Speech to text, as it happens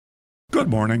Good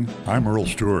morning, I'm Earl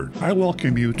Stewart. I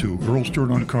welcome you to Earl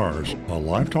Stewart on Cars, a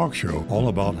live talk show all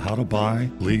about how to buy,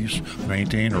 lease,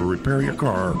 maintain, or repair your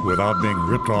car without being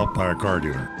ripped off by a car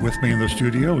dealer. With me in the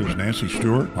studio is Nancy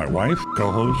Stewart, my wife,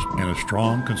 co-host, and a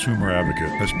strong consumer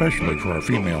advocate, especially for our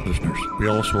female listeners. We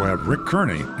also have Rick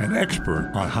Kearney, an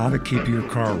expert on how to keep your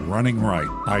car running right.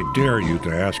 I dare you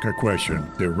to ask a question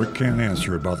that Rick can't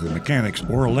answer about the mechanics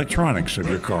or electronics of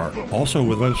your car. Also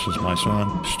with us is my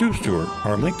son, Stu Stewart,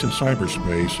 our link to cyberspace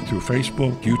through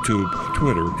Facebook, YouTube,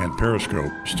 Twitter, and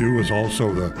Periscope. Stu is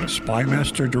also the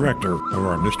Spymaster Director of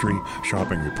our Mystery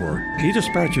Shopping Report. He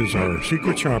dispatches our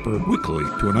secret shopper weekly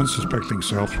to an unsuspecting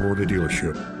South Florida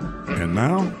dealership. And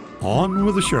now, on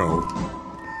with the show.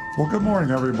 Well, good morning,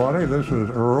 everybody. This is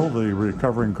Earl, the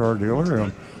recovering car dealer,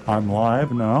 and I'm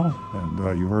live now,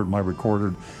 and you heard my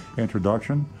recorded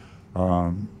introduction.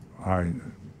 I'm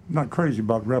not crazy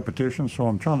about repetition, so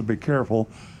I'm trying to be careful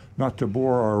not to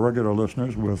bore our regular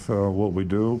listeners with what we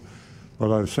do,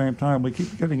 but at the same time, we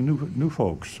keep getting new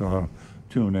folks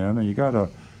tune in, and you gotta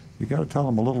tell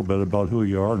them a little bit about who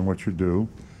you are and what you do.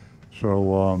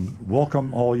 So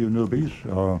welcome all you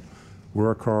newbies.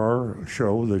 We're a car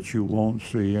show that you won't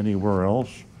see anywhere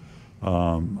else.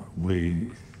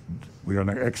 We are an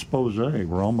expose.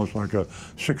 We're almost like a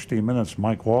 60 Minutes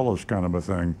Mike Wallace kind of a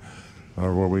thing,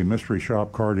 where we mystery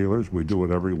shop car dealers. We do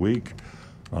it every week.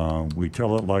 We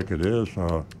tell it like it is.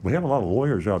 We have a lot of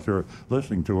lawyers out there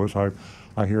listening to us.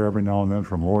 I hear every now and then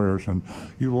from lawyers, and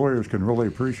you lawyers can really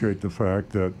appreciate the fact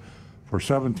that for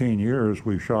 17 years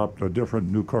we've shopped a different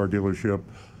new car dealership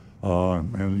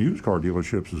and used car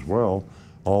dealerships as well,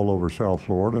 all over South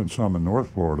Florida and some in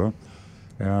North Florida.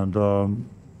 And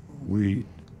we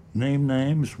name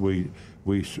names. We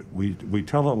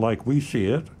tell it like we see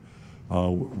it.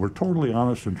 We're totally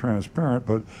honest and transparent,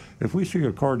 but if we see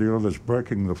a car dealer that's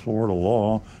breaking the Florida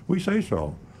law, we say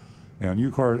so. And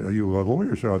you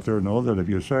lawyers out there know that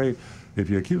if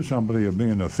you accuse somebody of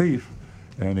being a thief,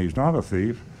 and he's not a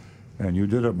thief, and you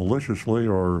did it maliciously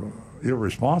or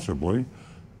irresponsibly,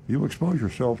 you expose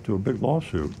yourself to a big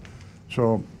lawsuit.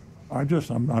 So I'm just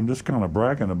kind of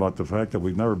bragging about the fact that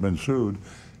we've never been sued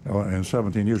in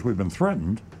 17 years. We've been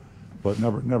threatened, but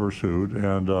never sued,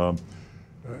 and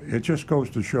it just goes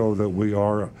to show that we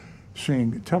are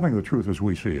telling the truth as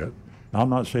we see it. I'm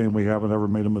not saying we haven't ever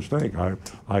made a mistake.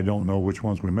 I don't know which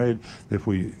ones we made. If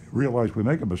we realize we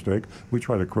make a mistake, we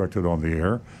try to correct it on the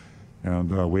air.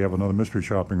 And we have another mystery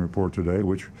shopping report today,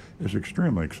 which is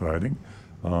extremely exciting,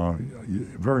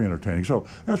 very entertaining. So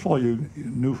that's for all you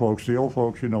new folks. The old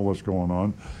folks, you know what's going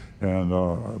on. And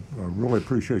I really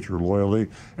appreciate your loyalty.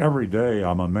 Every day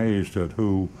I'm amazed at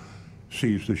who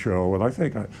sees the show, and I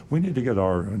think we need to get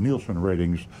our Nielsen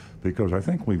ratings, because I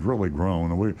think we've really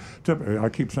grown. And I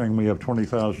keep saying we have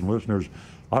 20,000 listeners.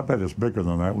 I bet it's bigger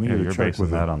than that. We need to check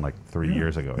with that on like 3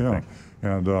 years ago, I think.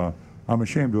 And I'm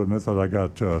ashamed to admit that I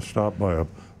got stopped by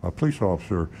a police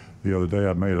officer the other day.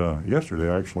 Yesterday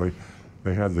actually.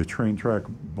 They had the train track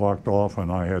blocked off,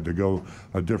 and I had to go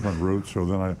a different route. So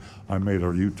then I made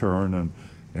a U-turn,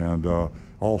 and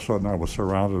all of a sudden I was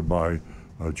surrounded by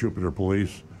Jupiter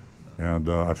police. And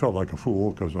I felt like a fool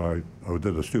because I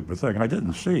did a stupid thing. I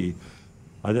didn't see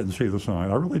the sign.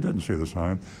 I really didn't see the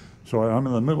sign. So I'm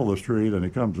in the middle of the street, and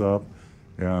he comes up,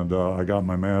 and I got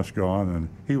my mask on, and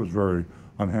he was very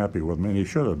unhappy with me, and he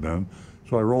should have been.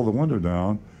 So I rolled the window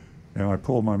down, and I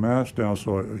pulled my mask down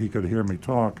so he could hear me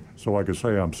talk, so I could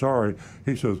say I'm sorry.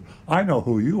 He says, "I know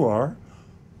who you are.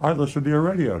 I listened to your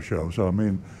radio show." So I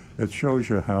mean, it shows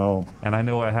you how. And I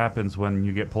know what happens when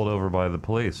you get pulled over by the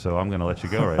police, so I'm going to let you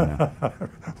go right now.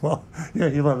 Well, yeah,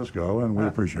 he let us go, and we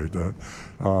appreciate that.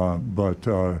 But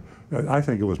I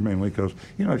think it was mainly because,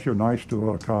 if you're nice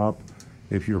to a cop,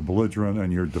 if you're belligerent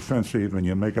and you're defensive and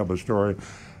you make up a story,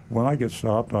 when I get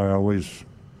stopped, I always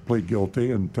plead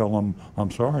guilty and tell them I'm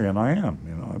sorry, and I am.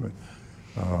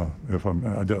 If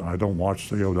I don't watch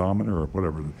the odometer or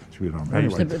whatever the speed odometer.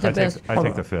 Anyway, I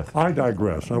take the fifth. I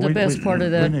digress. The best part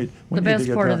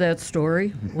of that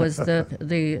story was that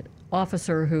the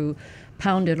officer who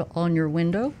pounded on your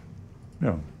window.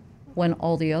 Yeah. When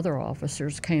all the other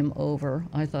officers came over,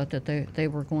 I thought that they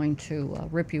were going to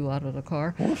rip you out of the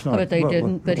car, but they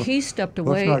didn't. But he stepped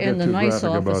away, and the nice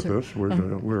officer.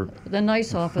 The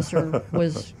nice officer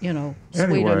was,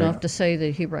 sweet enough to say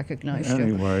that he recognized you.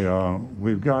 Anyway,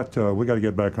 we got to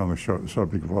get back on the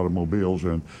subject of automobiles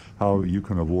and how you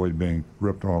can avoid being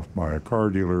ripped off by a car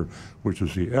dealer, which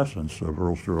is the essence of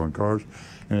Earl Stewart on Cars.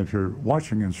 And if you're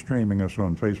watching and streaming us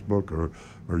on Facebook or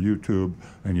YouTube,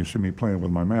 and you see me playing with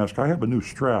my mask, I have a new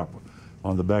strap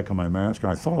on the back of my mask.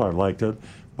 I thought I liked it,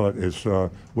 but it's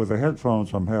with the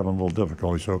headphones I'm having a little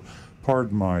difficulty. So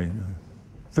pardon my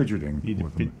fidgeting. You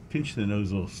with need them. to pinch the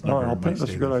nose a little All right, snugger.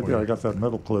 that's a good idea. I got that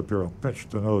metal clip here. I'll pinch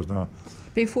the nose now.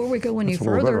 Before we go any It's a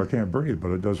little better. I further, can't breathe,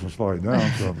 but it doesn't slide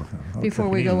down. So, okay. before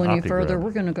we You go need an any opti further, grab.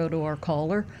 we're going to go to our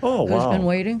caller Oh, who's wow. been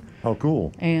waiting. How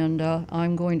cool. And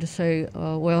I'm going to say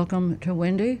welcome to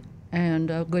Wendy and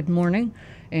good morning,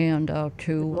 and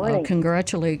to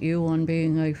congratulate you on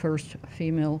being a first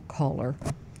female caller.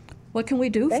 What can we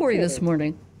do for you this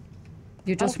morning?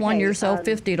 You just won yourself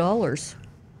 $50.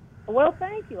 Well,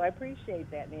 thank you. I appreciate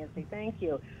that, Nancy. Thank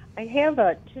you. I have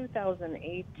a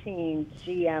 2018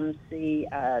 GMC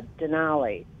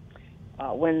Denali.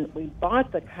 When we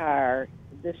bought the car,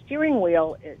 the steering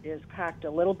wheel is cocked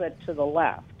a little bit to the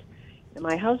left. And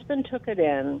my husband took it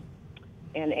in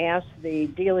and asked the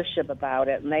dealership about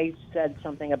it, and they said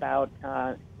something about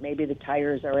maybe the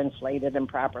tires are inflated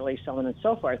improperly, so on and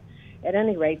so forth. At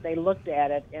any rate, they looked at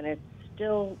it, and it's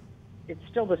still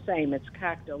the same. It's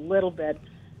cocked a little bit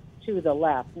to the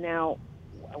left. Now,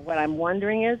 what I'm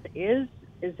wondering is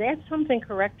that something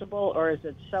correctable, or is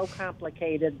it so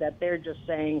complicated that they're just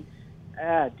saying,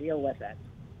 deal with it?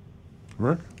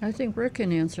 Rick? I think Rick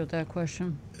can answer that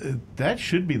question. That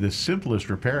should be the simplest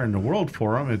repair in the world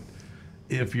for them.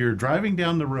 If you're driving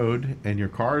down the road and your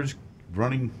car is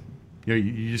running,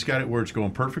 you just got it where it's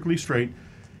going perfectly straight,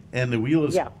 and the wheel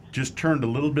is just turned a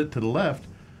little bit to the left,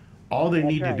 all they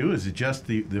need to do is adjust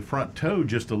the front toe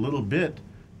just a little bit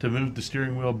to move the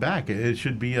steering wheel back. It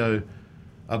should be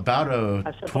about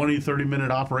a 20,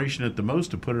 30-minute operation at the most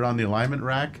to put it on the alignment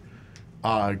rack,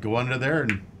 go under there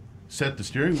and set the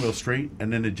steering wheel straight,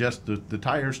 and then adjust the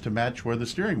tires to match where the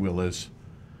steering wheel is.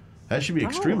 That should be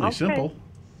extremely simple.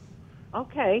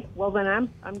 Okay, well then I'm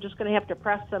just going to have to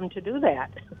press them to do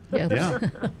that. Yeah.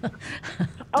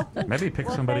 Okay. Maybe pick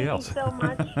somebody else. Thank you so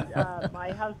much.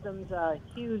 My husband's a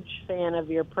huge fan of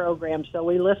your program, so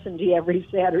we listen to you every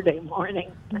Saturday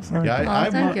morning. Yeah,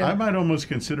 thank you. I might almost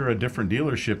consider a different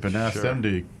dealership and ask them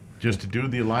to do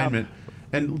the alignment,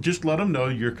 and just let them know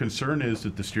your concern is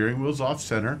that the steering wheel's off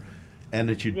center, and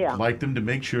that you'd like them to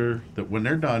make sure that when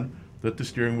they're done, that the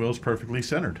steering wheel is perfectly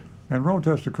centered. And road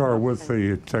test the car with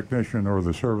the technician or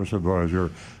the service advisor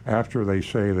after they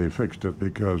say they fixed it,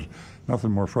 because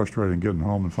nothing more frustrating than getting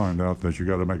home and find out that you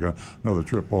got to make another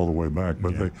trip all the way back.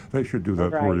 But they should do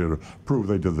that for you to prove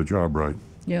they did the job right.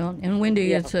 Yeah, and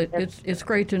Wendy, it's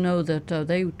great to know that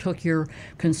they took your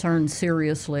concerns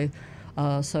seriously.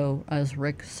 So as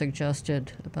Rick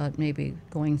suggested about maybe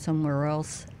going somewhere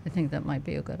else, I think that might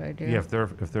be a good idea. Yeah,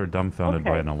 if they're dumbfounded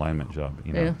by an alignment job,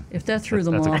 Yeah, if that threw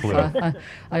them off,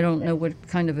 I don't know what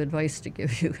kind of advice to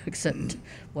give you, except,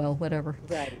 well, whatever.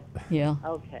 Right. Yeah.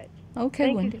 Okay. Okay,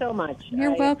 Thank Wendy. you so much.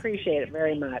 You're I welcome. appreciate it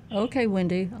very much. Okay,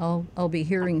 Wendy, I'll be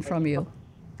hearing from you.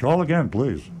 Call again,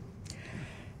 please.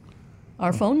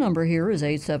 Our phone number here is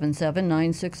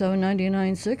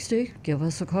 877-960-9960. Give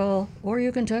us a call, or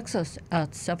you can text us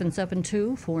at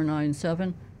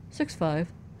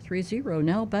 772-497-6530.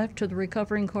 Now back to the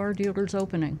Recovering Car Dealers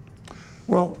opening.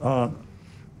 Well,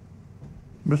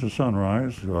 Mrs.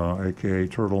 Sunrise, a.k.a.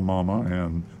 Turtle Mama,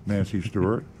 and Nancy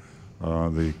Stewart,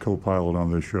 the co-pilot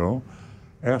on this show,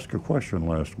 asked a question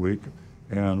last week,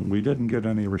 and we didn't get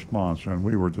any response, and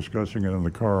we were discussing it in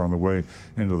the car on the way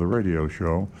into the radio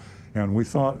show. And we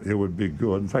thought it would be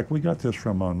good. In fact, we got this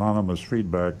from anonymous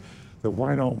feedback, that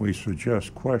why don't we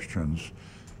suggest questions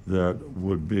that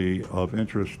would be of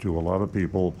interest to a lot of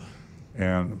people,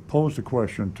 and pose the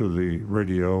question to the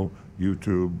radio,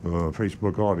 YouTube,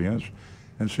 Facebook audience,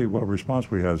 and see what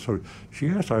response we had. So she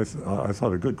asked, I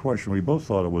thought, a good question. We both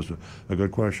thought it was a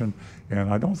good question,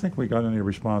 and I don't think we got any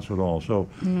response at all. So,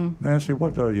 Nancy,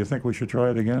 what do you think we should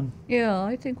try it again? Yeah,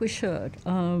 I think we should.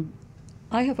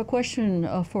 I have a question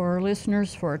for our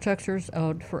listeners, for our texters,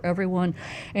 for everyone.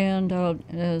 And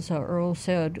as Earl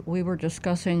said, we were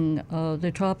discussing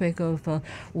the topic of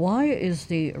why is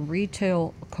the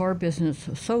retail car business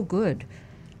so good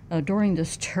during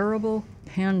this terrible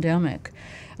pandemic?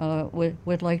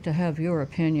 We'd like to have your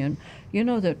opinion. You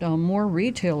know that more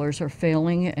retailers are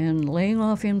failing and laying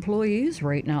off employees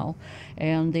right now,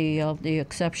 and the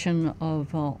exception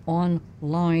of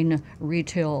online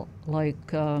retail like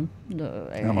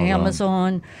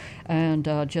Amazon and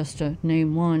just to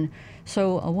name one.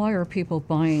 So why are people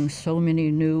buying so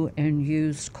many new and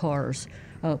used cars?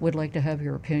 We'd like to have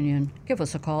your opinion. Give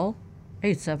us a call,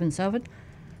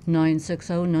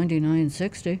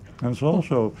 877-960-9960. And it's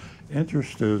also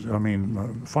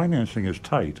financing is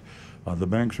tight. The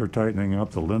banks are tightening up,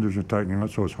 the lenders are tightening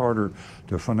up, so it's harder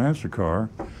to finance a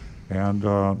car. And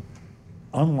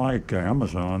unlike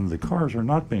Amazon, the cars are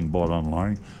not being bought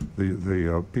online.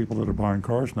 The people that are buying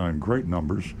cars now in great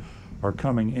numbers are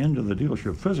coming into the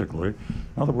dealership physically. In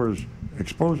other words,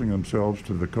 exposing themselves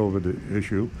to the COVID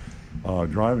issue,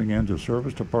 driving into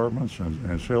service departments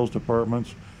and sales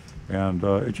departments, and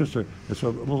it's a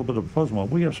little bit of a puzzle.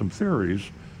 We have some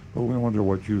theories, but we wonder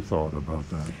what you thought about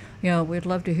that. Yeah, we'd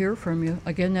love to hear from you.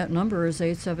 Again, that number is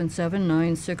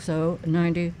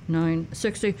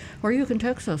 877-960-9960, or you can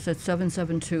text us at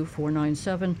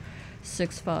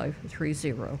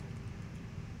 772-497-6530.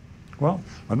 Well,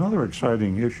 another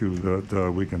exciting issue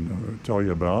that we can tell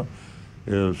you about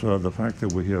is the fact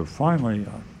that we have finally,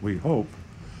 we hope,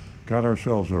 got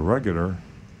ourselves a regular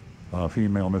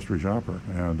female mystery shopper.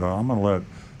 And I'm going to let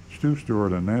Stu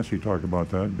Stewart and Nancy talk about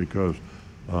that because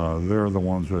they're the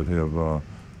ones that have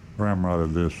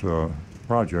ramrodded this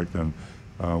project. And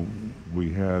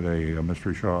we had a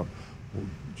mystery shop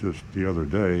just the other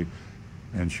day,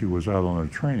 and she was out on a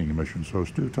training mission. So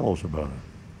Stu, tell us about it.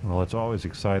 Well, it's always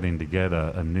exciting to get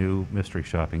a new mystery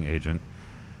shopping agent.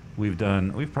 We've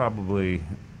probably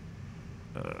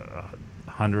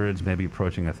hundreds, maybe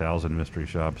approaching 1,000 mystery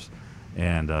shops,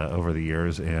 and over the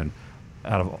years, and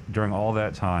during all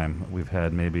that time, we've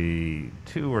had maybe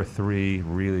 2 or 3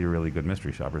 really, really good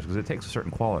mystery shoppers because it takes a certain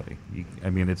quality.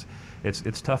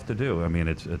 It's tough to do. I mean,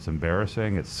 it's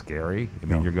embarrassing. It's scary. I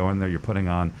mean, You're going there. You're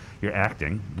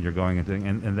acting. You're going into,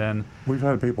 and then we've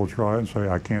had people try and say,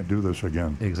 "I can't do this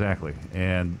again." Exactly.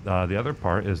 And the other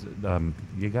part is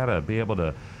you got to be able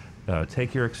to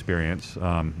take your experience.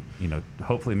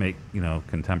 Hopefully make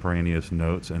contemporaneous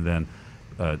notes, and then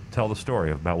tell the story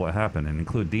about what happened and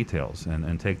include details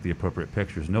and take the appropriate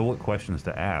pictures, know what questions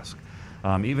to ask.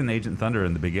 Even Agent Thunder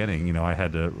in the beginning, I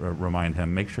had to remind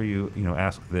him, make sure you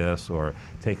ask this or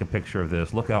take a picture of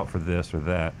this, look out for this or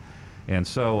that. And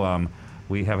so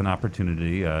we have an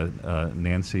opportunity.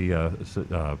 Nancy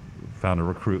found a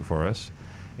recruit for us.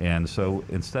 And so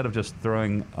instead of just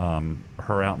throwing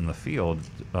her out in the field,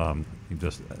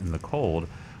 just in the cold,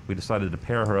 we decided to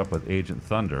pair her up with Agent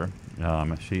Thunder.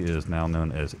 She is now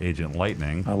known as Agent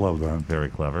Lightning. I love that. Very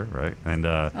clever, right? And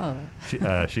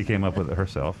she came up with it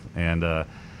herself, and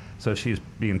so she's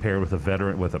being paired with a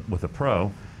veteran, with a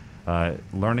pro,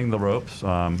 learning the ropes.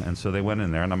 And so they went in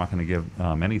there, and I'm not going to give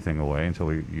anything away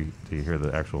until you hear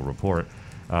the actual report.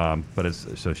 But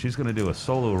so she's going to do a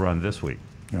solo run this week.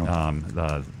 Yeah.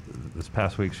 This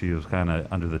past week, she was kind of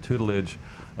under the tutelage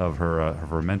of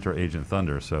her mentor, Agent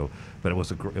Thunder. But it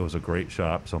was a great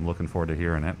shop. So I'm looking forward to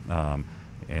hearing it.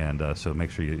 So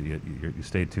make sure you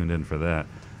stay tuned in for that.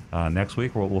 Next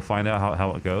week we'll find out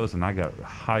how it goes, and I got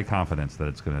high confidence that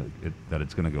it's gonna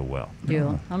go well.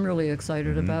 Yeah, I'm really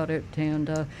excited about it.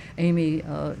 And Amy,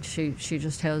 she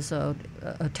just has a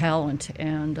talent,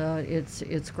 and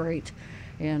it's great.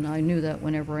 And I knew that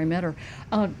whenever I met her.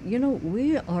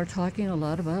 We are talking a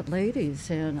lot about ladies,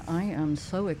 and I am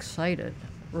so excited,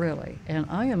 really. And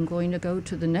I am going to go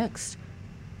to the next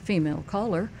female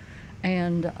caller,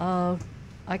 and I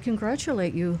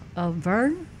congratulate you.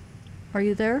 Vern, are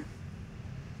you there?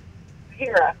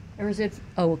 Vera. Or is it?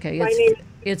 Oh, okay.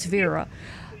 It's Vera.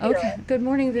 Vera. Okay. Good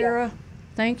morning, Vera. Yeah.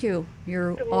 Thank you.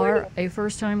 You are a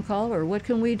first-time caller. What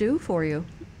can we do for you?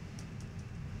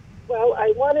 Well,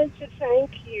 I wanted to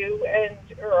thank you and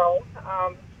Earl.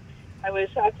 I was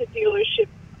at the dealership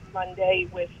Monday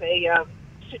with a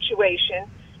situation.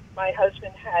 My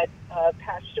husband had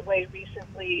passed away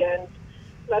recently and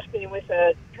left me with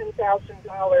a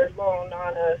 $10,000 loan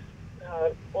on a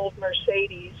old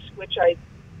Mercedes, which I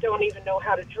don't even know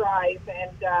how to drive.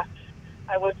 And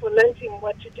I was lamenting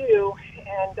what to do,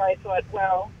 and I thought,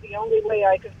 well, the only way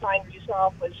I could find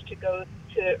resolve was to go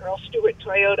to Earl Stewart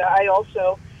Toyota. I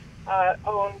also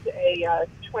owned a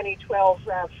 2012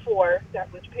 RAV4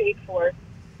 that was paid for,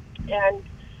 and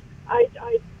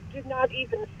I did not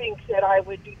even think that I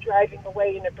would be driving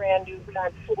away in a brand new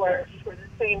RAV4 for the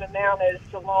same amount as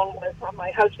the loan was on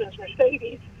my husband's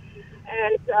Mercedes.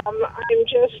 And I'm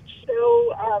just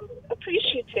so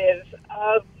appreciative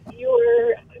of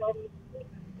your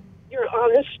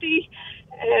honesty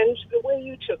and the way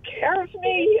you took care of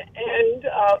me, and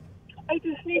I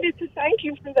just needed to thank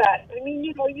you for that. I mean,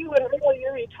 you and Earl,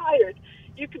 you're retired.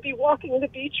 You could be walking the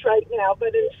beach right now,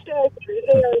 but instead you're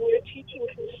there and you're teaching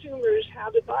consumers how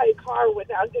to buy a car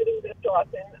without getting ripped off.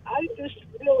 And I just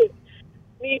really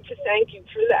need to thank you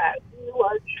for that. You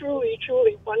are truly,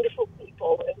 truly wonderful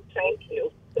people, and thank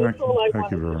you. That's all I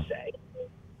wanted to say.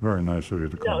 Very nice of you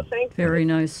to call. No, thank you. Very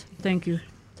nice. Thank you.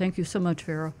 Thank you so much,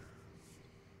 Vera.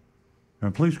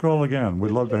 And please call again.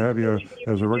 We'd love to have you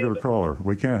as a regular caller.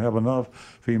 We can't have enough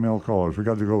female callers. We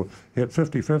got to go hit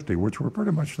 50-50, which we're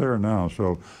pretty much there now.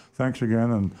 So thanks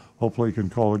again, and hopefully you can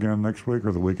call again next week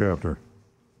or the week after.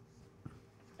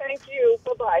 Thank you.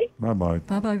 Bye-bye. Bye-bye.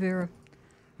 Bye-bye, Vera.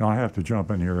 Now, I have to jump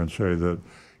in here and say that,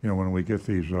 when we get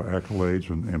these accolades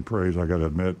and praise, I got to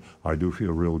admit, I do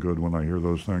feel real good when I hear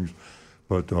those things.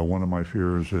 But one of my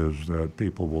fears is that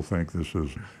people will think this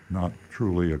is not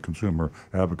truly a consumer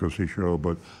advocacy show,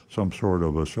 but some sort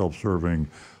of a self-serving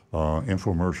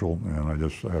infomercial. And I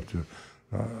just have to,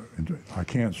 I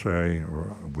can't say,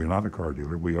 we're not a car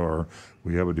dealer. We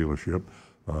have a dealership.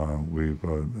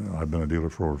 I've been a dealer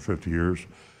for over 50 years.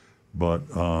 But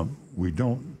we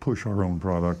don't push our own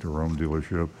product or our own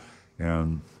dealership,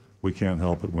 and we can't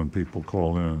help it when people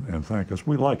call in and thank us.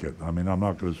 We like it. I mean, I'm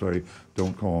not going to say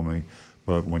don't call me,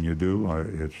 but when you do,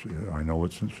 I know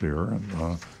it's sincere,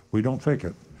 and we don't fake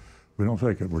it. We don't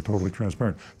fake it. We're totally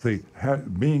transparent.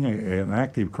 Being an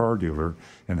active car dealer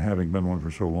and having been one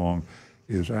for so long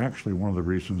is actually one of the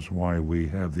reasons why we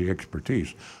have the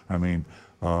expertise. I mean,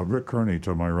 Rick Kearney,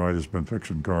 to my right, has been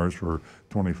fixing cars for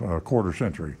a quarter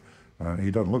century.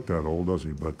 He doesn't look that old, does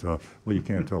he? But well, you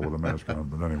can't tell with a mask on.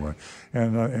 But anyway,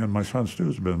 and my son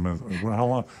Stu's been.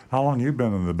 How long you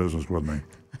been in the business with me?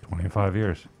 25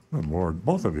 years. Good Lord,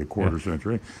 both of you quarter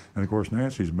century. And of course,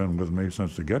 Nancy's been with me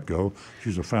since the get-go.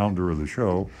 She's a founder of the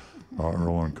show,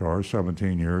 Earl on Cars,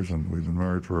 17 years, and we've been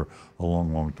married for a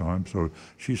long, long time. So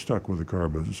she's stuck with the car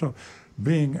business. So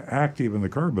being active in the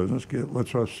car business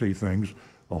lets us see things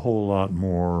a whole lot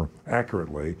more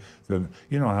accurately than,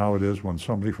 how it is when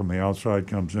somebody from the outside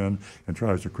comes in and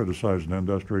tries to criticize an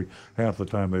industry. Half the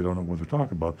time they don't know what they're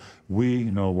talking about. We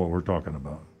know what we're talking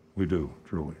about. We do,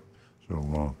 truly.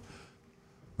 So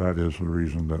that is the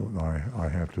reason that I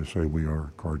have to say we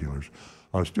are car dealers.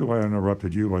 Stu, I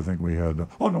interrupted you. I think we had, no,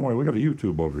 wait, we got a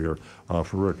YouTube over here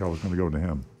for Rick. I was going to go to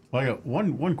him. Well, I got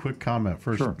one quick comment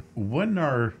first. Sure. When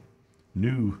our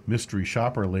new mystery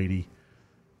shopper lady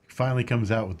finally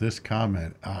comes out with this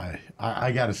comment,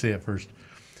 I got to say it first.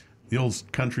 The old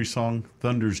country song,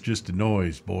 "Thunder's just a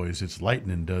noise, boys. It's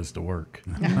lightning does the work."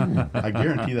 I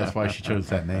guarantee that's why she chose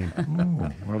that name.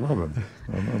 Oh, I love it.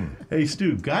 Hey,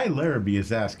 Stu, Guy Larrabee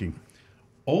is asking,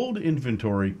 old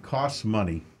inventory costs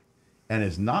money and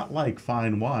is not like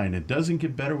fine wine. It doesn't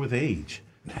get better with age.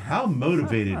 How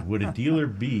motivated would a dealer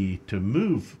be to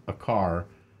move a car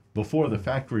before the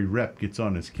factory rep gets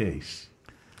on his case?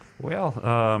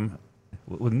 Well,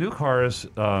 with new cars,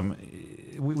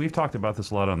 we've talked about this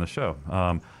a lot on the show.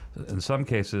 In some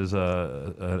cases, at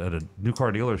a new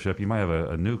car dealership, you might have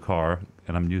a new car,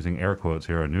 and I'm using air quotes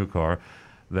here, a new car,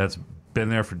 that's been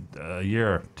there for a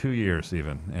year, 2 years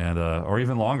even, and or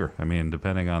even longer. I mean,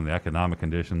 depending on the economic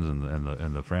conditions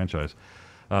and the franchise.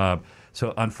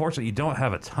 So unfortunately, you don't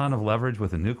have a ton of leverage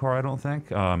with a new car, I don't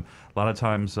think. A lot of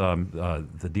times,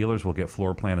 the dealers will get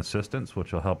floor plan assistance,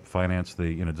 which will help finance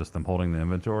the, just them holding the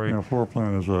inventory. Yeah, floor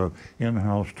plan is a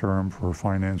in-house term for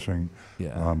financing,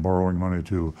 borrowing money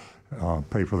to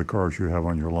pay for the cars you have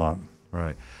on your lot.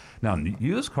 Right. Now,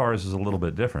 used cars is a little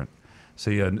bit different.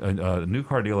 See, a new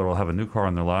car dealer will have a new car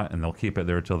on their lot, and they'll keep it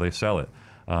there until they sell it.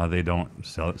 They don't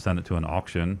send it to an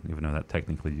auction, even though that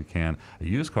technically you can. A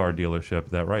used car dealership,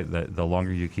 that the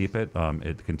longer you keep it,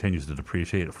 it continues to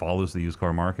depreciate. It follows the used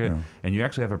car market, and you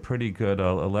actually have a pretty good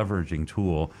leveraging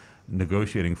tool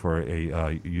negotiating for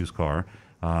a used car,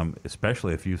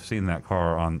 especially if you've seen that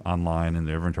car online in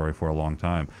the inventory for a long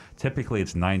time. Typically,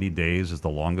 it's 90 days is the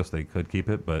longest they could keep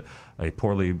it, but a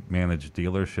poorly managed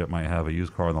dealership might have a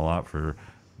used car on the lot for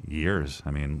years.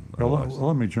 I mean,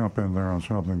 let me jump in there on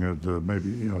something that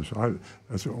maybe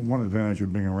that's one advantage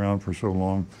of being around for so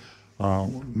long.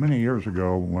 Many years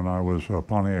ago, when I was a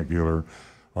Pontiac dealer,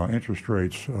 interest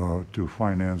rates to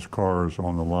finance cars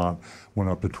on the lot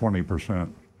went up to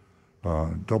 20%,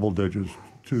 double digits,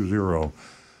 20.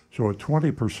 So at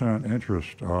 20%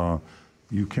 interest,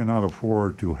 you cannot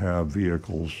afford to have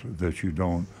vehicles that you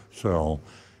don't sell,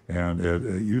 and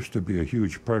it used to be a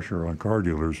huge pressure on car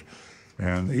dealers.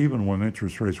 And even when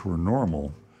interest rates were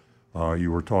normal,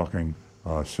 you were talking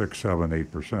 6, 7,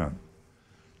 8%.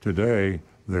 Today,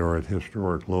 they're at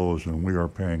historic lows, and we are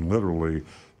paying literally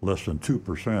less than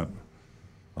 2%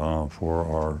 for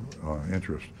our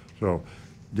interest. So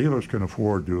dealers can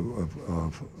afford to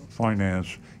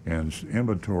finance and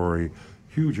inventory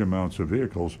huge amounts of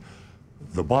vehicles.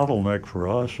 The bottleneck for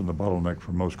us and the bottleneck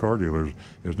for most car dealers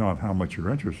is not how much your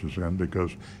interest is in,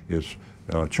 because it's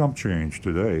chump change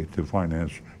today to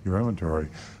finance your inventory,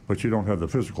 but you don't have the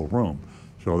physical room.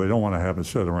 So they don't want to have it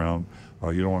sit around.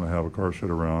 You don't want to have a car sit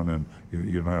around, and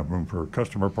you don't have room for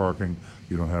customer parking.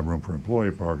 You don't have room for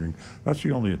employee parking. That's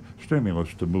the only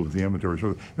stimulus to move the inventory.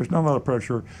 So there's not a lot of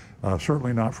pressure,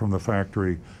 certainly not from the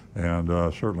factory, and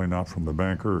certainly not from the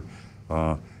banker.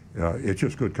 It's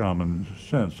just good common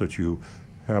sense that you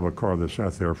have a car that's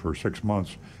sat there for 6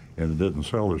 months, and it didn't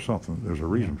sell, there's a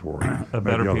reason for it. A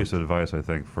better piece of advice, I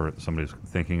think, for somebody who's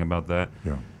thinking about that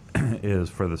is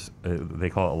for this, they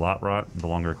call it lot rot. The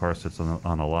longer a car sits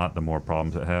on a lot, the more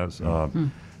problems it has.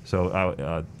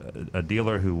 So a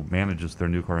dealer who manages their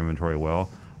new car inventory well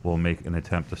will make an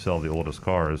attempt to sell the oldest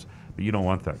cars, but you don't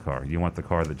want that car. You want the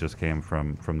car that just came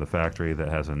from the factory, that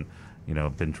hasn't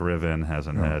been driven,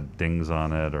 hasn't had dings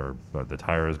on it, or the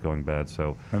tire is going bad.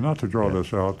 So, and not to draw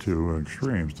this out to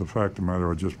extremes, the fact of the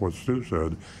matter is just what Stu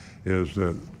said, is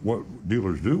that what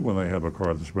dealers do when they have a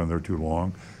car that's been there too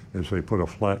long is they put a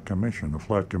flat commission. A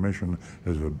flat commission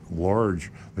is a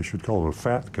large, they should call it a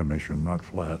fat commission, not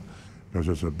flat, because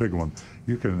it's a big one.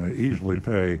 You can easily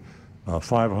pay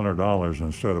 $500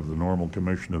 instead of the normal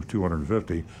commission of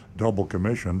 $250, double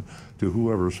commission to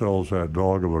whoever sells that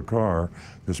dog of a car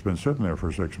that's been sitting there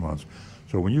for 6 months.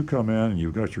 So when you come in and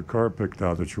you've got your car picked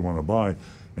out that you want to buy,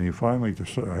 and you finally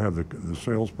have the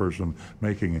salesperson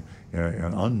making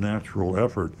an unnatural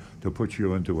effort to put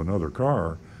you into another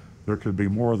car, there could be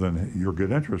more than your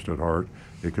good interest at heart.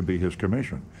 It could be his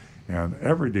commission. And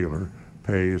every dealer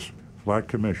pays flat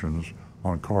commissions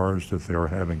on cars that they're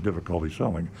having difficulty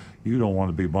selling. You don't want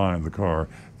to be buying the car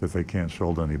that they can't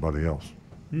sell to anybody else.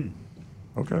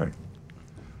 Okay.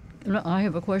 I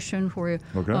have a question for you.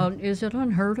 Okay. Is it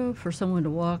unheard of for someone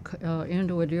to walk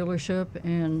into a dealership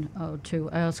and to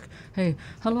ask, hey,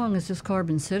 how long has this car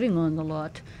been sitting on the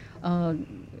lot? I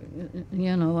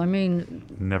mean...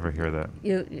 Never hear that.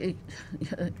 You're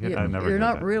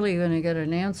not really going to get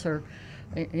an answer,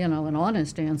 an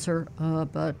honest answer,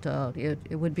 but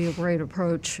it would be a great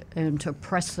approach and to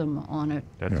press them on it.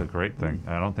 That's a great thing.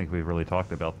 I don't think we've really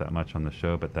talked about that much on the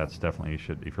show, but that's definitely, if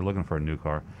you're looking for a new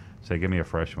car, say, give me a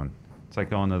fresh one. It's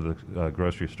like going to the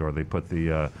grocery store. They put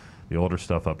the older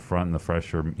stuff up front and the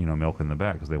fresher, milk in the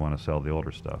back because they want to sell the older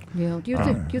stuff. Yeah. Do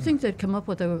you think they'd come up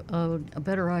with a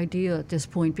better idea at this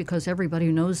point, because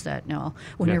everybody knows that now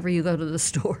whenever you go to the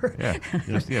store? Yeah.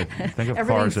 Think of everything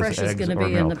cars fresh as is going to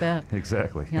be in the back.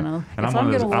 Exactly. And I'm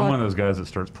one of those guys that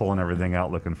starts pulling everything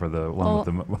out, looking for the one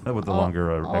with the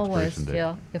longer expiration date.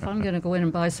 Yeah. If I'm going to go in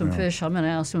and buy some fish, I'm going to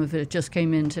ask them if it just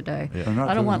came in today. Yeah.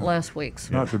 I don't want last week's.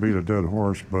 Not to beat a dead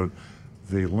horse, but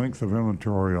the length of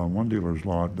inventory on one dealer's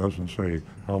lot doesn't say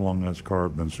how long that car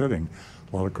has been sitting.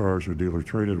 A lot of cars are dealer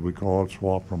traded, we call it,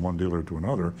 swap from one dealer to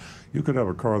another. You could have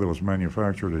a car that was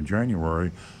manufactured in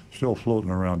January still floating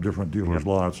around different dealers'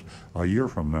 lots a year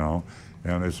from now,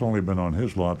 and it's only been on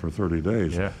his lot for 30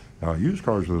 days. Used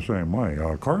cars are the same way.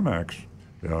 CarMax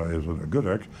is a good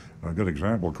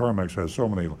example. CarMax has so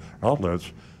many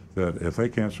outlets that if they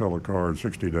can't sell a car in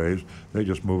 60 days, they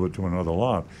just move it to another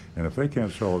lot. And if they can't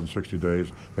sell it in 60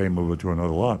 days, they move it to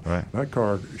another lot. Right. That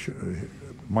car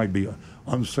might be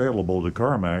unsaleable to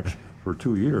CarMax for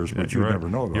 2 years, but you never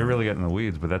know that. You're really getting in the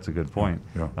weeds, but that's a good point.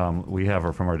 We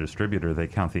have from our distributor, they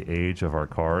count the age of our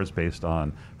cars based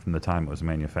on from the time it was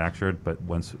manufactured, but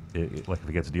once, like if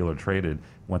it gets dealer traded,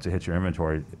 once it hits your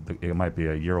inventory, it might be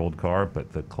a year-old car,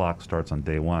 but the clock starts on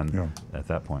day one at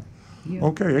that point. Yeah.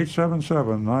 Okay,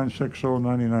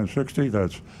 877-960-9960.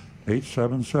 That's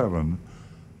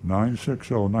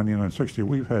 877-960-9960.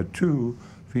 We've had 2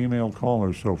 female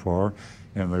callers so far,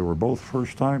 and they were both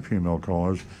first-time female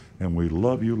callers, and we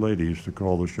love you ladies to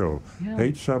call the show.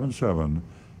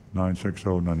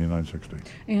 877-960-9960.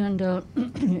 And,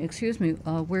 excuse me,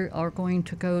 we are going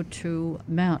to go to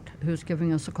Matt, who's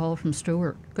giving us a call from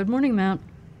Stewart. Good morning, Matt.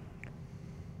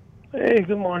 Hey,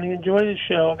 good morning. Enjoy the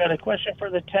show. I got a question for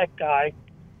the tech guy.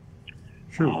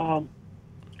 Sure.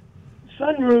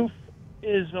 Sunroof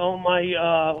is on my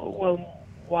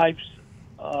wife's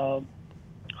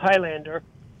Highlander.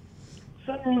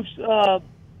 Sunroofs,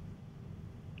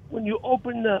 when you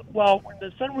open when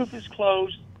the sunroof is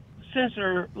closed, the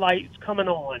sensor light's coming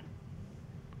on.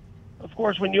 Of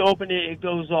course, when you open it, it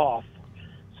goes off.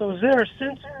 So is there a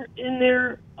sensor in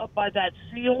there up by that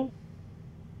seal?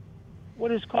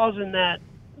 What is causing that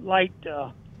light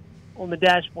on the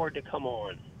dashboard to come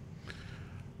on?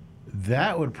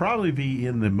 That would probably be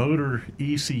in the motor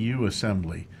ECU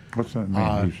assembly. What's that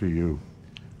mean, ECU?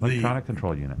 Electronic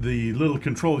control unit. The little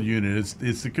control unit.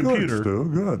 It's the computer. Good, Stu,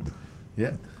 good.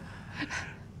 Yeah.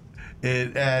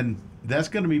 And that's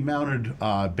going to be mounted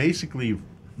basically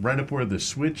right up where the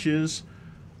switch is.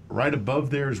 Right above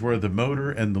there is where the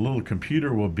motor and the little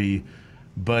computer will be.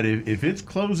 But if it's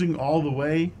closing all the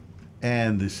way,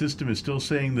 and the system is still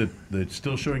saying that it's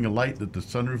still showing a light that the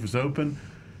sunroof is open,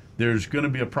 there's going to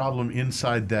be a problem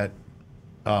inside that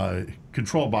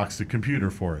control box, the computer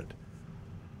for it.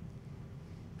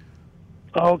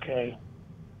 Okay.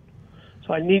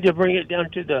 So I need to bring it down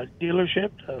to the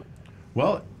dealership to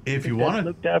Well, if you want to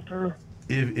looked after.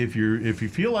 if you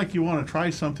feel like you want to try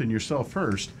something yourself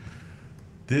first,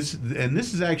 this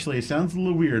is actually, it sounds a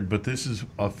little weird, but this is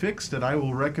a fix that I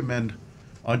will recommend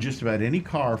on just about any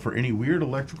car for any weird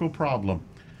electrical problem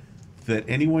that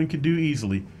anyone can do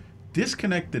easily.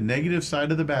 Disconnect the negative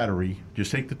side of the battery.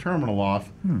 Just take the terminal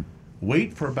off.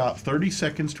 Wait for about 30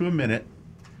 seconds to a minute,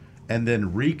 and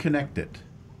then reconnect it.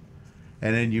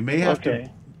 And then you may have to,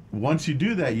 once you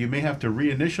do that, you may have to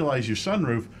reinitialize your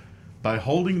sunroof by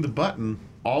holding the button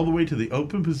all the way to the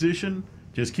open position.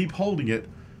 Just keep holding it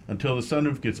until the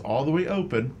sunroof gets all the way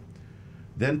open.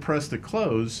 Then press the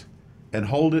close and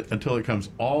hold it until it comes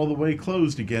all the way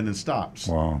closed again and stops.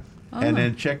 Wow. And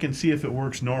then check and see if it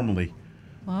works normally.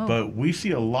 Wow. But we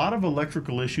see a lot of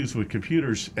electrical issues with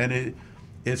computers, and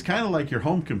it's kind of like your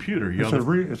home computer. It's a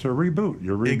reboot.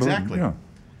 You're rebooting. Exactly. Yeah.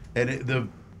 And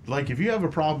like if you have a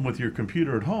problem with your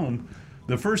computer at home,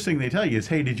 the first thing they tell you is,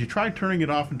 "Hey, did you try turning it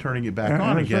off and turning it back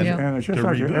on again?" And it's just to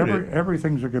like reboot it.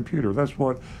 everything's a computer. That's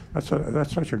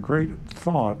such a great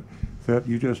thought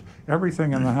that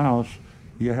everything in the house,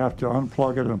 you have to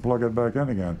unplug it and plug it back in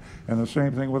again. And the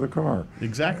same thing with a car.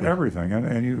 Exactly. Everything.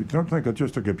 And you don't think it's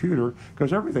just a computer,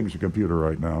 because everything's a computer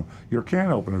right now. Your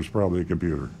can opener is probably a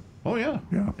computer. Oh, yeah.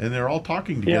 Yeah. And they're all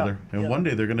talking together. And one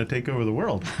day they're going to take over the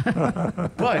world.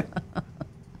 But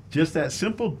just that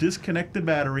simple disconnect the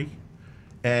battery.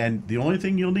 And the only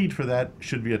thing you'll need for that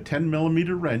should be a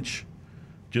 10-millimeter wrench,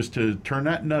 just to turn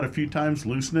that nut a few times,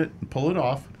 loosen it, and pull it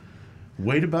off.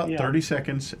 Wait about 30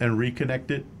 seconds and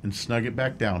reconnect it and snug it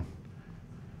back down.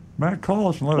 Matt, call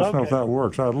us and let us know if that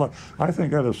works. I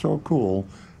think that is so cool,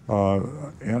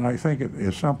 and I think it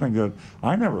is something that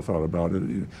I never thought about.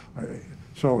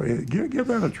 So give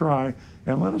that a try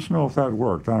and let us know if that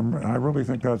worked. I really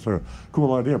think that's a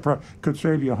cool idea. Could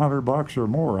save you $100 or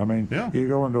more. I mean, you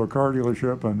go into a car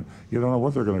dealership and you don't know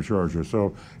what they're going to charge you.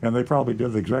 So, and they probably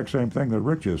did the exact same thing that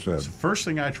Rick just said. It's the first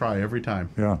thing I try every time.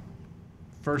 Yeah.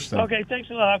 First thing. Okay, thanks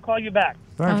a lot. I'll call you back.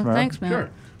 Thanks, Matt. Thanks, Matt. Sure.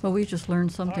 Well, we just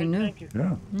learned something new. Thank you.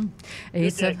 Yeah.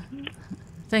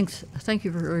 Thank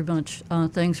you very much.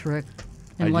 Thanks, Rick.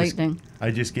 Enlightening. I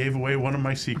just gave away one of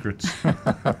my secrets.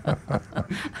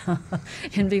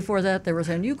 And before that, there was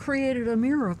you created a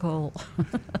miracle.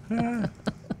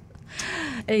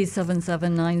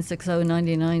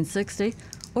 877-960-9960.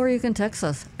 Or you can text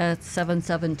us at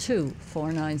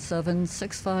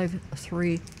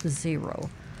 772-497-6530.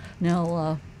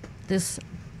 Now,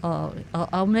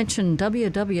 I'll mention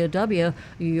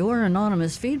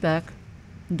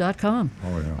www.youranonymousfeedback.com.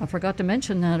 Oh, yeah. I forgot to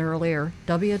mention that earlier.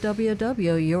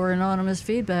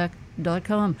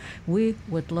 www.youranonymousfeedback.com. We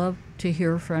would love to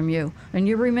hear from you. And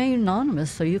you remain anonymous,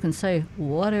 so you can say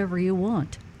whatever you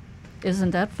want.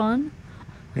 Isn't that fun?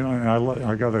 You know,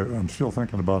 I'm still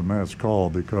thinking about Matt's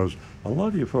call, because a lot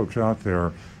of you folks out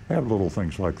there have little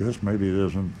things like this. Maybe it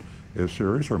isn't as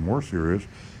serious or more serious.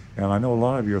 And I know a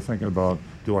lot of you are thinking about,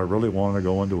 do I really want to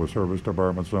go into a service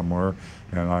department somewhere,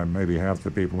 and maybe half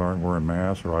the people aren't wearing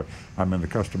masks, or I'm in the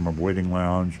customer waiting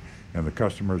lounge and the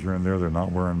customers are in there, they're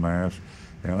not wearing masks,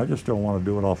 and I just don't want to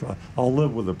do it. I'll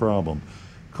live with the problem.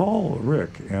 Call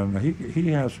Rick, and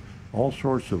he has all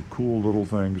sorts of cool little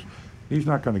things. He's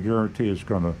not going to guarantee it's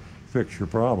going to fix your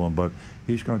problem, but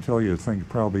he's going to tell you things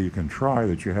probably you can try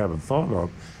that you haven't thought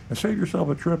of, and save yourself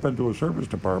a trip into a service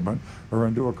department or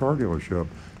into a car dealership.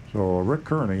 So Rick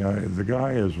Kearney, the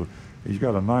guy he's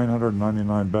got a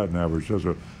 999 batting average, does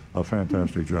a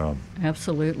fantastic job.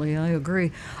 Absolutely, I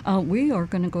agree. We are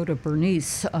going to go to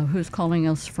Bernice, who's calling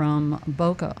us from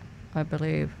Boca, I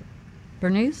believe.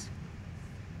 Bernice?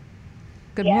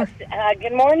 Good morning.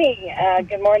 Good morning.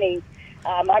 Good morning.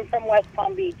 I'm from West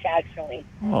Palm Beach, actually.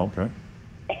 Oh, okay.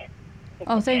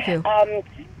 Oh, thank you.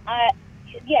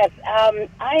 Yes,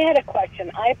 I had a question.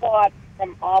 I bought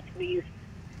from off-lease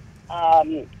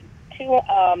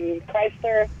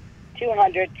Chrysler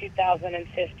 200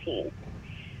 2015.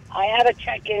 I have a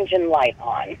check engine light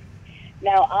on.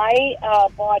 Now, I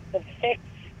bought the fixed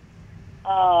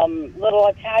little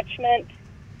attachment,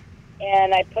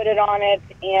 and I put it on it,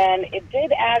 and it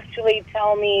did actually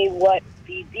tell me what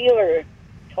the dealer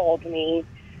told me,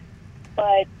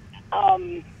 but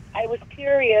I was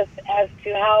curious as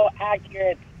to how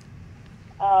accurate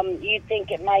you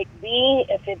think it might be,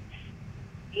 if it's,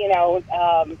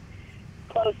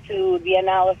 close to the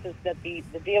analysis that the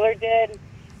dealer did,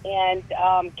 and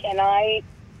can I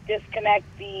disconnect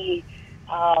the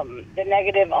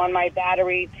negative on my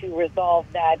battery to resolve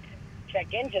that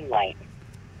check engine light?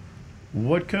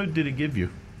 What code did it give you?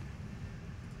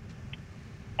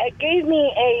 It gave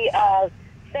me a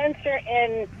sensor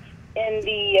in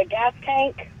the gas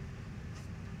tank.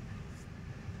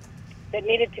 that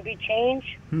needed to be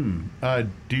changed. Do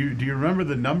you remember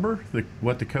the number?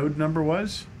 What the code number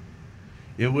was?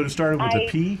 It would have started with a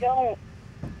P? I don't.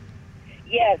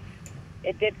 Yes,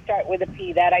 it did start with a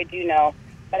P. That I do know,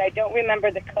 but I don't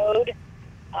remember the code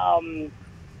on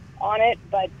it.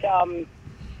 But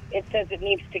it says it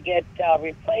needs to get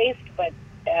replaced. But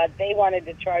they wanted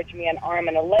to charge me an arm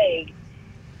and a leg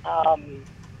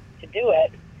to do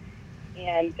it.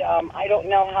 And I don't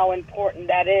know how important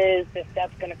that is, if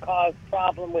that's going to cause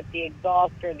problem with the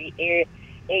exhaust or the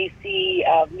AC,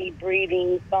 me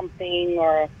breathing something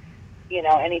or,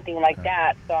 anything like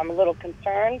that. So I'm a little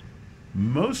concerned.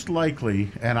 Most likely,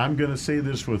 and I'm going to say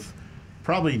this with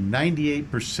probably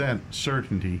 98%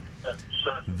 certainty,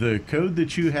 the code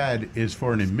that you had is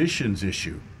for an emissions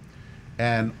issue.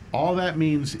 And all that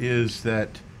means is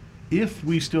that if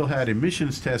we still had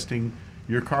emissions testing,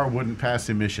 your car wouldn't pass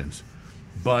emissions.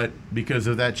 But because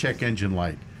of that check engine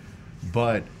light.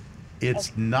 But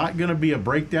it's not going to be a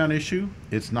breakdown issue.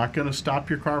 It's not going to stop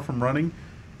your car from running.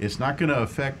 It's not going to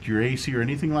affect your AC or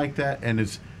anything like that. And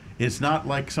it's not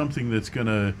like something that's going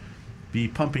to be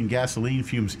pumping gasoline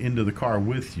fumes into the car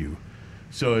with you.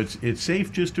 So it's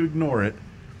safe just to ignore it.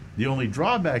 The only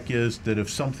drawback is that if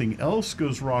something else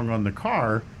goes wrong on the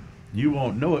car, you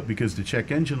won't know it because the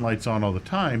check engine light's on all the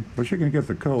time. But she can get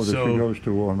the code if she goes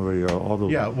to one of the other.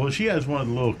 Yeah, well, she has one of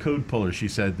the little code pullers. She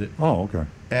said that. Oh, okay.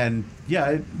 And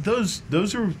yeah, those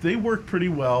they work pretty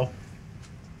well,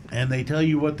 and they tell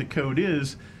you what the code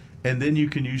is, and then you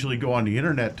can usually go on the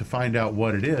internet to find out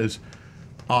what it is.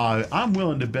 I'm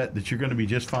willing to bet that you're going to be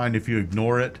just fine if you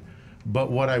ignore it.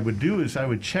 But what I would do is I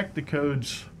would check the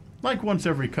codes like once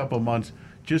every couple of months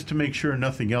just to make sure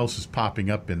nothing else is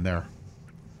popping up in there.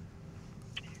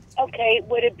 Okay,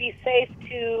 would it be safe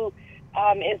to,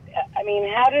 how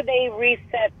do they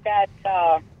reset that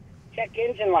check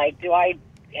engine light?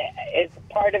 Is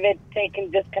part of it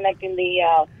disconnecting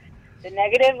the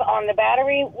negative on the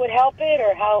battery would help it,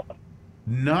 or how?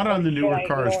 Not on the newer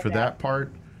cars for that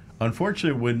part.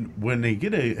 Unfortunately, when they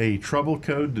get a trouble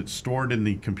code that's stored in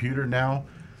the computer now,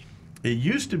 it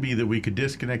used to be that we could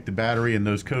disconnect the battery and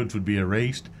those codes would be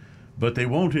erased, but they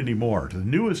won't anymore. The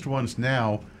newest ones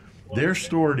now, they're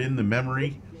stored in the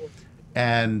memory,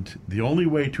 and the only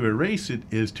way to erase it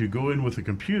is to go in with a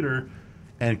computer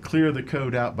and clear the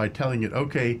code out by telling it,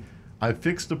 okay, I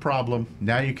fixed the problem,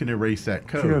 now you can erase that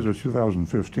code. She has a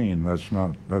 2015,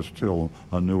 that's still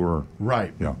a newer.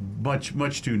 Right, yeah.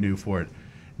 Much too new for it.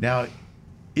 Now,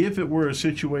 if it were a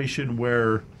situation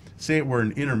where, say it were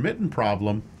an intermittent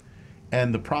problem,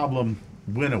 and the problem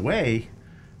went away,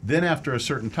 then after a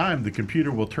certain time, the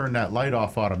computer will turn that light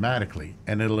off automatically,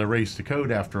 and it'll erase the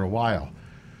code after a while.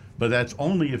 But that's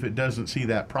only if it doesn't see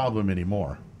that problem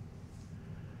anymore.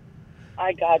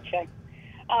 I gotcha.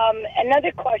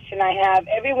 Another question I have,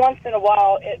 every once in a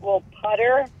while it will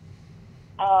putter.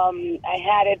 I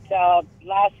had it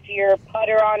last year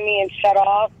putter on me and shut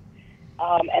off,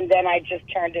 and then I just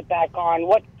turned it back on.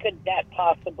 What could that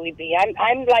possibly be?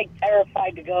 I'm like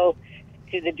terrified to go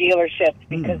to the dealerships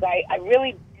because I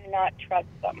really do not trust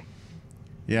them.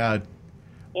 Yeah.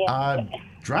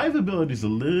 Drivability is a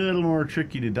little more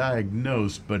tricky to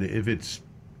diagnose, but if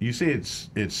you say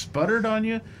it's sputtered on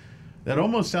you, that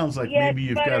almost sounds like maybe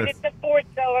you've got it's a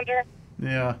 4-cylinder.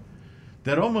 Yeah.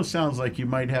 That almost sounds like you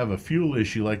might have a fuel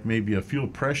issue, like maybe a fuel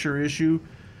pressure issue,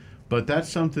 but that's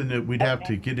something that we'd have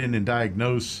to get in and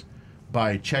diagnose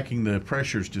by checking the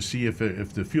pressures to see if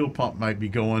the fuel pump might be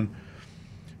going.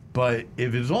 But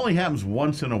if it only happens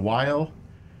once in a while,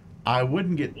 I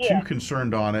wouldn't get too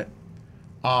concerned on it.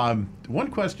 One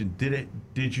question,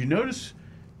 did you notice,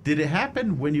 did it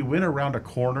happen when you went around a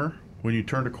corner, when you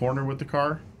turned a corner with the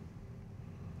car?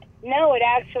 No, it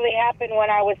actually happened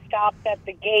when I was stopped at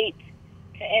the gate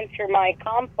to enter my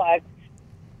complex.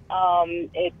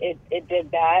 It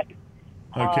did that.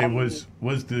 Okay, was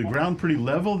the ground pretty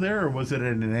level there, or was it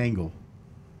at an angle?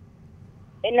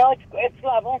 No, it's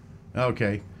level.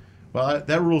 Okay. Well,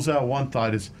 that rules out one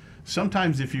thought is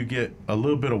sometimes if you get a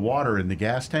little bit of water in the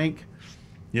gas tank,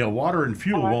 water and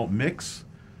fuel won't mix.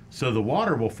 So the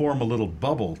water will form a little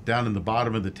bubble down in the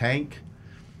bottom of the tank.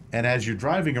 And as you're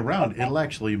driving around, it'll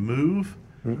actually move.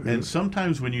 And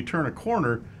sometimes when you turn a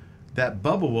corner, that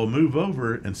bubble will move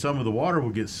over and some of the water will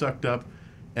get sucked up.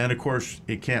 And of course,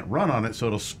 it can't run on it, so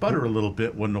it'll sputter a little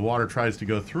bit when the water tries to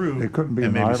go through. It couldn't be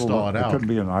and an maybe idle. stall it out. It couldn't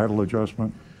be an idle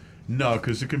adjustment. No,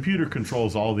 because the computer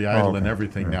controls all the idle and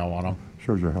everything now on them.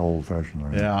 Shows you how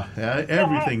old-fashioned they are. Yeah,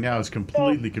 everything now is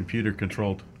completely computer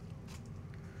controlled.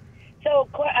 So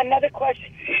another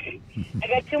question. I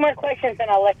got 2 more questions, and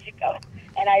I'll let you go.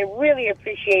 And I really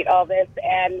appreciate all this.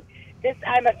 And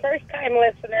I'm a first-time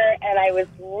listener, and I was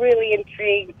really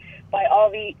intrigued by all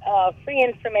the free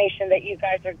information that you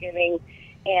guys are giving,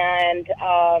 and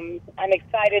I'm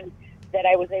excited that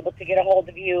I was able to get a hold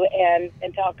of you and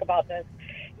talk about this.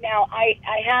 Now, I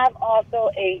have also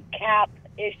a cap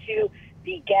issue,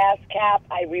 the gas cap.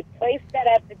 I replaced that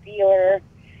at the dealer,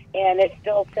 and it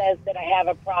still says that I have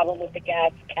a problem with the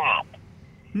gas cap.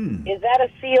 Is that a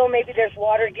seal? Maybe there's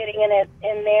water getting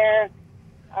in there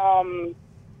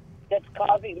that's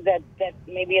causing that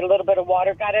maybe a little bit of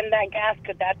water got in that gas.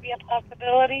 Could that be a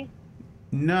possibility?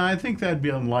 No, I think that'd be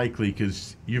unlikely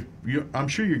because I'm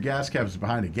sure your gas cap is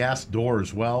behind a gas door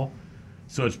as well,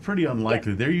 so it's pretty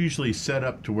unlikely. They're usually set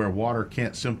up to where water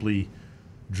can't simply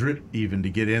drip even to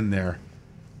get in there.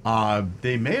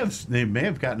 They may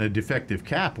have gotten a defective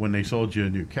cap when they sold you a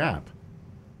new cap.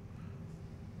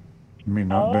 You mean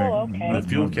not being The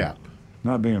fuel cap,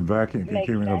 not being vacuum,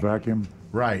 keeping a vacuum.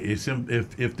 right?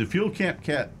 If the fuel cap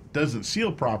doesn't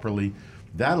seal properly,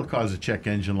 that'll cause a check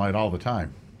engine light all the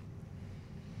time.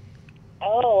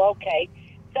 Oh, okay.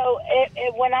 So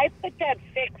when I put that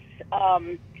fix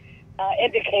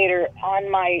indicator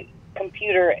on my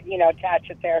computer, attach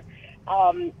it there,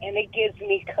 and it gives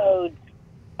me codes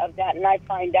of that, and I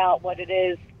find out what it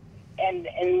is, and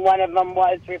one of them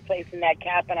was replacing that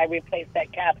cap, and I replaced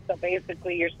that cap. So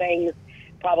basically you're saying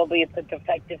probably it's a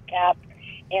defective cap.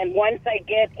 And once I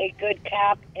get a good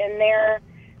cap in there,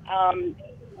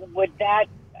 would that,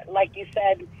 like you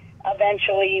said,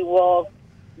 eventually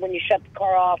when you shut the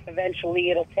car off, eventually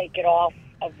it'll take it off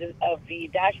of the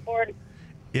dashboard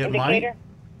indicator?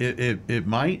 It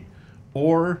might.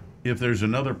 Or if there's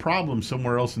another problem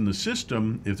somewhere else in the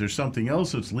system, if there's something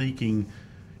else that's leaking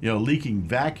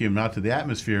vacuum out to the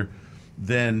atmosphere,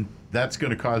 then that's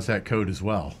going to cause that code as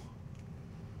well.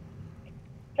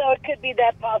 So it could be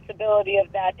that possibility of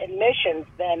that emissions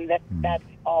then that's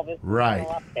all this right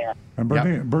up there. And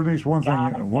Bernice,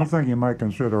 one thing you might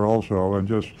consider also, and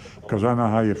just because I know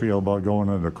how you feel about going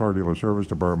into car dealer service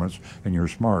departments, and you're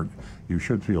smart, you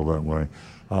should feel that way.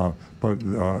 But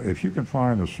if you can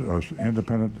find an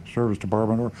independent service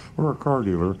department or a car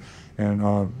dealer,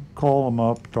 and call them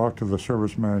up, talk to the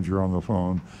service manager on the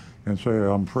phone, and say,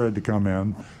 I'm afraid to come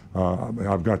in.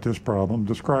 I've got this problem.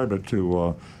 Describe it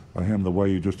to him the way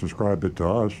you just described it to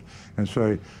us, and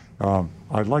say,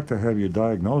 I'd like to have you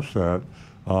diagnose that.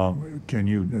 Can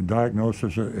you diagnose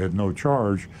this at no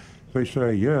charge? If they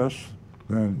say yes,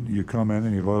 then you come in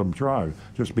and you let them try.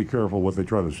 Just be careful what they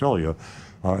try to sell you.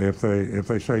 If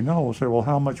they say no, say, well,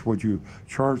 how much would you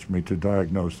charge me to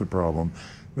diagnose the problem?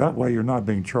 That way you're not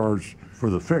being charged for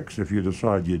the fix if you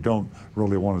decide you don't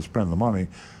really want to spend the money.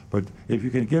 But if you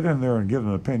can get in there and get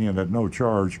an opinion at no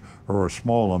charge or a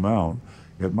small amount,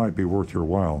 it might be worth your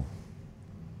while.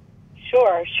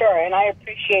 Sure, and I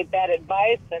appreciate that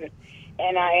advice, and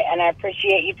I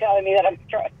appreciate you telling me that I'm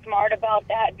smart about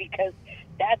that, because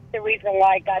that's the reason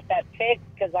why I got that fixed,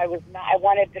 because I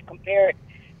wanted to compare it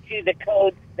to the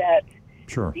codes that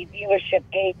the dealership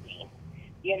gave me.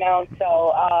 So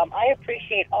I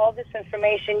appreciate all this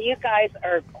information. You guys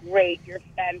are great. You're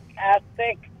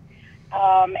fantastic.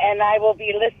 And I will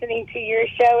be listening to your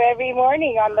show every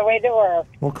morning on the way to work.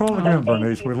 Well, call again,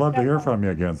 Bernice. We'd love to hear from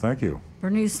you again. Thank you.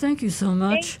 Bernice, thank you so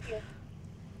much.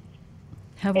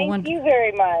 Thank you. Thank you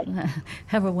very much.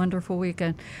 Have a wonderful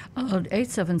weekend.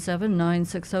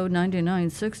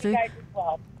 877-960-9960. You guys as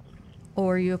well.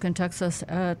 Or you can text us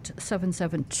at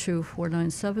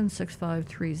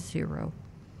 772-497-6530.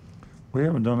 We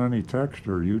haven't done any text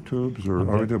or YouTubes,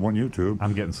 we did one YouTube.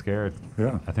 I'm getting scared.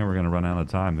 Yeah. I think we're going to run out of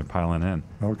time. They're piling in.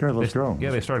 Okay, let's go. Yeah,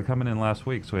 they started coming in last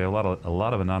week, so we have a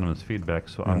lot of anonymous feedback,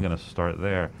 so I'm going to start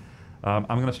there. I'm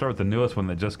going to start with the newest one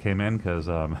that just came in, because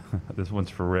this one's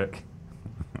for Rick.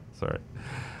 Sorry.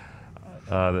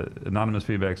 The anonymous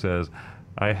feedback says,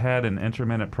 I had an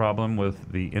intermittent problem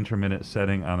with the intermittent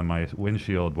setting on my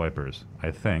windshield wipers.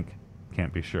 I think.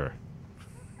 Can't be sure.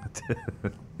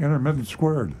 Intermittent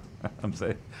squared. I'm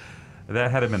saying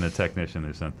that had been a technician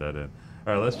who sent that in.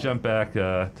 All right, let's jump back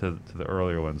to the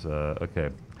earlier ones. Okay.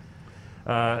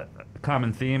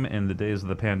 Common theme in the days of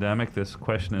the pandemic. This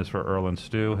question is for Earl and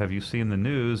Stu. Have you seen the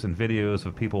news and videos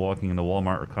of people walking into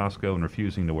Walmart or Costco and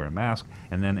refusing to wear a mask,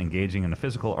 and then engaging in a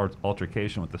physical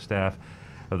altercation with the staff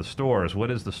of the stores? What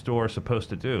is the store supposed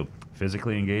to do?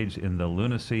 Physically engage in the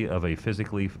lunacy of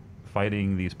physically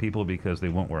fighting these people because they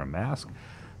won't wear a mask?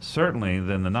 Certainly,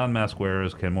 then the non-mask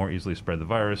wearers can more easily spread the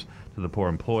virus to the poor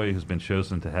employee who's been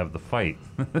chosen to have the fight.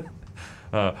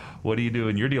 What do you do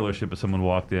in your dealership if someone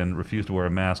walked in, refused to wear a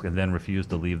mask, and then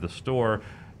refused to leave the store?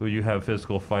 Will you have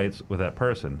physical fights with that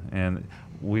person? And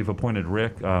we've appointed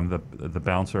Rick, the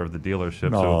bouncer of the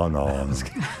dealership. No.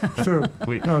 Stu,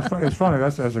 it's funny.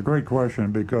 That's a great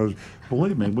question because,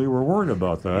 believe me, we were worried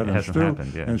about that. It hasn't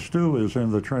happened yet. And Stu is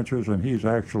in the trenches, and he's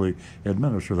actually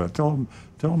administered that. Tell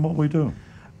him what we do.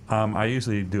 I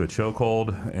usually do a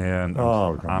chokehold, and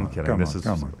I'm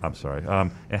kidding. I'm sorry.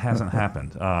 It hasn't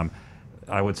happened.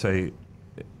 I would say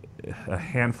a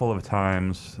handful of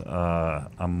times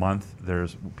a month,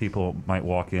 there's people might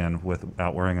walk in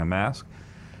without wearing a mask,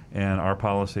 and our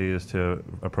policy is to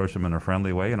approach them in a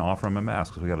friendly way and offer them a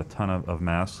mask. Because we got a ton of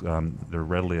masks. They're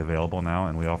readily available now,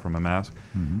 and we offer them a mask.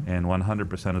 And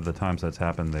 100% of the times that's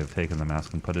happened, they've taken the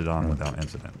mask and put it on without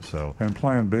incident. So. And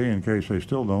Plan B, in case they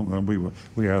still don't, then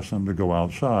we ask them to go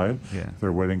outside. Yeah. If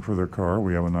they're waiting for their car,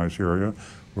 we have a nice area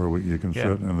where you can sit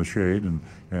in the shade,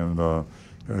 and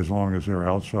as long as they're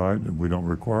outside, we don't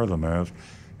require the mask.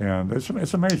 And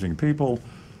it's amazing. People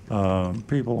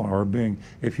are being,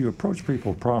 if you approach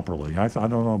people properly, I don't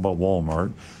know about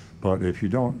Walmart, but if you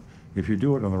do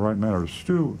it in the right manner.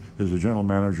 Stu is the general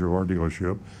manager of our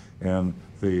dealership, and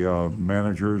the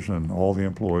managers and all the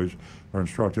employees are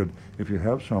instructed, if you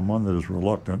have someone that is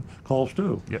reluctant, call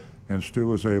Stu. Yep. And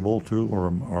Stu is able to,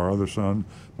 or my other son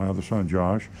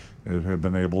Josh, have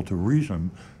been able to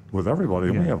reason with everybody.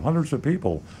 We have hundreds of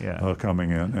people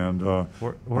coming in, and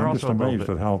we're I'm just amazed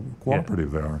at how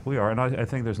cooperative they are. We are, and I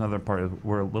think there's another part.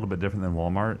 We're a little bit different than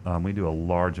Walmart. We do a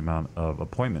large amount of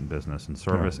appointment business in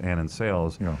service and in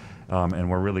sales, and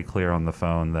we're really clear on the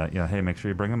phone that, hey, make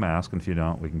sure you bring a mask, and if you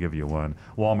don't, we can give you one.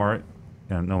 Walmart,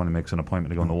 and no one makes an appointment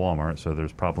to go into Walmart, so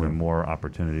there's probably more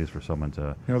opportunities for someone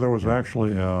to. There was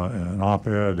actually an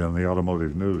op-ed in the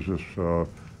Automotive News.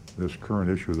 This current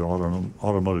issue, the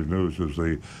Automotive News, is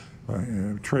the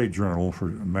trade journal for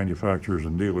manufacturers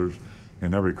and dealers,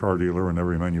 and every car dealer and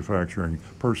every manufacturing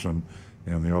person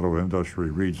in the auto industry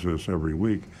reads this every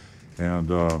week. And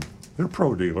they're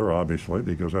pro dealer, obviously,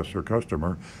 because that's their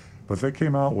customer. But they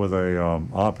came out with a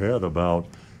op-ed about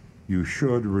you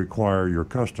should require your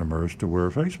customers to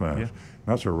wear face masks. Yeah.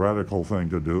 That's a radical thing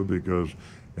to do, because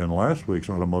in last week's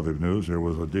Automotive News, there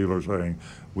was a dealer saying,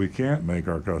 we can't make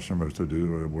our customers to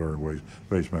wear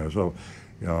face masks. So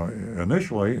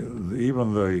initially,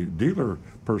 even the dealer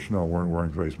personnel weren't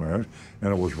wearing face masks,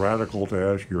 and it was radical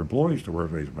to ask your employees to wear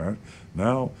face masks.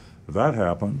 Now that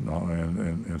happened,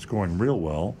 and it's going real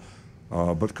well.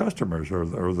 But customers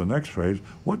are the next phase.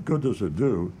 What good does it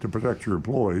do to protect your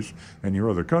employees and your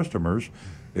other customers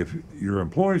if your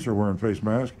employees are wearing face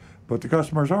masks, but the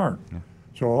customers aren't? Yeah.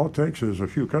 So all it takes is a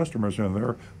few customers in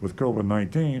there with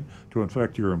COVID-19 to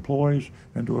infect your employees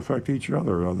and to affect each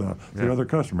other, the other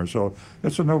customers. So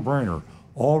it's a no-brainer.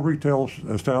 All retail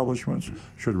establishments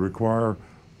should require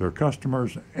their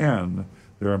customers and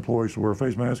their employees to wear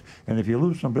face masks. And if you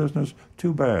lose some business,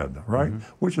 too bad, right?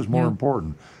 Which is more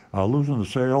important, losing the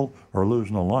sale or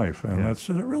losing a life? And that's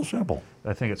real simple.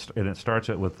 I think it starts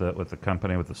it with the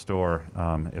company, with the store.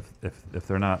 If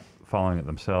they're not following it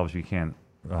themselves, you can't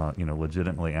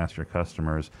legitimately ask your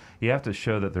customers. You have to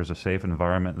show that there's a safe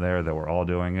environment there, that we're all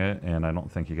doing it, and I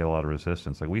don't think you get a lot of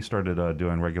resistance. Like, we started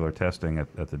doing regular testing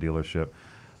at the dealership.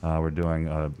 We're doing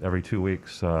every 2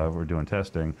 weeks. We're doing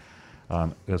testing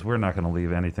because we're not going to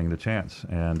leave anything to chance.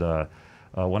 And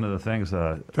one of the things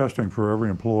testing for every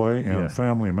employee and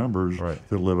family members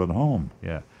that live at home.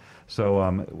 Yeah. So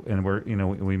and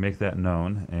we make that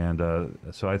known, and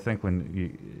so I think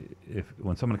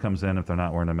when someone comes in, if they're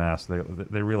not wearing a mask,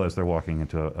 they realize they're walking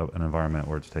into an environment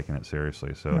where it's taking it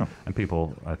seriously. So and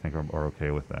people, I think, are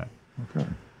okay with that. Okay.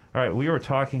 All right, we were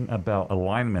talking about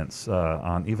alignments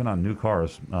even on new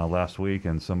cars last week,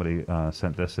 and somebody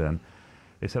sent this in.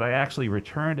 They said, I actually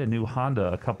returned a new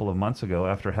Honda a couple of months ago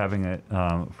after having it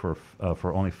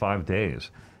for only 5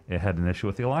 days. It had an issue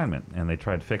with the alignment, and they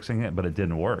tried fixing it, but it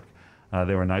didn't work.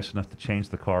 They were nice enough to change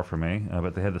the car for me,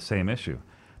 but they had the same issue.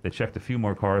 They checked a few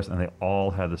more cars, and they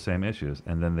all had the same issues,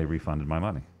 and then they refunded my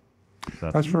money.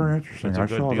 So that's very interesting.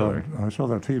 I saw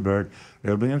that feedback.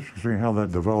 It'll be interesting how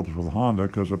that develops with Honda,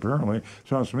 because apparently it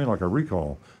sounds to me like a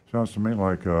recall. Sounds to me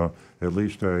like at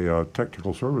least a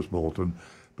technical service bulletin,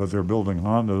 but they're building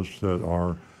Hondas that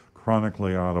are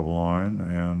chronically out of line,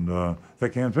 and they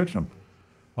can't fix them.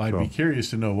 Well, I'd be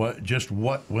curious to know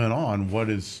what went on.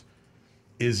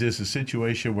 Is this a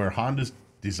situation where Honda's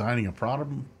designing a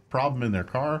problem in their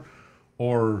car,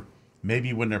 or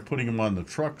maybe when they're putting them on the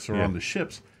trucks or on the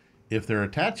ships, if they're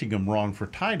attaching them wrong for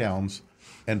tie downs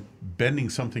and bending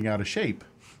something out of shape?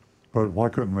 But why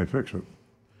couldn't they fix it?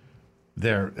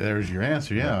 There's your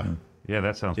answer. Yeah. Yeah,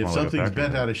 that sounds. If something's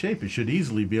bent out of shape, it should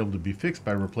easily be able to be fixed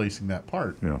by replacing that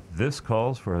part. Yeah. This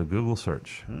calls for a Google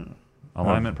search.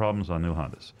 Alignment problems on new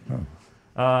Hondas.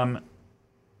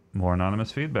 More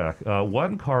anonymous feedback.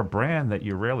 One car brand that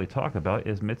you rarely talk about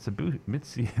is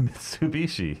Mitsubishi.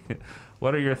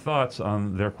 What are your thoughts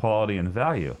on their quality and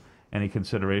value? Any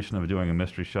consideration of doing a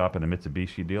mystery shop at a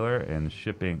Mitsubishi dealer and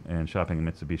shopping a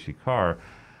Mitsubishi car?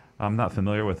 I'm not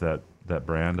familiar with that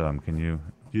brand. Can you?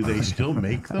 Do they still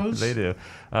make those? They do.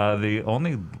 The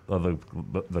only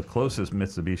the closest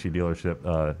Mitsubishi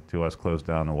dealership to us closed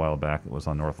down a while back. It was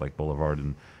on Northlake Boulevard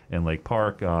in Lake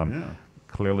Park.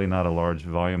 Clearly not a large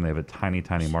volume. They have a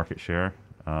tiny market share.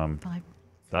 I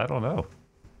don't know.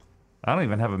 I don't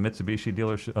even have a Mitsubishi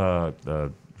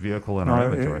dealership vehicle in our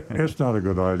inventory. It's not a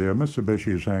good idea.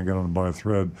 Mitsubishi is hanging on by a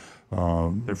thread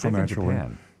financially.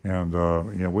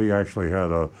 And we actually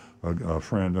had a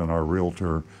friend and our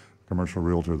commercial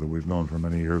realtor that we've known for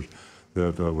many years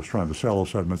that was trying to sell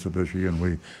us that Mitsubishi, and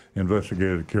we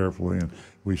investigated it carefully, and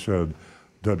we said,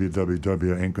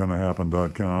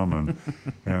 www.ain'tgonnahappen.com,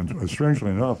 and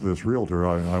strangely enough, this realtor,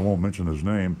 I won't mention his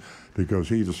name because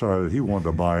he decided he wanted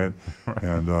to buy it,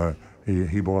 and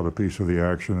he bought a piece of the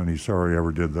action, and he's sorry he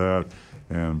ever did that.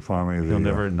 And finally, he'll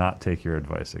never not take your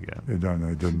advice again. He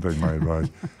didn't take my advice.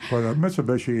 But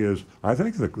Mitsubishi is, I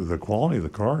think the quality of the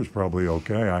car is probably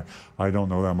okay. I don't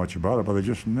know that much about it, but they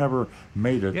just never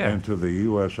made it into the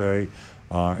USA,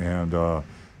 and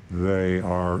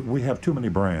we have too many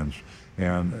brands.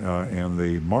 And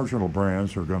the marginal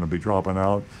brands are going to be dropping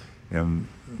out, and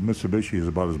Mitsubishi is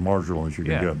about as marginal as you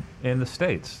can get. In the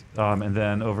States, and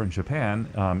then over in Japan,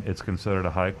 it's considered a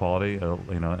high quality,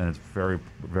 and it's very,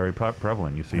 very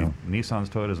prevalent. You see Nissans,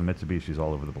 Toyotas, and Mitsubishis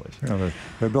all over the place. Yeah,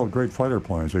 they built great fighter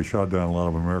planes. They shot down a lot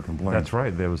of American planes. That's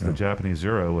right. There was the Japanese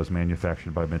Zero was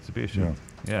manufactured by Mitsubishi.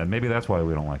 Yeah, maybe that's why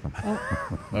we don't like them.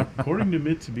 According to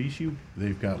Mitsubishi,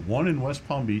 they've got one in West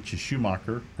Palm Beach, a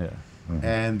Schumacher. Yeah.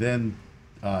 And then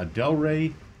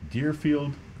Delray,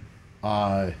 Deerfield,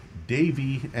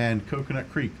 Davie, and Coconut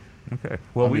Creek. Okay.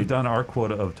 Well, we've done our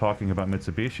quota of talking about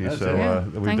Mitsubishi, so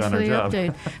we've Thanks done for our the job.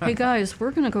 Update. Hey, guys,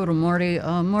 we're going to go to Marty.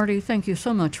 Marty, thank you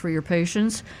so much for your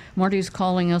patience. Marty's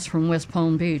calling us from West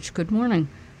Palm Beach. Good morning.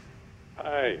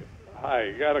 Hi.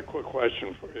 Got a quick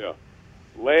question for you.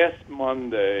 Last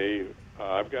Monday,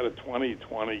 I've got a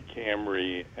 2020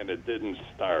 Camry, and it didn't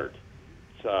start.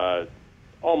 It's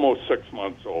almost 6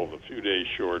 months old, a few days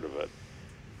short of it.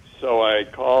 So I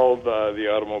called the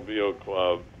automobile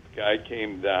club. The guy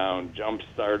came down,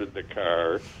 jump-started the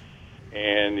car,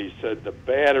 and he said the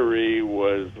battery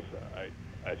was,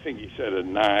 I think he said a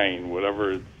 9,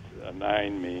 whatever a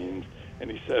 9 means, and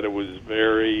he said it was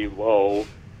very low,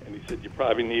 and he said you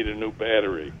probably need a new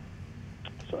battery.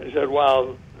 So I said,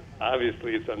 well,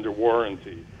 obviously it's under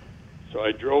warranty. So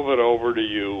I drove it over to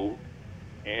you,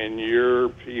 and your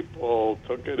people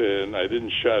took it in. I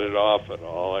didn't shut it off at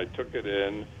all. I took it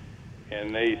in,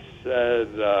 and they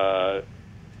said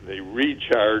they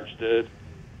recharged it,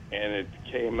 and it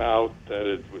came out that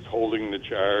it was holding the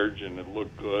charge, and it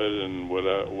looked good, and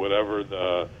whatever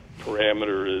the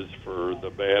parameter is for the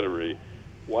battery.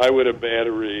 Why would a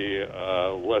battery,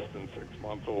 less than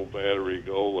 6-month-old battery,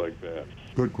 go like that?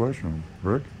 Good question.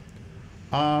 Rick?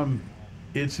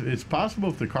 It's possible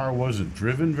if the car wasn't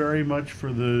driven very much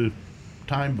for the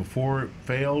time before it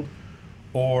failed,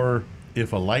 or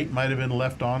if a light might have been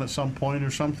left on at some point or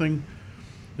something.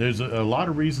 There's a lot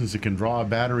of reasons it can draw a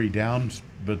battery down,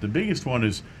 but the biggest one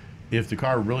is if the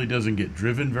car really doesn't get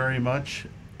driven very much,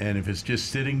 and if it's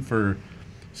just sitting for,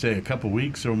 say, a couple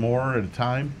weeks or more at a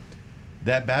time,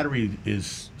 that battery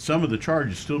some of the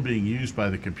charge is still being used by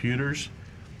the computers,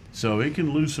 so it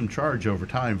can lose some charge over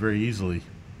time very easily.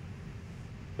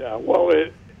 Yeah, well,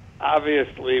 it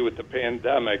obviously with the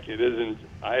pandemic, it isn't.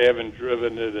 I haven't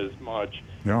driven it as much.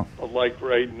 Yeah. But like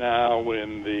right now,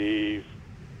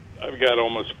 I've got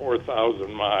almost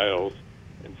 4,000 miles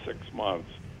in 6 months.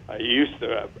 I used to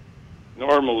have.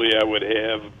 Normally, I would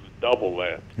have double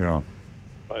that. Yeah.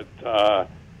 But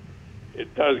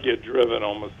it does get driven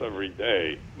almost every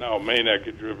day. Now, it may not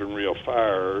get driven real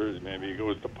far. Maybe it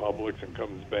goes to Publix and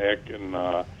comes back in,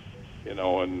 in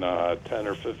 10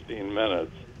 or 15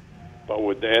 minutes. But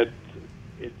with that,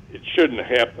 it shouldn't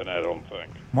happen, I don't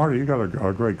think. Marty, you got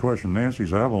a great question.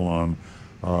 Nancy's Avalon,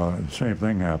 the same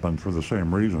thing happened for the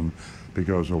same reason,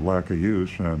 because of lack of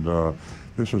use. And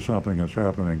this is something that's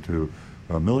happening to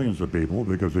millions of people,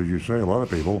 because, as you say, a lot of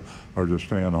people are just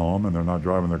staying home and they're not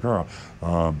driving their car.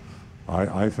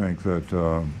 I think that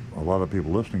a lot of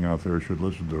people listening out there should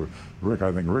listen to Rick.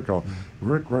 I think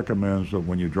Rick recommends that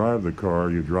when you drive the car,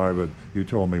 you drive it. You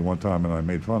told me one time, and I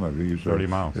made fun of you. You said 30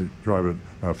 miles. Drive it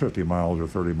 50 miles or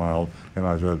 30 miles. And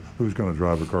I said, who's going to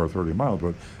drive a car 30 miles?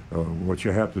 But what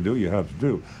you have to do, you have to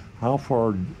do. How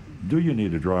far do you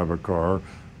need to drive a car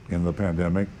in the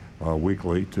pandemic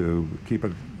weekly to keep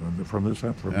it from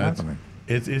happening.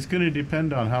 It's going to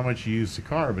depend on how much you use the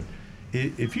car, but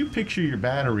if you picture your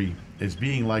battery as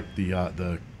being like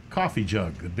the coffee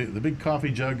jug, the big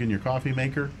coffee jug in your coffee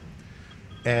maker,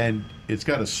 and it's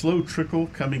got a slow trickle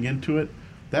coming into it,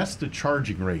 that's the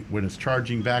charging rate when it's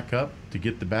charging back up to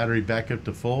get the battery back up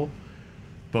to full.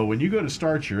 But when you go to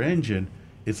start your engine,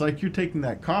 it's like you're taking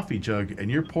that coffee jug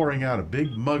and you're pouring out a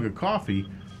big mug of coffee,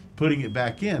 putting it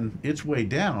back in, it's way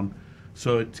down,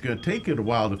 so it's going to take it a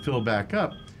while to fill back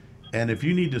up. And if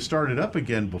you need to start it up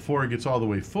again before it gets all the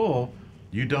way full,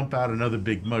 you dump out another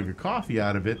big mug of coffee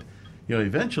out of it. You know,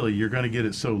 eventually you're going to get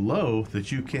it so low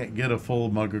that you can't get a full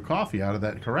mug of coffee out of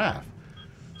that carafe.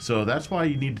 So that's why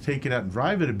you need to take it out and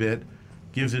drive it a bit.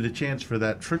 Gives it a chance for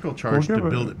that trickle charge to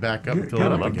build it back up and fill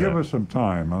it up again. Give us some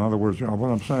time. In other words, what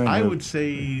I'm saying I would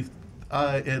say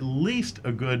at least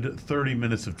a good 30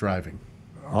 minutes of driving.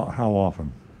 How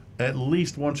often? At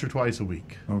least once or twice a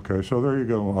week. Okay, so there you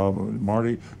go,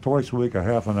 Marty. Twice a week, a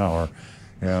half an hour,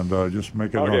 and just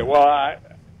make it. Okay, well, I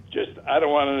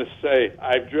don't want to say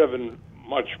I've driven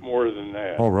much more than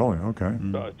that. Oh, really? Okay.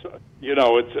 So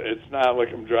it's not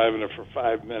like I'm driving it for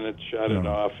 5 minutes, shut it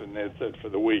off, and that's it for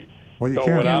the week. Well, so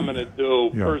what I'm going to do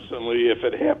personally, if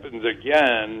it happens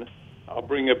again, I'll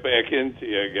bring it back into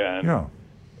you again. Yeah.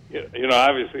 You know,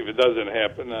 obviously, if it doesn't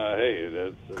happen, hey,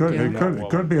 that's it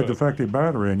could be a defective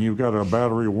battery, and you've got a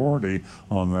battery warranty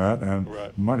on that, and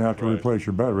you might have to replace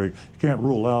your battery. You can't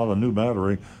rule out a new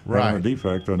battery having a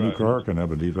defect. A new car can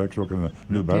have a defect, so can a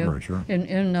new battery. Sure.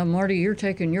 And Marty, you're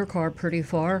taking your car pretty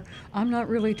far. I'm not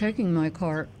really taking my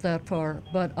car that far,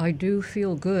 but I do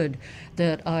feel good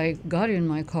that I got in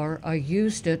my car. I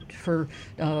used it for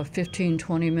 15,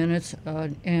 20 minutes,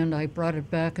 and I brought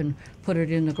it back and put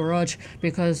it in the garage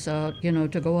because,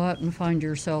 to go out and find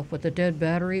yourself with a dead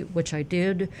battery, which I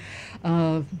did,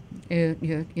 I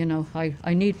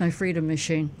need my freedom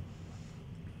machine.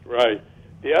 Right.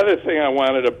 The other thing I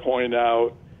wanted to point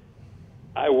out,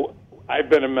 I've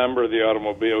been a member of the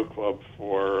Automobile Club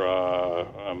for,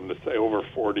 I'm going to say, over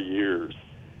 40 years.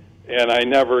 And I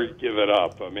never give it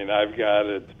up. I mean, I've got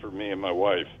it for me and my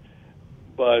wife.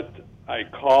 But I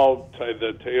called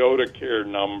the Toyota Care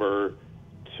number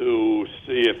to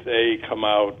see if they come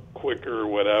out quicker or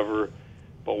whatever.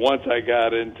 But once I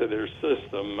got into their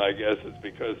system, I guess it's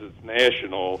because it's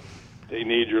national, they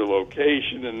need your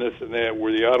location and this and that,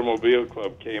 where the Automobile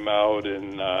Club came out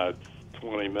in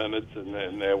 20 minutes,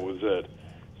 and that was it.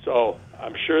 So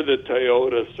I'm sure the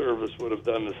Toyota service would have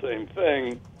done the same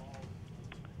thing,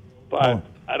 but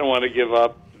I don't want to give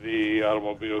up the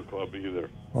Automobile Club either.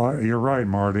 Well, you're right,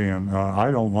 Marty, and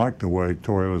I don't like the way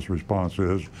Toyota's response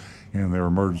is in their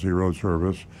emergency road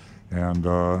service, and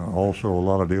also a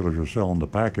lot of dealers are selling the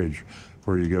package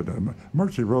where you get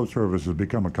emergency road service has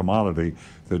become a commodity.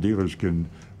 The dealers can,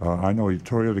 I know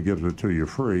Toyota gives it to you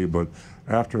free, but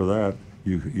after that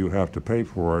you have to pay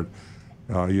for it.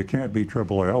 You can't be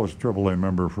AAA. I was a AAA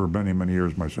member for many, many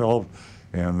years myself,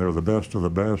 and they're the best of the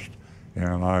best,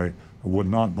 and I would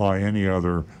not buy any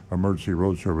other emergency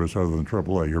road service other than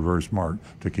AAA. You're very smart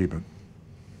to keep it.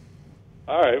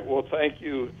 All right. Well, thank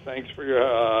you. Thanks for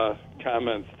your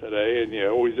comments today, and you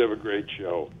always have a great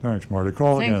show. Thanks, Marty.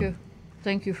 Call again. Thank you.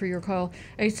 Thank you for your call.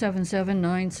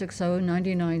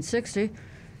 877-960-9960,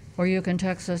 or you can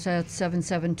text us at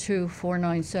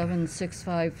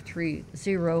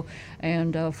 772-497-6530.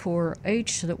 And for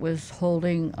H that was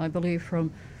holding, I believe,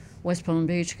 from West Palm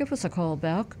Beach, give us a call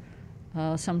back.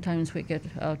 Sometimes we get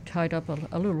tied up a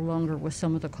little longer with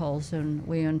some of the calls than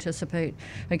we anticipate.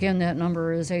 Again, that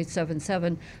number is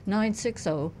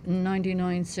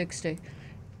 877-960-9960.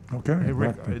 Okay. Hey,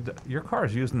 Rick, your car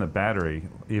is using the battery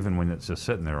even when it's just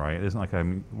sitting there, right? It isn't like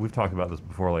we've talked about this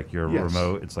before, like your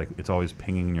remote. It's like it's always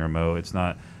pinging your remote. It's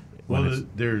not. Well,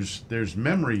 there's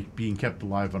memory being kept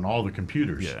alive on all the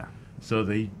computers. Yeah. So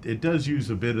it does use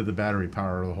a bit of the battery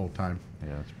power the whole time.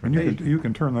 Yeah, and you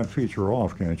can turn that feature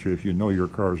off, can't you, if you know your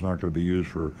car is not going to be used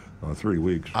for 3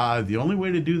 weeks? The only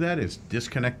way to do that is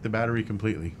disconnect the battery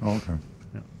completely. Oh, okay.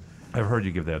 Yeah. I've heard you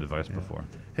give that advice before.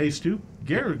 Hey, Stu,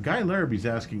 Guy Larrabee's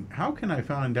asking, how can I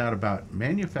find out about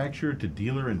manufacturer to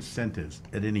dealer incentives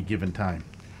at any given time?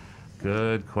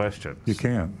 Good question. You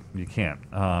can. You can.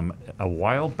 A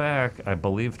while back, I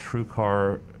believe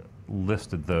TrueCar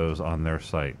listed those on their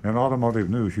site. And Automotive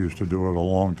News used to do it a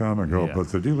long time ago, but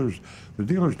the dealers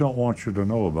don't want you to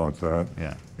know about that.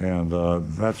 Yeah. And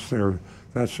that's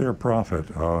their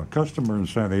profit. Customer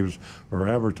incentives are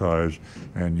advertised,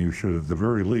 and you should at the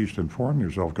very least inform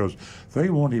yourself, because they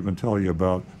won't even tell you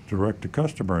about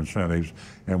direct-to-customer incentives.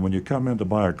 And when you come in to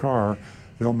buy a car,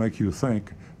 they'll make you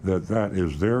think that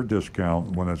is their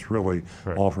discount when it's really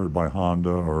offered by Honda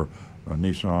or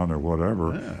Nissan or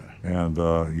whatever, and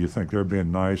you think they're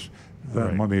being nice,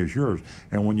 that money is yours.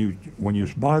 And when you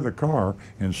buy the car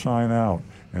and sign out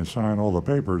and sign all the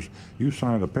papers, you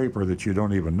sign a paper that you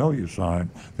don't even know you signed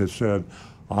that said,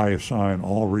 I assign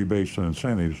all rebates and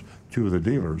incentives to the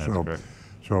dealer.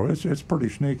 So it's pretty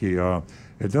sneaky.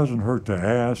 It doesn't hurt to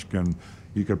ask, and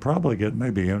you could probably get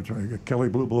maybe Kelly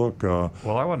Blue Book.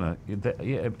 Well, I want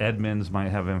to. Edmunds might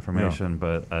have information,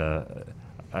 but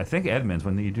I think Edmunds,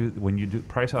 when you do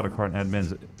price out a car in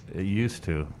Edmunds, it used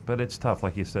to, but it's tough.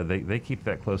 Like you said, they keep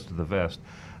that close to the vest.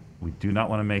 We do not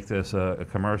want to make this a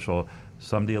commercial.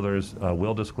 Some dealers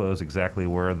will disclose exactly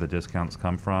where the discounts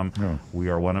come from. Yeah. We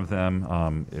are one of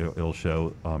them. It'll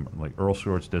show like Earl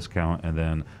Stewart's discount and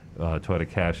then Toyota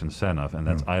cash incentive, and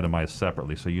that's itemized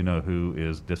separately, so you know who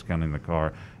is discounting the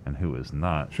car and who is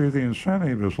not. See, the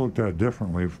incentive is looked at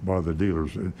differently by the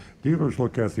dealers. Dealers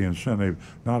look at the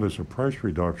incentive not as a price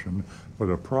reduction, but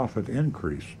a profit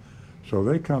increase. So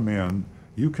they come in,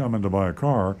 you come in to buy a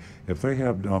car, if they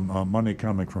have money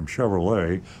coming from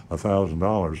Chevrolet,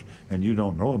 $1,000, and you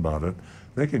don't know about it,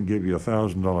 they can give you a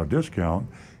 $1,000 discount,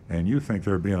 and you think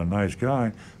they're being a nice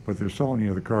guy, but they're selling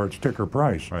you the car at sticker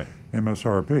price,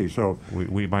 MSRP. So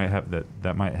we might have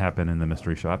that might happen in the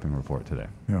mystery shopping report today.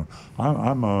 Yeah,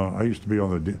 I used to be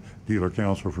on the dealer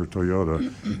council for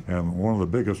Toyota, and one of the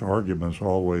biggest arguments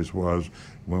always was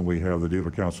when we have the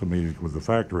dealer council meetings with the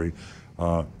factory.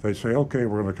 They say, okay,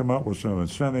 we're going to come up with some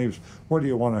incentives. What do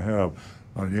you want to have?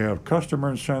 Do you have customer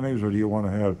incentives, or do you want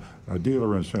to have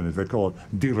dealer incentives? They call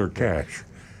it dealer cash.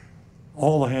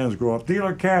 All the hands go up,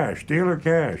 dealer cash, dealer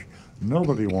cash.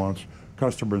 Nobody wants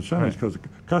customer incentives because the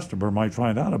customer might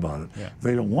find out about it. Yeah.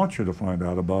 They don't want you to find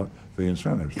out about the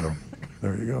incentives. So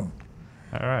there you go.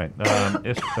 All right.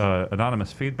 It's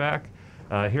anonymous feedback.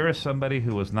 Here is somebody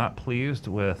who was not pleased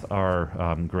with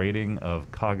our grading of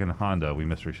Coggin Honda. We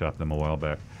mystery shopped them a while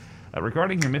back.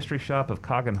 Regarding your mystery shop of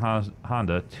Coggin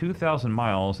Honda, 2,000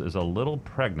 miles is a little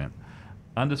pregnant.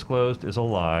 Undisclosed is a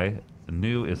lie.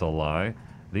 New is a lie.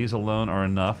 These alone are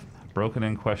enough. Broken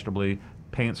in questionably,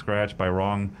 paint scratched by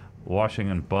wrong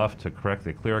washing and buff to correct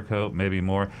the clear coat, maybe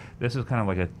more. This is kind of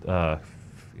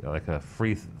like a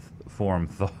free form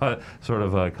thought sort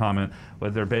of a comment,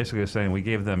 but they're basically saying we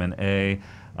gave them an A.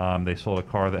 They sold a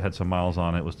car that had some miles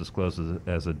on it. It was disclosed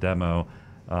as a demo,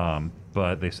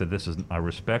 but they said I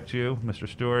respect you, Mr.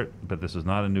 Stewart, but this is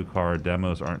not a new car.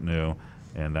 Demos aren't new.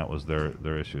 And that was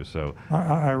their issue. So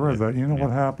I read that. You know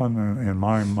what happened in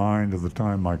my mind at the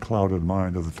time, my clouded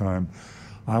mind at the time?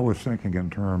 I was thinking in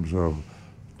terms of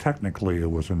technically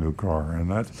it was a new car, and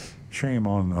that's shame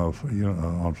on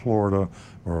on Florida,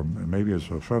 or maybe it's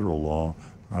a federal law.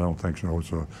 I don't think so.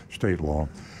 It's a state law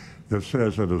that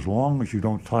says that as long as you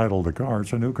don't title the car,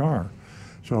 it's a new car.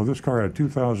 So this car had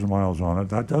 2,000 miles on it.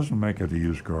 That doesn't make it a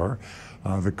used car.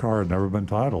 The car had never been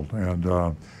titled,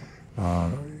 and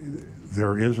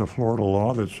there is a Florida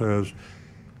law that says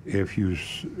if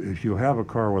you have a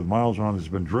car with miles on it that's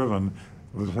been driven,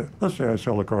 let's say I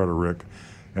sell a car to Rick,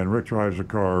 and Rick drives a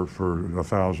car for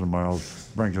 1,000 miles,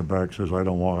 brings it back, says I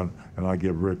don't want it, and I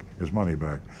give Rick his money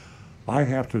back. I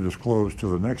have to disclose to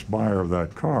the next buyer of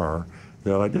that car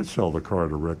that I did sell the car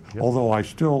to Rick, although I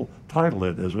still title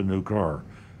it as a new car.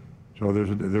 So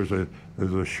there's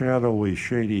a shadowy,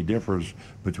 shady difference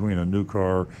between a new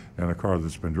car and a car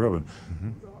that's been driven.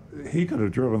 He could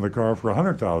have driven the car for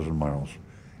 100,000 miles,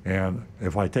 and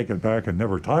if I take it back and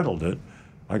never titled it,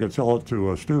 I could sell it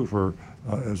to Stu for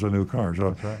as a new car.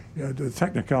 So the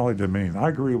technicality to me, I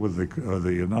agree with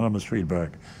the anonymous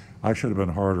feedback. I should have been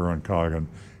harder on Coggin,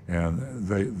 and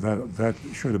that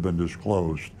should have been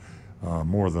disclosed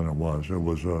more than it was. It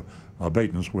was a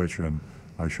bait and switch, and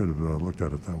I should have looked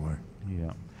at it that way.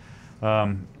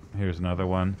 Yeah. Here's another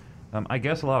one. I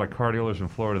guess a lot of car dealers in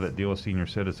Florida that deal with senior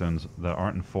citizens that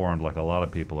aren't informed like a lot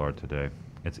of people are today.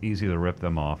 It's easy to rip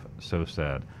them off. So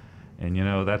sad. And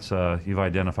that's you've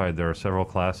identified there are several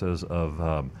classes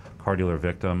of car dealer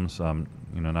victims.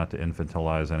 Not to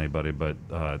infantilize anybody, but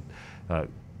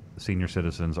senior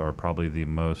citizens are probably the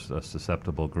most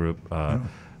susceptible group.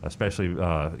 Especially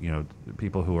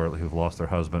people who've lost their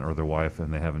husband or their wife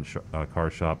and they haven't car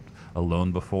shopped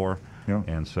alone before. Yeah.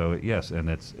 And so yes, and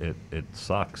it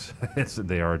sucks.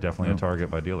 They are definitely a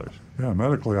target by dealers. Yeah,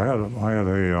 medically, I had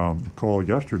a call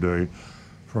yesterday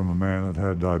from a man that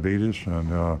had diabetes,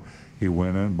 and he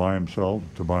went in by himself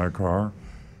to buy a car,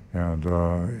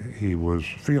 and he was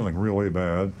feeling really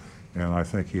bad, and I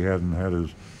think he hadn't had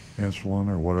his insulin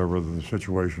or whatever the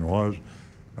situation was,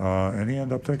 and he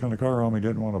ended up taking the car home he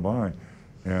didn't want to buy.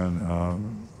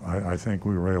 and I think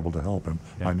we were able to help him.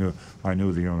 Yeah. I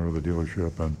knew the owner of the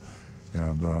dealership, and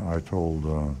I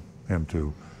told him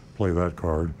to play that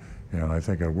card, and I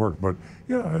think it worked. But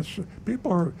yeah,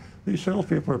 these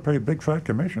salespeople are paid big fat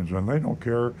commissions, and they don't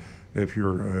care if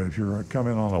you're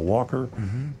coming on a walker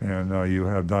and you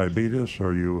have diabetes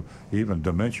or you even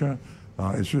dementia.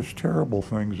 It's just terrible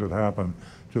things that happen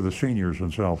to the seniors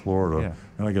in South Florida,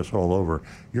 and I guess all over.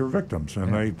 You're victims,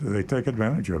 and they take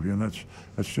advantage of you, and that's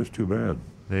just too bad.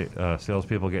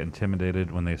 Salespeople get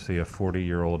intimidated when they see a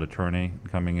 40-year-old attorney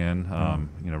coming in,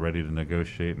 ready to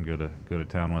negotiate and go to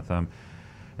town with them,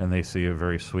 and they see a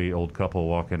very sweet old couple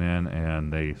walking in,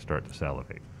 and they start to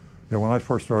salivate. Yeah, when I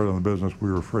first started in the business,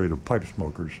 we were afraid of pipe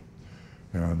smokers,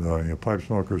 and pipe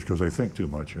smokers because they think too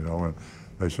much, and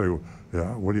they say,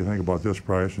 "Yeah, what do you think about this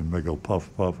price?" And they go puff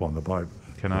puff on the pipe.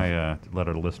 Can I let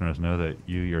our listeners know that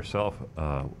you yourself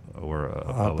were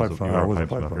a pipe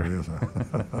smoker?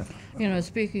 Yes.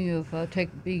 Speaking of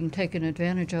being taken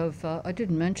advantage of, I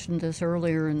didn't mention this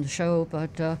earlier in the show,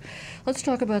 but let's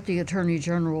talk about the Attorney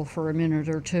General for a minute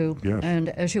or two. Yes. And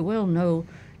as you well know,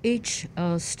 each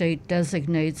state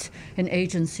designates an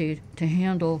agency to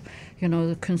handle,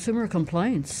 the consumer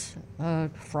complaints,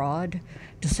 fraud,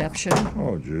 deception.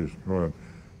 Oh, geez. Go ahead.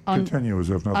 Continue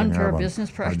as if nothing unfair happened. business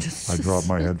practices. I dropped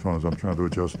my headphones. I'm trying to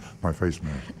adjust my face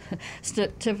mask.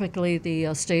 Typically,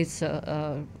 the state's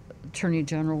Attorney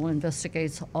General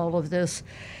investigates all of this.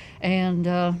 And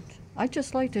I'd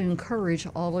just like to encourage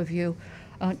all of you,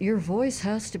 your voice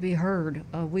has to be heard.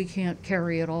 We can't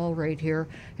carry it all right here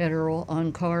at Earl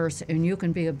on Cars, and you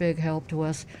can be a big help to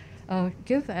us.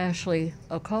 Give Ashley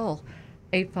a call,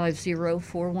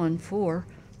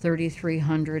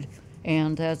 850-414-3300,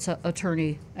 and that's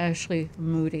Attorney Ashley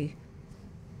Moody.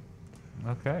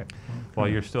 Okay. While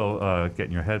you're still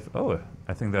getting your head... Oh,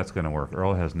 I think that's going to work.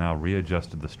 Earl has now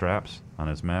readjusted the straps on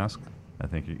his mask. I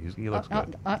think he looks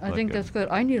good. I think that's good.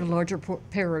 I need a larger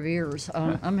pair of ears.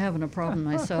 I'm having a problem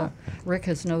myself. Rick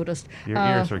has noticed. Your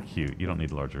ears are cute. You don't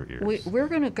need larger ears. We're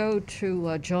going to go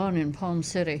to John in Palm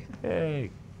City. Hey.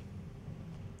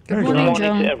 Good morning,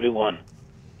 John. To everyone.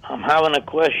 I'm having a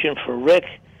question for Rick.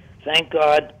 Thank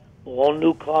God all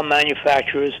new car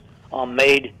manufacturers are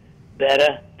made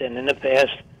better than in the past.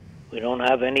 We don't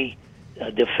have any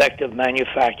defective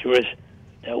manufacturers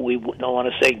that we don't want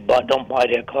to say don't buy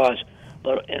their cars.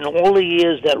 But in all the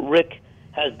years that Rick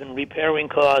has been repairing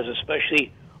cars,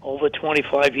 especially over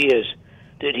 25 years,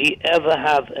 did he ever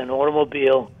have an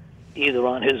automobile, either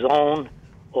on his own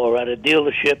or at a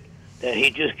dealership, that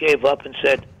he just gave up and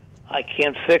said, I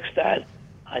can't fix that.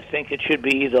 I think it should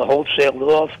be either wholesaled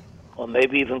off or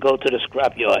maybe even go to the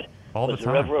scrapyard? Was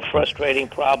there ever a frustrating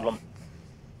problem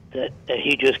that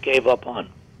he just gave up on?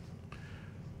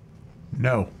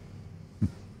 No.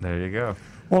 There you go.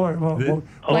 Well,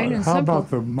 how about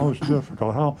the most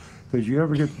difficult? How did you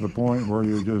ever get to the point where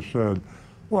you just said,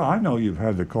 well, I know you've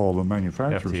had to call the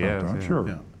manufacturer sometimes. Sure.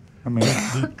 Yeah. I mean,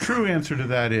 the true answer to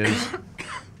that is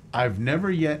I've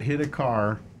never yet hit a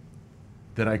car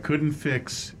that I couldn't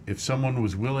fix if someone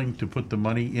was willing to put the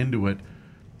money into it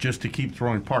just to keep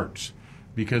throwing parts.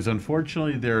 Because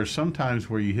unfortunately, there are some times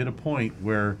where you hit a point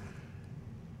where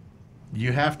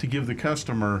you have to give the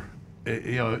customer,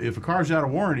 if a car's out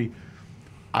of warranty,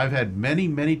 I've had many,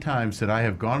 many times that I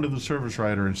have gone to the service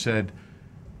writer and said,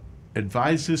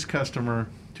 advise this customer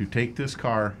to take this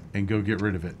car and go get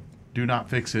rid of it. Do not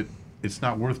fix it. It's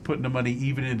not worth putting the money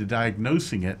even into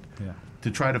diagnosing it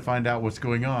to try to find out what's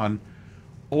going on.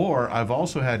 Or I've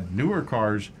also had newer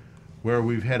cars where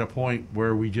we've had a point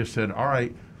where we just said, all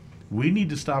right, we need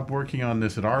to stop working on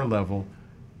this at our level,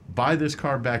 buy this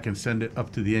car back and send it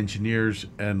up to the engineers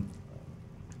and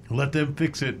let them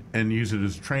fix it and use it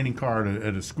as a training car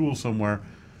at a school somewhere.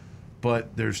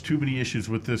 But there's too many issues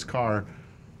with this car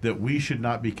that we should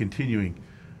not be continuing.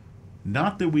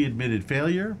 Not that we admitted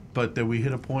failure, but that we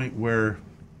hit a point where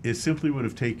it simply would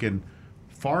have taken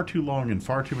far too long and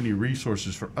far too many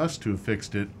resources for us to have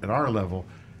fixed it at our level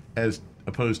as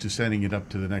opposed to sending it up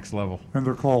to the next level. And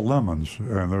they're called lemons,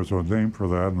 and there's a name for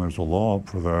that, and there's a law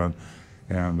for that.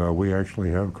 And we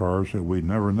actually have cars that we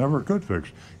never could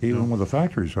fix, even with the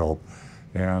factory's help.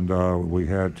 And we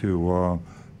had to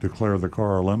declare the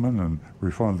car a lemon and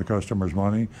refund the customer's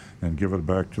money and give it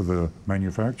back to the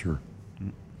manufacturer.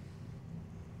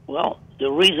 Well, the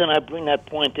reason I bring that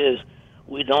point is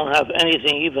we don't have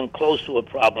anything even close to a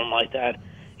problem like that,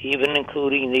 even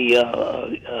including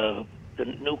the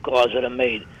new cars that are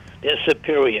made. They're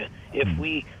superior. If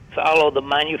we follow the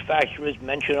manufacturers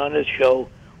mentioned on this show,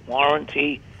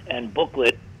 warranty and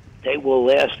booklet, they will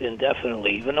last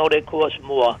indefinitely. Even though they cost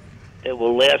more, they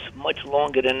will last much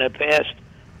longer than the past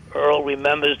Earl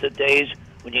remembers the days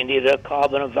when you needed a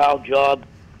carbon and valve job,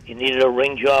 you needed a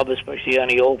ring job, especially on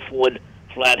the old Ford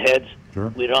flatheads. Sure.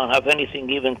 We don't have anything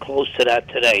even close to that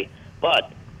today.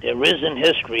 But there is in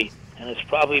history, and it's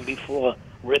probably before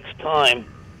Rick's time,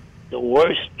 the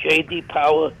worst J.D.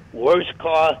 Power, worst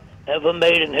car ever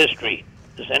made in history.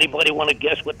 Does anybody want to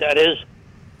guess what that is?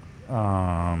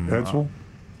 Edsel?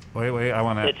 Wait, I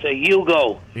want to... It's a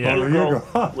Yugo. Yeah.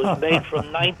 Yugo was made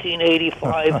from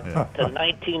 1985 to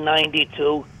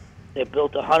 1992. They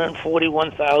built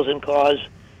 141,000 cars.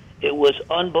 It was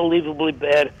unbelievably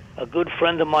bad. A good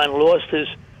friend of mine lost his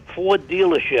Ford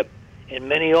dealership in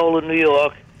Mineola, New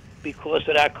York, because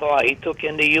of that car. He took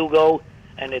in the Yugo,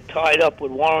 and it tied up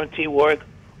with warranty work,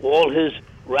 all his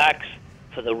racks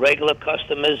for the regular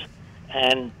customers,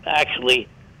 and actually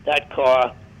that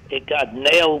car, it got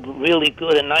nailed really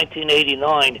good in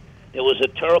 1989. There was a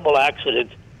terrible accident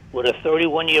with a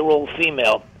 31-year-old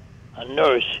female, a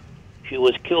nurse. She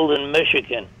was killed in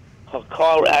Michigan. Her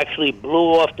car actually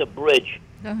blew off the bridge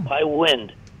by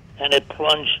wind, and it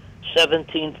plunged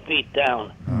 17 feet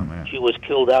down. Oh, man. She was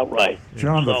killed outright.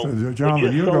 John, So the we're just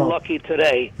Yugo, so lucky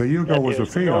today. The Yugo that was a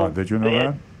there's Fiat. no Did you know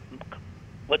bad- that?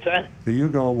 What's that? The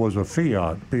Yugo was a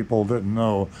Fiat. People didn't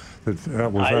know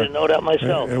that was. I didn't know that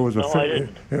myself. It was a No, I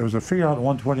didn't. It was a Fiat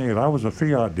 128. I was a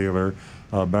Fiat dealer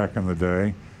back in the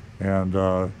day, and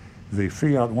the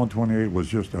Fiat 128 was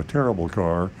just a terrible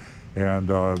car. And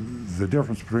the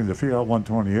difference between the Fiat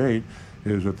 128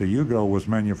 is that the Yugo was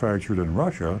manufactured in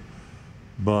Russia,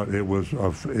 but it was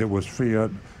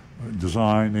Fiat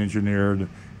designed, engineered,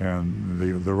 and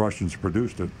the Russians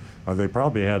produced it. They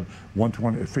probably had Fiat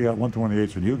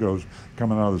 128s and Yugos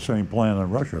coming out of the same plant in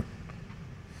Russia.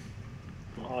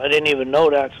 Well, I didn't even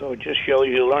know that, so it just shows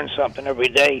you learn something every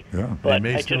day. Yeah. But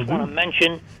I just want to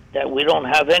mention that we don't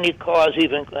have any cars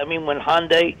even. I mean, when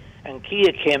Hyundai and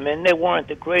Kia came in, they weren't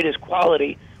the greatest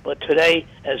quality, but today,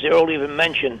 as Earl even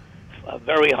mentioned,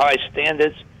 very high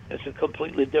standards. It's a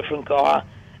completely different car,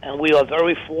 and we are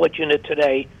very fortunate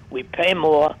today. We pay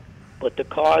more, but the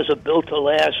cars are built to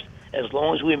last as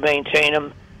long as we maintain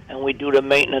them and we do the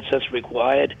maintenance that's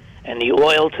required. And the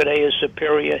oil today is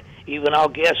superior. Even our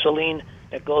gasoline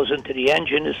that goes into the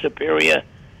engine is superior,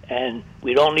 and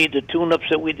we don't need the tune-ups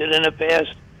that we did in the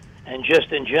past. And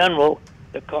just in general,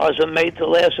 the cars are made to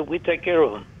last if we take care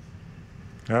of them.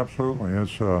 Absolutely.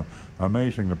 It's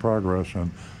amazing the progress,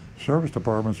 and service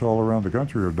departments all around the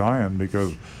country are dying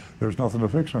because there's nothing to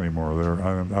fix anymore.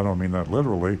 I don't mean that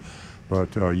literally,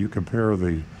 but you compare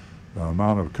the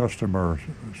amount of customer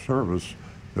service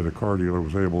that a car dealer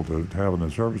was able to have in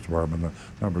the service department, the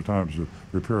number of times the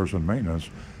repairs and maintenance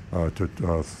to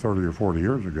 30 or 40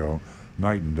 years ago,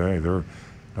 night and day.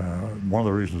 One of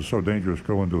the reasons it's so dangerous to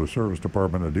go into a service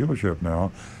department at a dealership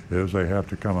now is they have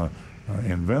to kind of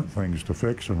invent things to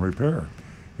fix and repair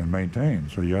and maintain,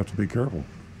 so you have to be careful.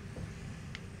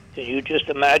 Can you just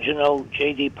imagine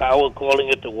J.D. Power calling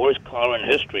it the worst car in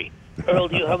history? Earl,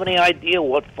 do you have any idea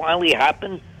what finally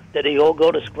happened? Did they all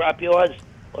go to scrap yards,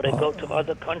 or they go to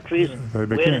other countries? Where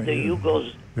did the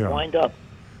Yugos wind up?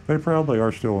 They probably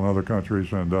are still in other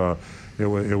countries, and it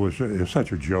was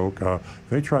such a joke.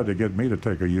 They tried to get me to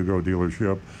take a Yugo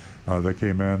dealership. They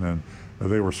came in, and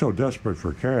they were so desperate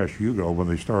for cash, Yugo, when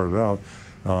they started out,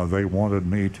 they wanted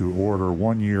me to order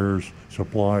 1 year's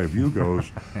supply of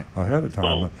Yugos ahead of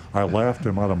time. I laughed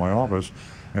him out of my office,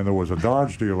 and there was a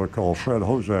Dodge dealer called Fred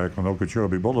Hozak on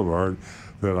Okeechobee Boulevard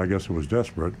that I guess was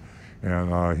desperate,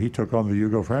 and he took on the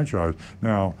Yugo franchise.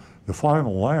 Now, the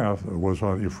final laugh was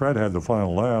Fred had the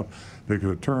final laugh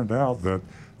because it turned out that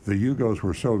the Yugos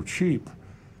were so cheap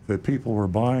that people were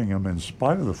buying them in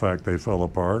spite of the fact they fell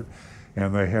apart,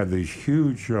 and they had these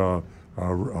huge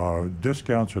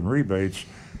discounts and rebates,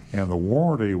 and the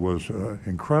warranty was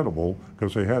incredible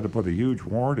because they had to put a huge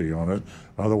warranty on it,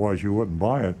 otherwise you wouldn't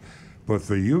buy it. But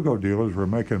the Yugo dealers were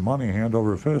making money hand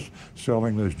over fist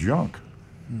selling this junk,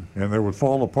 and they would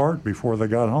fall apart before they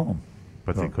got home.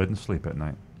 But they couldn't sleep at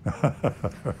night.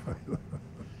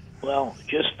 Well,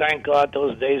 just thank God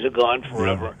those days are gone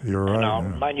forever. Yeah, you're right. And our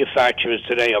manufacturers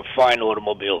today are fine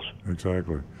automobiles.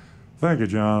 Exactly. Thank you,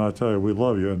 John. I tell you, we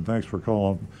love you, and thanks for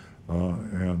calling.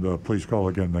 And please call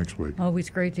again next week. Always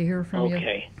great to hear from you.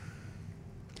 Okay.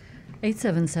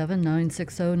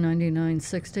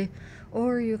 877-960-9960,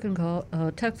 or you can call,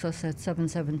 text us at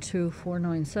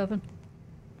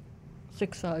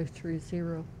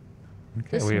 772-497-6530.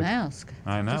 Okay, This mask.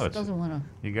 I know. Just doesn't want to.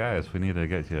 You guys, we need to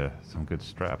get you some good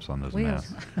straps on those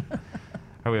masks.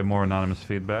 We have more anonymous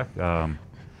feedback.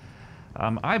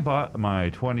 I bought my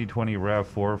 2020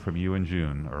 RAV4 from you in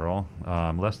June, Earl.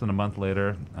 Less than a month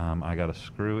later, I got a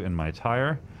screw in my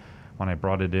tire. When I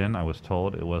brought it in, I was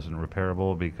told it wasn't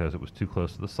repairable because it was too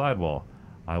close to the sidewall.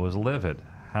 I was livid.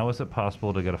 How is it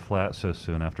possible to get a flat so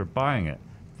soon after buying it?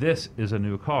 This is a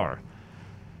new car.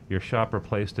 Your shop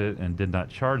replaced it and did not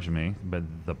charge me, but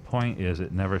the point is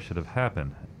it never should have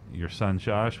happened. Your son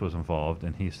Josh was involved,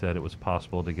 and he said it was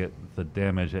possible to get the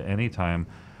damage at any time,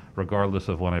 regardless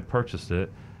of when I purchased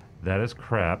it. That is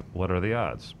crap. What are the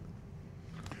odds?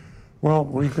 Well,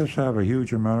 we just have a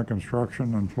huge amount of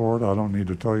construction in Florida. I don't need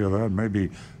to tell you that.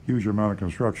 Maybe huge amount of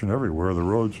construction everywhere. The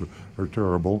roads are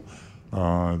terrible.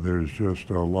 There's just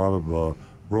a lot of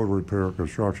road repair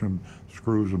construction,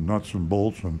 screws and nuts and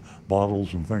bolts and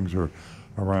bottles and things are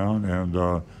around. And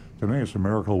to me, it's a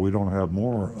miracle we don't have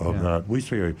more of that. We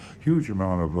see a huge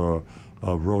amount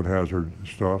of road hazard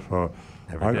stuff.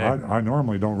 I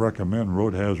normally don't recommend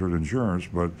road hazard insurance,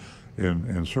 but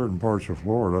in certain parts of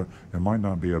Florida, it might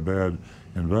not be a bad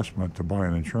investment to buy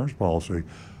an insurance policy.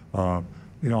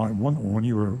 When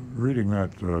you were reading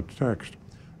that text,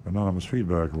 anonymous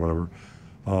feedback or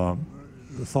whatever,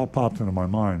 the thought popped into my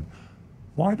mind,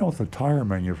 why don't the tire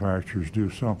manufacturers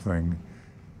do something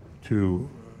to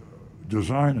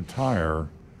design a tire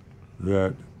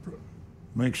that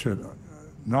makes it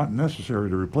not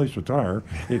necessary to replace the tire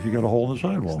if you got a hole in the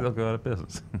sidewall? Still go out of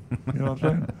business. You know what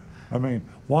I'm saying? I mean,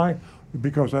 why?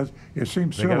 Because it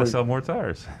seems silly. They got to sell more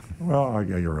tires. Well,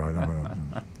 yeah, you're right.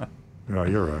 Yeah,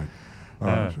 you're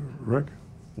right. Rick?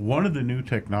 One of the new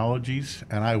technologies,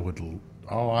 and I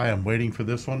am waiting for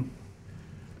this one,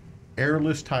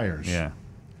 airless tires. Yeah.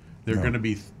 They're going to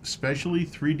be specially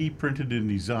 3D printed and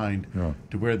designed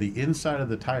to where the inside of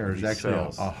the tire is actually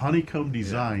a honeycomb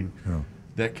design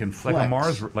that can flex.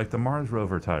 Like the Mars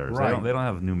rover tires. Right. They don't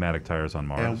have pneumatic tires on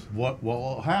Mars. And what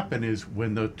will happen is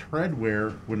when the tread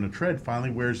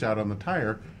finally wears out on the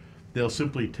tire, they'll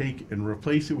simply take and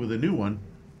replace it with a new one,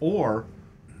 or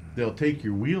they'll take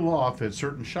your wheel off at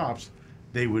certain shops.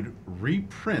 They would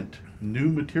reprint new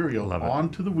material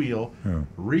onto the wheel,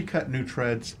 recut new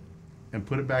treads, and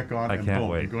put it back on, and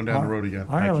boom, you're going down the road again.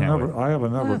 I have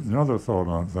another thought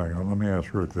on thing. Let me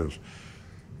ask Rick this.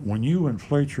 When you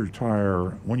underinflate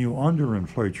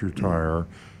your tire,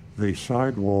 the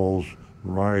sidewalls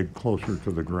ride closer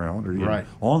to the ground or even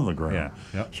on the ground. Yeah.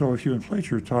 Yep. So if you inflate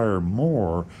your tire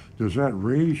more, does that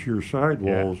raise your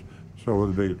sidewalls so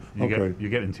it'll be you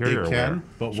get interior wear? It can,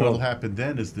 but what will happen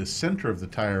then is the center of the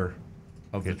tire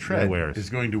of the tread is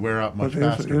going to wear out much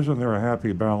faster. Isn't there a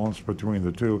happy balance between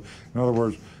the two? In other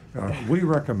words, we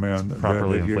recommend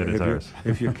properly inflated tires.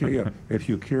 If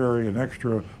you carry an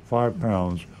extra 5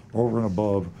 pounds over and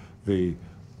above the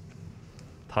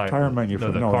car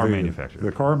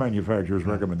manufacturer's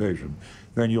recommendation,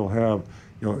 then you'll have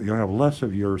less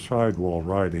of your sidewall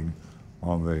riding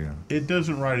on the. It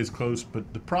doesn't ride as close,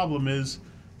 but the problem is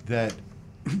that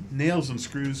nails and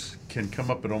screws can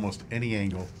come up at almost any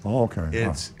angle. Oh,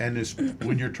 okay.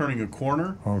 When you're turning a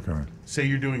corner. Okay. Say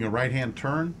you're doing a right-hand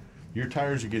turn, your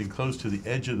tires are getting close to the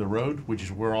edge of the road, which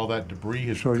is where all that debris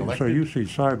is collected. So you see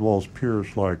sidewalls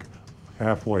pierce like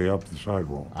halfway up the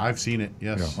sidewall. I've seen it.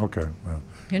 Yes. Yeah. Okay. Well,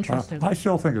 interesting. I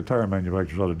still think the tire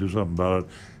manufacturers ought to do something about it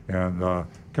and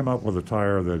come up with a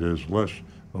tire that is less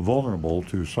vulnerable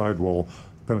to sidewall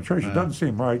penetration. It doesn't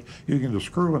seem right. You can just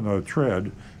screw in the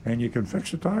tread and you can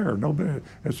fix the tire.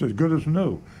 It's as good as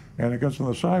new. And it gets on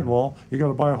the sidewall, you got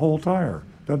to buy a whole tire.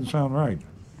 Doesn't sound right.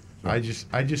 So. I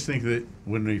just think that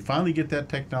when we finally get that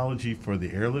technology for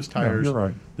the airless tires,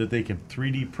 that they can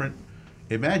 3D print.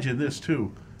 Imagine this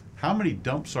too. How many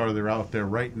dumps are there out there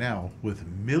right now with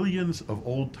millions of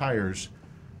old tires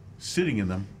sitting in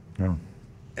them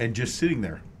and just sitting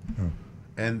there? Yeah.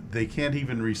 And they can't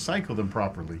even recycle them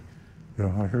properly.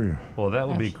 Yeah, I hear you. Well, that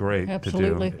would be great to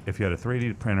do. If you had a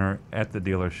 3D printer at the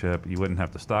dealership, you wouldn't have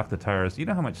to stock the tires. You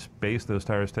know how much space those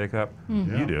tires take up?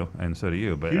 Mm-hmm. You do, and so do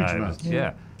you. But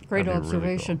Great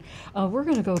observation. Really cool. We're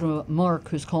going to go to Mark,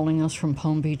 who's calling us from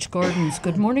Palm Beach Gardens.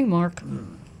 Good morning, Mark.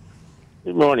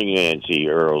 Good morning, Nancy,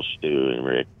 Earl, Stu, and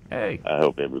Rick. Hey. I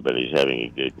hope everybody's having a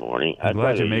good morning. I'm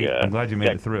glad you made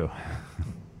it through.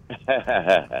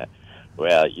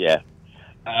 Well, yeah.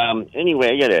 Anyway,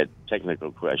 I got a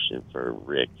technical question for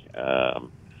Rick.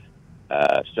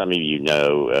 Some of you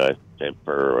know that I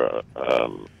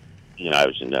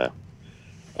was in the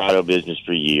auto business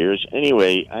for years.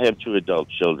 Anyway, I have 2 adult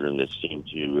children that seem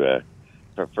to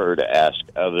prefer to ask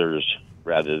others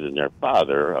rather than their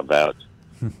father about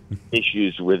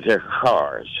issues with their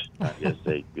cars. I guess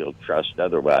they feel trust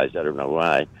otherwise. I don't know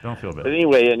why. Don't feel bad. But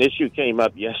anyway, an issue came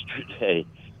up yesterday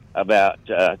about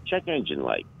check engine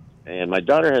light. And my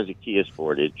daughter has a Kia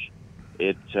Sportage.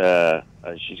 She's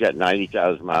got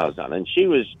 90,000 miles on it. And she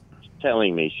was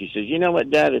telling me, she says, you know what,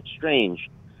 Dad, it's strange.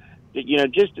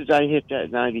 that, just as I hit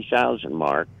that 90,000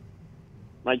 mark,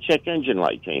 my check engine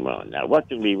light came on. Now, what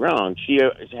could be wrong? She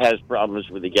has problems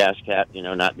with the gas cap,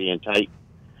 not being tight.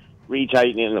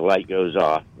 Retightening, the light goes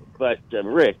off. But,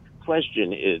 Rick,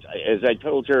 question is, as I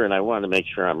told her, and I want to make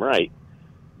sure I'm right,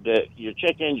 that your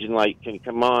check engine light can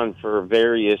come on for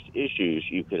various issues.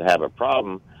 You could have a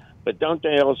problem, but don't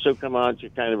they also come on to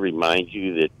kind of remind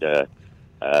you that,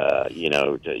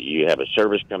 you have a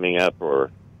service coming up, or,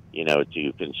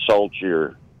 to consult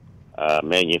your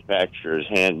manufacturer's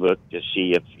handbook to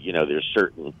see if, there's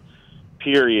certain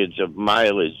periods of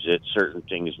mileage that certain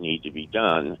things need to be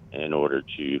done in order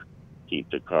to keep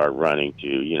the car running to,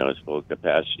 its full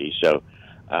capacity. So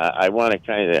I want to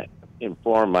kind of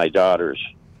inform my daughters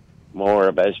more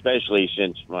about, especially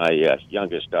since my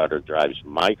youngest daughter drives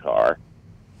my car,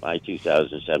 my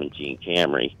 2017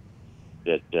 Camry,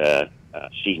 that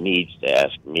she needs to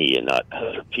ask me and not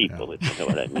other people, if you know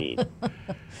what I mean.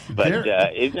 But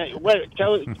you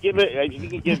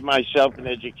can give myself an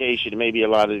education, and maybe a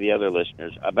lot of the other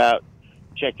listeners, about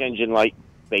check engine light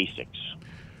basics.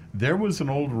 There was an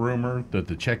old rumor that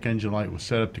the check engine light was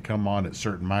set up to come on at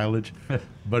certain mileage,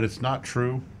 but it's not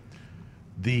true.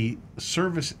 The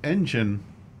service engine,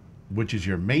 which is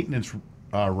your maintenance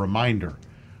reminder,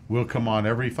 will come on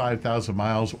every 5,000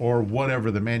 miles or whatever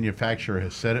the manufacturer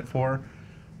has set it for,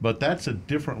 but that's a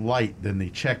different light than the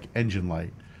check engine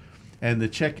light. And the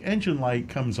check engine light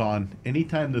comes on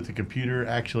anytime that the computer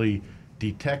actually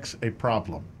detects a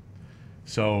problem.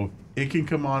 So it can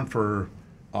come on for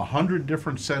 100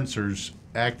 different sensors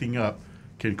acting up,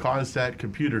 can cause that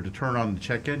computer to turn on the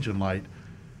check engine light,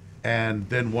 and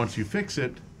then once you fix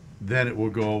it, then it will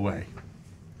go away.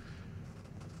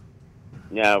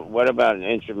 Now, what about an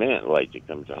intermittent light that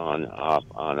comes on,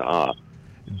 off?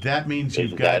 That means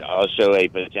you've got... Is that also a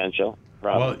potential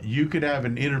problem? Well, you could have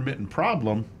an intermittent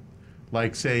problem,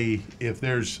 like, say, if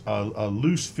there's a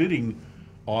loose fitting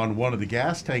on one of the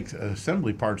gas tank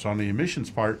assembly parts, on the emissions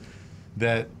part,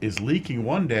 that is leaking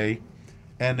one day,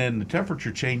 and then the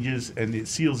temperature changes and it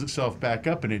seals itself back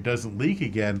up and it doesn't leak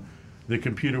again, the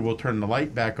computer will turn the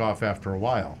light back off after a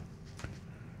while.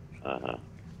 Uh-huh.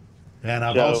 And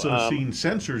I've also seen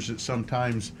sensors that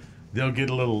sometimes they'll get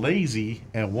a little lazy,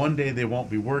 and one day they won't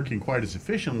be working quite as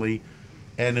efficiently,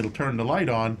 and it'll turn the light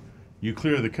on. You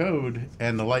clear the code,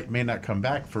 and the light may not come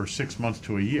back for 6 months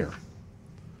to a year.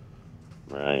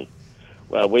 Right.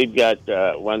 Well, we've got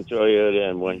one Toyota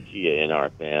and one Kia in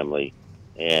our family.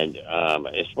 And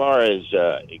as far as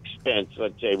expense,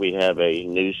 let's say we have a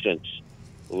nuisance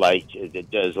light that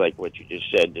does like what you just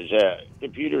said. Does a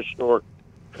computer store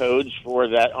codes for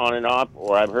that on and off?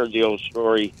 Or I've heard the old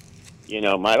story,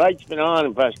 my light's been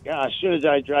on, but as soon as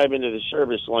I drive into the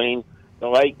service lane, the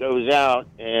light goes out,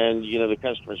 and, the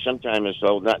customer sometimes is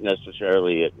told, not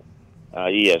necessarily at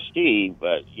EST,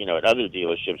 but, at other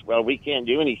dealerships, well, we can't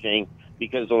do anything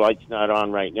because the light's not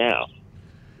on right now.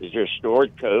 Is there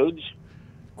stored codes?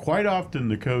 Quite often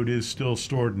the code is still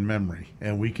stored in memory,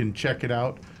 and we can check it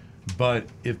out. But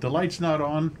if the light's not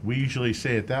on, we usually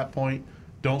say at that point,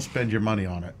 don't spend your money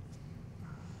on it.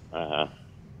 Uh-huh.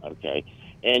 Okay.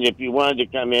 And if you wanted to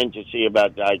come in to see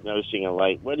about diagnosing a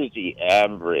light, what is the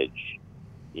average,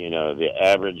 the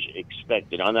average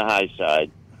expected on the high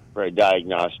side for a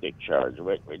diagnostic charge?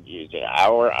 What would you say,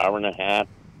 hour and a half?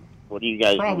 What do you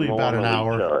guys probably about an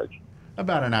hour charge?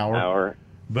 About an hour.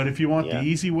 But if you want the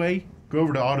easy way, go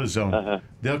over to AutoZone. Uh-huh.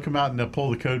 They'll come out and they'll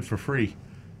pull the code for free,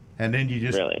 and then you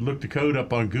just look the code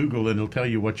up on Google and it'll tell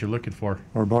you what you're looking for,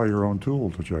 or buy your own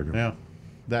tool to check it. Yeah,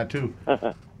 that too.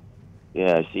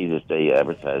 Yeah, I see that they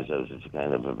advertise those as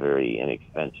kind of a very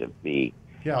inexpensive fee.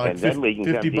 Yeah, like and then we can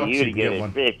come to you to get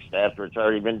it fixed after it's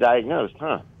already been diagnosed,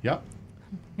 huh? Yep.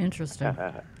 Interesting.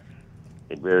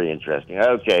 Very interesting.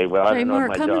 Okay, well, I don't know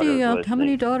Mark, if my daughter's listening. how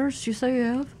many daughters do you say you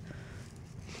have?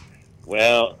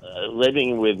 Well,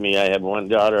 living with me, I have one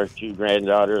daughter, two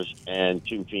granddaughters, and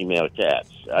two female cats.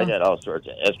 I got all sorts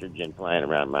of estrogen flying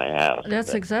around my house.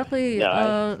 That's exactly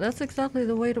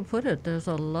the way to put it. There's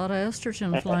a lot of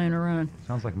estrogen flying around.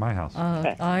 Sounds like my house.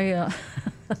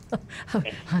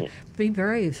 Be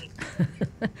brave.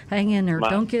 Hang in there.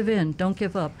 Don't give in. Don't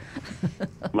give up.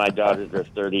 My daughters are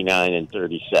 39 and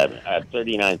 37.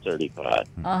 39, 35.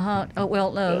 Uh-huh. Oh,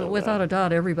 well, without a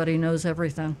doubt, everybody knows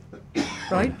everything.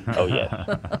 Right? Oh, yes.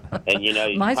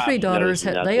 And, my three daughters,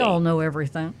 they all know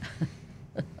everything.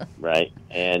 Right.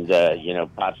 And,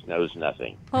 Pops knows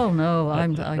nothing. Oh, no.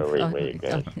 That's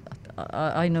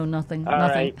I know nothing. All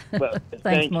nothing. Right. Well,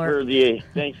 Thanks, Mark.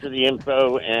 Thanks for the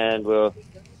info, and we'll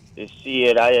see you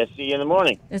at ISC in the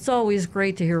morning. It's always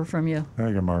great to hear from you.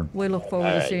 Thank you, Mark. We look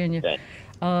forward to seeing you.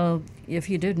 If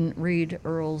you didn't read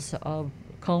Earl's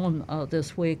column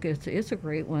this week. It's a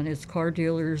great one. It's car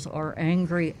dealers are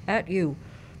angry at you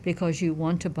because you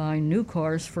want to buy new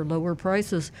cars for lower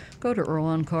prices. Go to Earl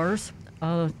on Cars.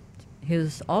 All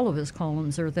of his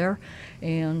columns are there,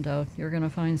 and you're going to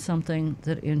find something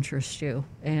that interests you.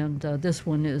 And this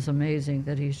one is amazing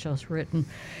that he's just written,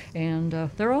 and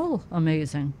they're all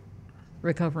amazing.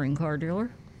 Recovering Car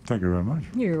Dealer. Thank you very much.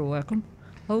 You're welcome.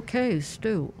 Okay,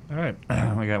 Stu. All right,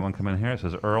 we got one coming here. It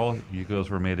says, Earl,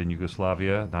 Yugos were made in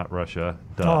Yugoslavia, not Russia.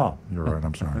 Duh. Oh, you're right.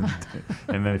 I'm sorry.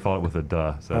 And then he followed with a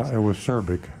duh. So it was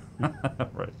Serbic.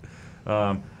 Right.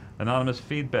 Anonymous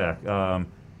feedback.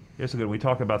 Here's a good. We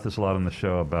talk about this a lot on the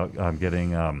show about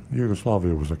getting.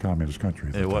 Yugoslavia was a communist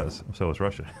country. It was. So was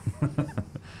Russia.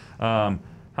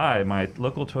 Hi, my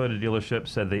local Toyota dealership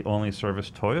said they only service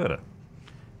Toyota.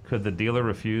 Could the dealer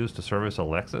refuse to service a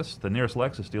Lexus? The nearest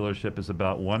Lexus dealership is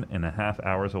about 1.5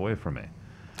 hours away from me.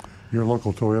 Your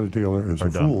local Toyota dealer is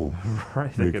a fool.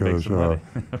 Right, because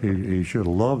he should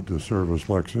love to service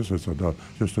Lexus. It's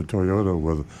just a Toyota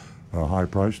with a high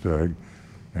price tag.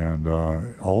 And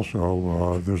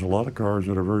also, there's a lot of cars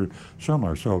that are very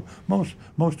similar. So most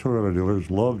Toyota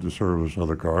dealers love to service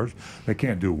other cars. They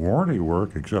can't do warranty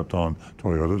work except on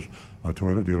Toyotas. A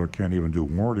Toyota dealer can't even do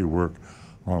warranty work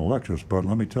on a Lexus. But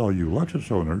let me tell you,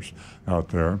 Lexus owners out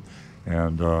there,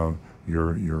 and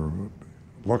your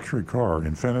luxury car,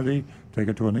 Infiniti, take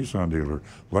it to a Nissan dealer.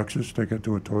 Lexus, take it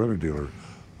to a Toyota dealer.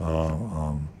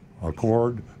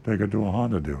 Accord, take it to a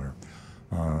Honda dealer.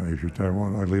 If you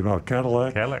I leave out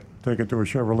Cadillac, take it to a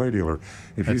Chevrolet dealer.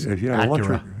 If you had a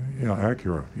luxury,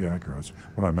 Acura, that's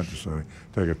what I meant to say.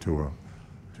 Take it to a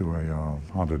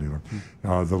Honda dealer.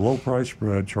 The low price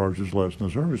spread charges less in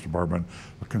the service department,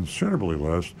 considerably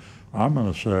less. I'm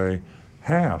going to say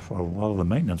half of a lot of the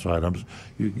maintenance items.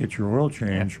 You can get your oil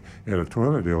change at a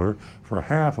Toyota dealer for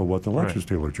half of what the Lexus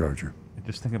dealer charge you.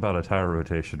 Just think about a tire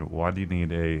rotation. Why do you need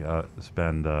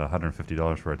spend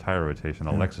 $150 for a tire rotation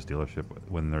at a Lexus dealership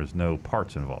when there's no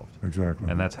parts involved? Exactly.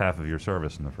 And that's half of your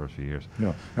service in the first few years.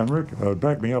 Yeah. And Rick,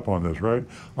 back me up on this, right?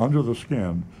 Under the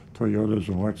skin, Toyotas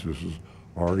and Lexuses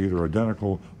are either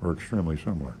identical or extremely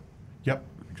similar. Yep.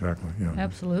 Exactly, yeah.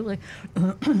 Absolutely.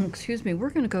 Excuse me.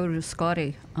 We're going to go to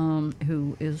Scotty,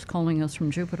 who is calling us from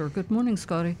Jupiter. Good morning,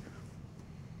 Scotty.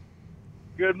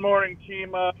 Good morning,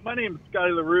 team. My name is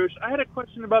Scotty LaRouche. I had a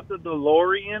question about the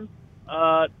DeLorean.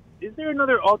 Is there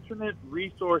another alternate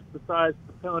resource besides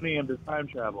plutonium to time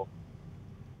travel?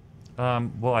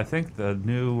 Well, I think the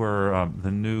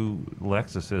new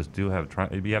Lexuses do have.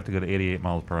 You have to go to 88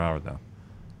 miles per hour, though.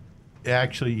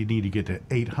 Actually, you need to get to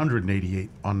 888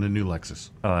 on the new Lexus.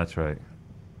 Oh, that's right.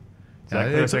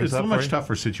 It's a much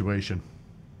tougher situation.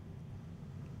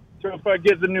 So if I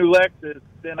get the new Lexus,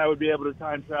 then I would be able to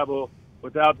time travel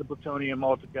without the plutonium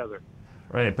altogether.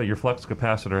 Right, but your flux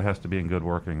capacitor has to be in good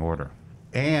working order.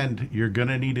 And you're going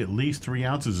to need at least 3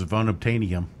 ounces of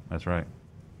unobtainium. That's right.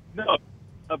 No,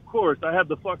 of course. I have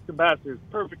the flux capacitor.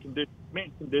 Perfect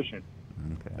mint condition.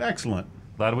 Okay. Excellent.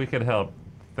 Glad we could help.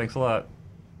 Thanks a lot.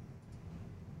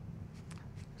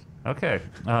 Okay,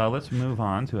 let's move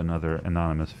on to another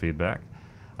anonymous feedback.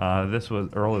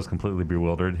 Earl is completely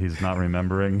bewildered. He's not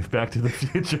remembering Back to the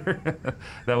Future.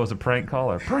 That was a prank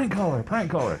caller. Prank caller.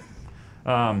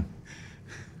 But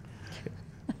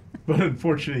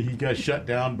unfortunately, he got shut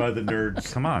down by the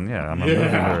nerds. Come on, I'm a movie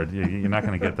nerd. You're not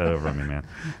going to get that over on me,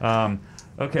 man.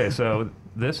 Okay, so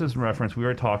this is in reference. We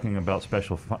were talking about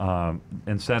special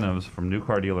incentives from new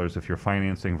car dealers if you're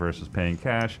financing versus paying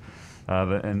cash.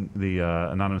 The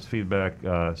anonymous feedback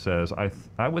says,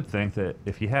 I would think that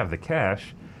if you have the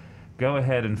cash, go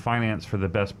ahead and finance for the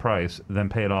best price, then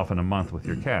pay it off in a month with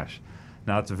your cash.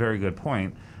 Now, that's a very good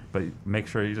point, but make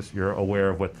sure you're aware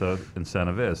of what the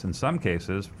incentive is. In some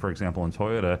cases, for example, in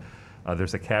Toyota,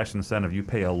 there's a cash incentive. You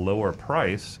pay a lower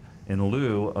price in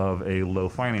lieu of a low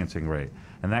financing rate.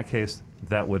 In that case,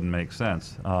 that wouldn't make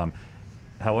sense.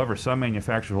 However, some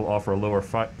manufacturers will offer a lower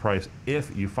price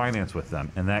if you finance with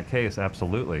them. In that case,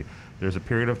 absolutely. There's a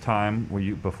period of time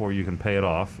before you can pay it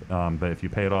off, but if you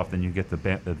pay it off, then you get the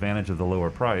advantage of the lower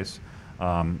price.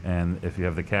 And if you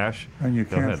have the cash, and you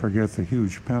can't forget the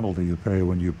huge penalty you pay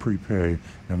when you prepay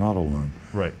an auto loan.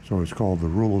 Right. So it's called the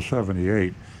Rule of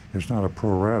 78. It's not a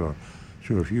pro rata.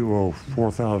 So if you owe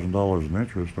 $4,000 in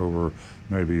interest over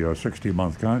maybe a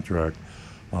 60-month contract,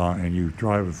 and you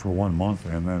drive it for 1 month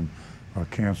and then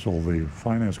cancel the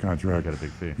finance contract, get a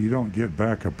big fee. You don't get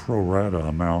back a pro rata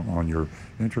amount on your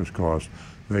interest cost.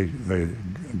 They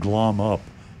glom up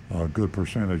a good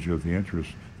percentage of the interest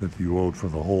that you owed for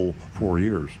the whole 4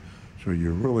 years. So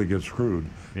you really get screwed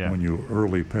when you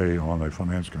early pay on a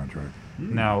finance contract.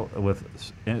 Now, with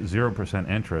 0%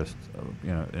 interest,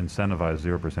 incentivized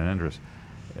 0% interest,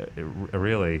 it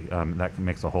really that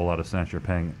makes a whole lot of sense. You're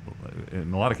paying,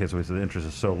 in a lot of cases, the interest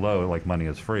is so low, like money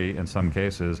is free. In some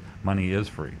cases, money is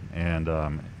free, and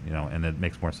and it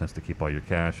makes more sense to keep all your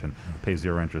cash and pay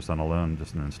 0 interest on a loan,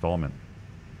 just an installment.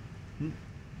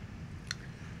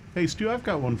 Hey, Stu, I've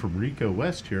got one from Rico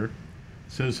West here. It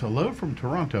says, hello from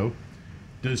Toronto.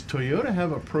 Does Toyota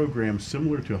have a program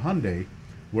similar to Hyundai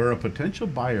where a potential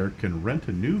buyer can rent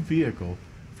a new vehicle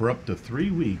for up to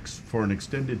 3 weeks for an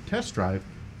extended test drive,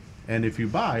 and if you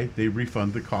buy, they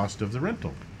refund the cost of the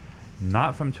rental?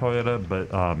 Not from Toyota, but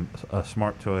a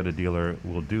smart Toyota dealer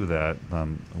will do that.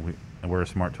 We're a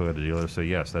smart Toyota dealer, so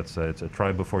yes, it's a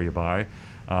try before you buy.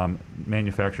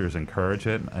 Manufacturers encourage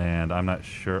it, and I'm not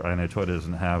sure. I know Toyota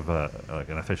doesn't have like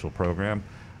an official program,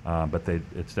 but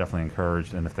it's definitely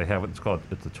encouraged. And if they have it, it's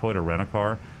a Toyota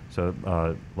Rent-A-Car. So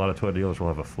a lot of Toyota dealers will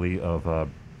have a fleet of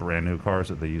brand new cars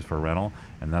that they use for rental,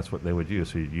 and that's what they would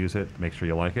use. So you use it, make sure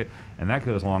you like it, and that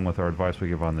goes along with our advice we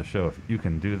give on the show. If you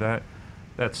can do that,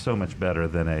 that's so much better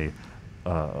than a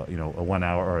 1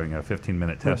 hour or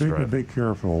 15-minute test drive. Be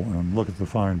careful and look at the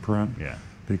fine print. Yeah.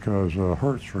 Because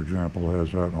Hertz, for example,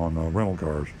 has that on rental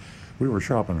cars. We were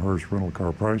shopping Hertz rental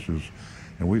car prices,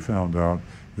 and we found out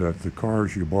that the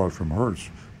cars you bought from Hertz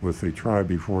with the try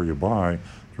before you buy,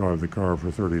 drive the car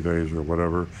for 30 days or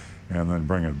whatever, and then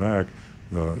bring it back,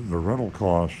 the rental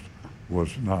cost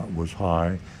was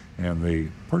high, and the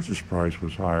purchase price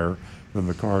was higher than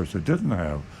the cars that didn't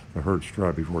have the Hertz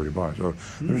try before you buy. So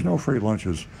there's no free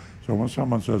lunches. So when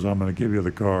someone says, I'm going to give you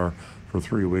the car for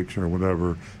 3 weeks or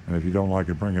whatever, and if you don't like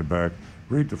it, bring it back,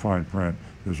 read the fine print.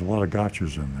 There's a lot of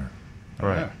gotchas in there. All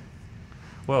right. Yeah.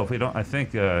 Well, if we don't, I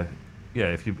think,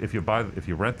 if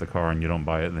you rent the car and you don't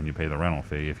buy it, then you pay the rental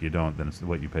fee. If you don't, then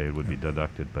what you paid would be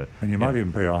deducted. But and you might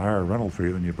even pay a higher rental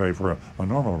fee than you pay for a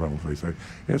normal rental fee.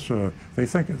 They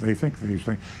think these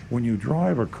things. When you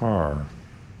drive a car,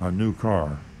 a new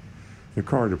car, the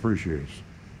car depreciates.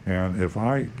 And if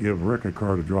I give Rick a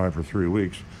car to drive for 3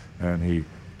 weeks, and he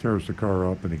tears the car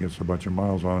up and he gets a bunch of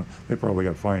miles on it, they probably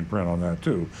got fine print on that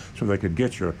too, so they could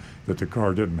get you that the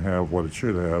car didn't have what it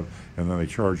should have, and then they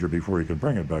charge you before you can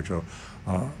bring it back. So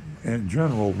in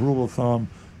general, rule of thumb,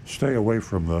 stay away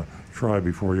from the try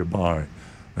before you buy.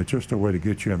 It's just a way to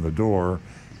get you in the door,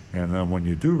 and then when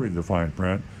you do read the fine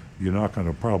print, you're not going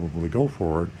to probably go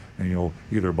for it, and you'll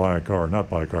either buy a car or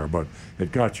not buy a car, but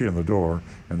it got you in the door,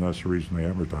 and that's the reason they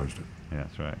advertised it. Yeah,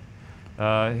 that's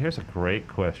right. Here's a great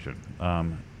question.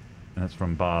 And it's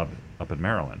from Bob up in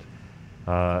Maryland.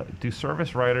 Do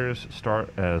service writers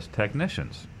start as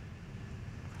technicians?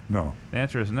 No. The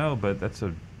answer is no, but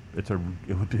it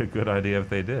would be a good idea if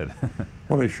they did.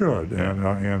 Well, they should,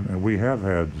 and we have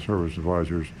had service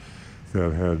advisors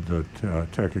that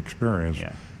had tech experience.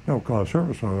 Yeah. No, because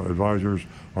service advisors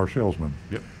are salesmen.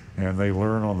 Yep. And they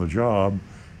learn on the job,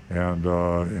 and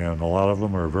a lot of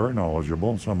them are very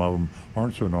knowledgeable, and some of them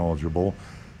aren't so knowledgeable.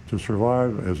 To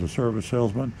survive as a service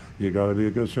salesman, you got to be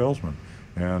a good salesman,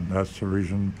 and that's the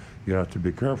reason you have to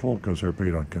be careful, because they're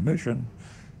paid on commission,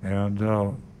 and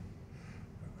an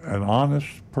honest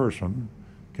person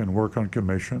can work on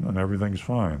commission and everything's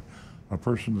fine. A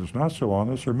person that's not so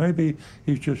honest, or maybe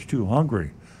he's just too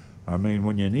hungry. I mean,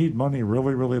 when you need money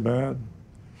really, really bad,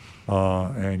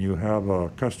 and you have a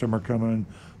customer come in,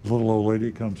 this little old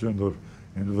lady comes into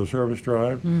the service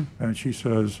drive, and she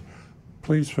says,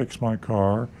 "Please fix my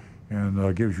car,"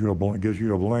 and gives you a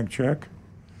blank check,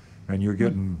 and you're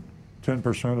getting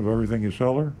 10% of everything you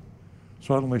sell her.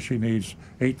 Suddenly she needs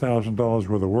 $8,000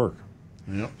 worth of work.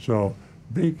 Yep. So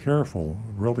be careful,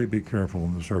 really be careful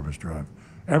in the service drive.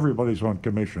 Everybody's on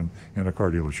commission in a car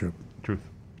dealership. Truth.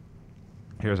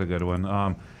 Here's a good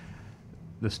one.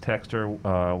 This texter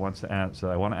wants to ask,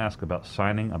 I want to ask about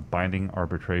signing a binding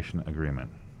arbitration agreement.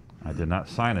 I did not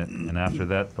sign it, and after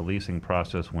that, the leasing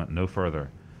process went no further.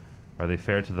 Are they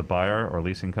fair to the buyer or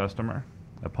leasing customer?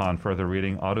 Upon further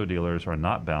reading, auto dealers are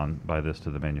not bound by this to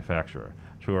the manufacturer.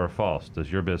 True or false?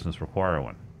 Does your business require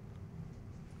one?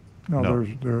 No.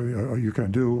 You can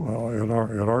do at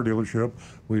our dealership.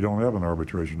 We don't have an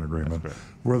arbitration agreement.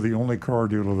 We're the only car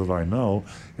dealer that I know.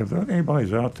 If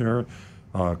anybody's out there,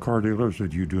 car dealers,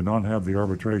 that you do not have the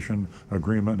arbitration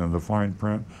agreement and the fine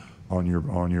print on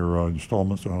your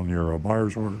installments on your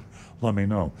buyer's order, let me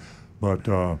know. But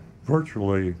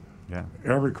virtually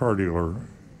every car dealer,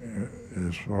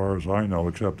 as far as I know,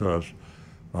 except us,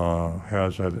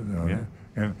 has that,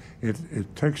 and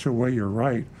it takes away your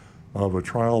right of a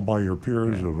trial by your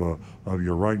peers, of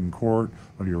your right in court,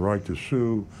 of your right to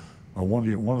sue.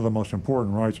 One of the most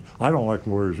important rights. I don't like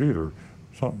lawyers either.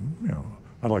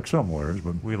 I like some lawyers,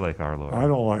 but we like our lawyers. I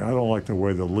don't like the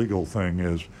way the legal thing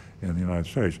is in the United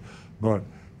States. But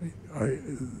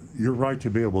your right to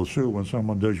be able to sue when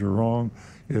someone does you wrong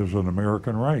is an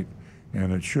American right,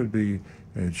 and it should be.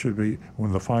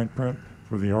 When the fine print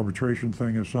for the arbitration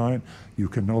thing is signed, you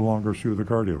can no longer sue the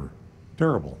car dealer.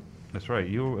 Terrible. That's right.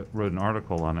 You wrote an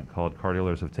article on it called "Car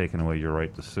Dealers Have Taken Away Your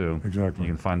Right to Sue." Exactly.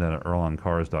 You can find that at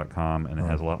earloncars.com, and it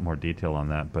has a lot more detail on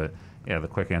that. But yeah, the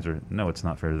quick answer: no, it's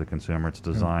not fair to the consumer. It's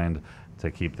designed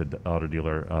to keep the auto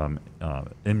dealer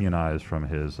immunized from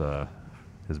his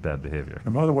bad behavior.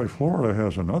 And by the way, Florida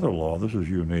has another law. This is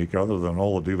unique. Other than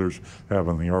all the dealers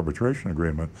having the arbitration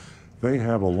agreement, they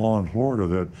have a law in Florida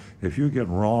that if you get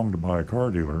wronged by a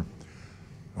car dealer,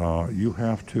 you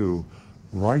have to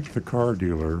write the car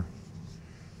dealer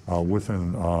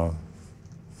within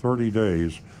 30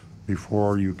 days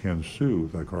before you can sue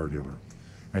the car dealer.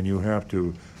 And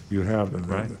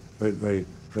they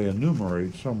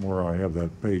enumerate somewhere. I have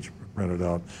that page printed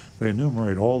out. They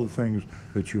enumerate all the things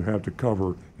that you have to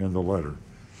cover in the letter,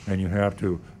 and you have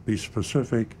to be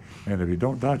specific. And if you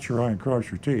don't dot your I and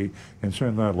cross your T and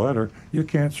send that letter, you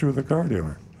can't sue the car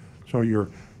dealer. So you're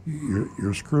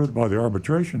screwed by the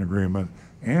arbitration agreement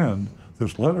and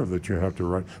this letter that you have to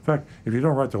write. In fact, if you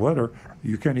don't write the letter,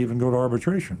 you can't even go to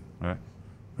arbitration. Right.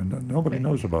 And nobody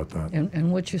knows about that.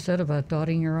 And what you said about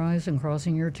dotting your I's and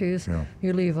crossing your T's,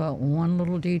 you leave out one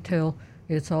little detail,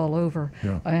 it's all over.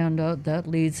 Yeah. And that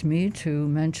leads me to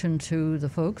mention to the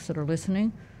folks that are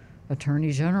listening,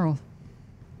 Attorney General,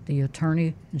 the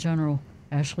Attorney General,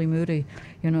 Ashley Moody.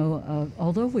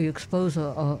 Although we expose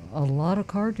a lot of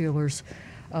car dealers,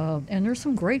 and there's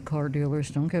some great car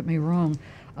dealers, don't get me wrong,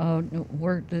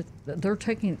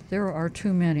 there are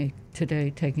too many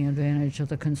today taking advantage of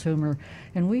the consumer,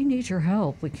 and we need your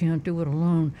help. We can't do it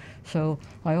alone. So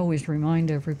I always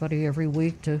remind everybody every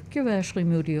week to give Ashley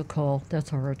Moody a call.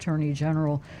 That's our Attorney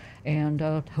General, and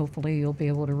hopefully you'll be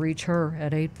able to reach her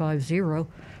at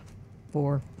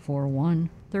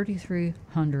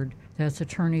 850-441-3300. That's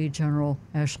Attorney General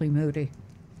Ashley Moody.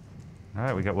 All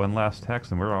right, we got one last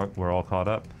text, and we're all caught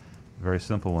up. Very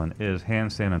simple one. Is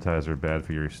hand sanitizer bad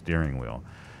for your steering wheel?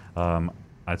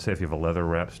 I'd say if you have a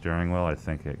leather-wrapped steering wheel, I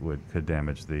think it could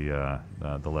damage the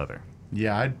leather.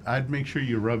 Yeah, I'd make sure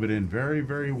you rub it in very,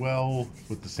 very well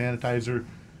with the sanitizer.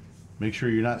 Make sure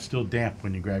you're not still damp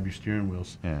when you grab your steering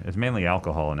wheels. Yeah, it's mainly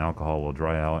alcohol, and alcohol will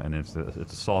dry out, and it's a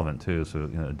solvent too, so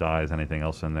it dyes anything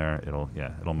else in there. It'll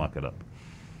muck it up.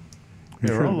 You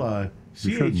don't want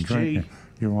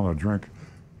to drink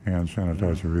hand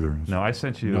sanitizer either. No, I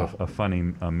sent you a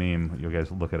funny meme. You guys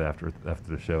look at after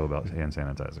the show about hand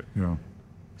sanitizer. Yeah.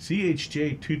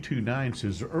 CHJ229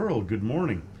 says, Earl, good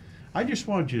morning. I just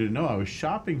wanted you to know I was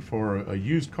shopping for a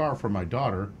used car for my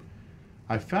daughter.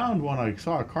 I found one. I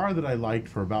saw a car that I liked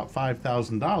for about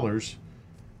 $5,000.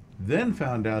 Then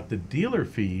found out the dealer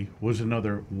fee was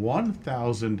another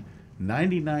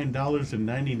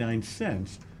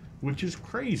 $1,099.99, which is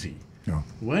crazy. Yeah.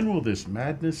 When will this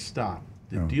madness stop?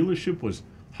 The dealership was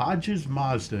Hodges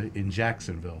Mazda in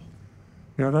Jacksonville.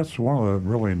 Yeah, that's one of the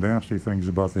really nasty things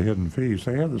about the hidden fees.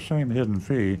 They have the same hidden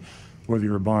fee whether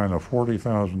you're buying a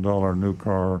 $40,000 new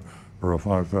car or a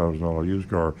 $5,000 used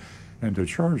car. And to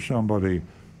charge somebody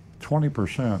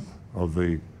 20% of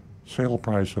the sale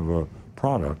price of a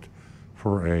product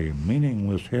for a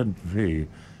meaningless hidden fee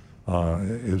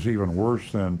is even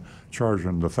worse than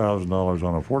charging the $1,000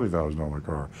 on a $40,000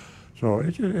 car. So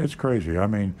it's crazy. I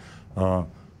mean,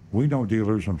 we know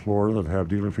dealers in Florida that have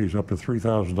dealer fees up to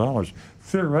 $3,000.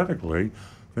 Theoretically,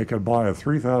 they could buy a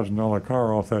 $3,000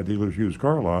 car off that dealer's used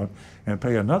car lot and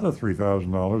pay another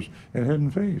 $3,000 in hidden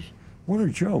fees. What a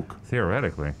joke.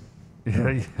 Theoretically. Yeah.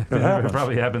 It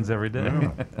probably happens every day.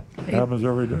 Yeah. It happens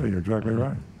every day. You're exactly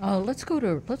right. Let's go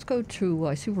to.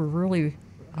 I see we're really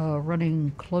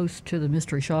running close to the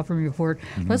mystery shopping report.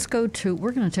 Mm-hmm. Let's go to.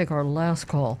 We're going to take our last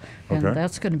call, and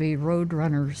that's going to be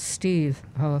Roadrunner Steve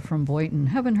from Boynton.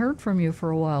 Haven't heard from you for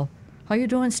a while. How you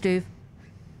doing, Steve?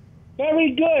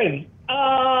 Very good.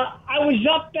 I was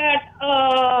up at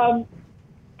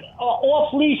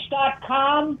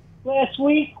offlease.com last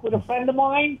week with a friend of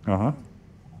mine. Uh-huh.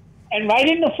 And right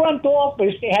in the front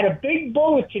office, they had a big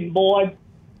bulletin board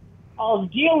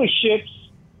of dealerships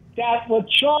that were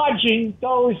charging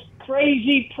those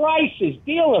crazy prices,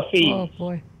 dealer fees. Oh,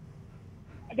 boy.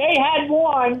 They had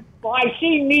one. Well, I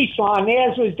seen Nissan.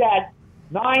 Theirs was that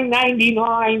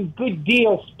 $999 good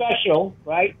deal special,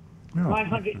 right? Yeah.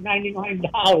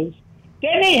 $999.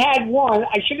 Then they had one.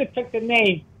 I should have took the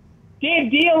name. Their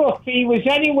dealer fee was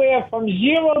anywhere from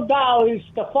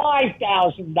 $0 to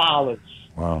 $5,000.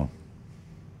 Wow.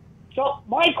 So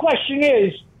my question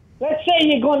is, let's say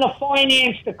you're going to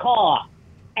finance the car,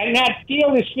 and that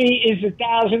dealer's fee is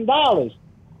 $1,000.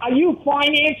 Are you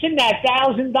financing that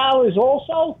 $1,000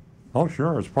 also? Oh,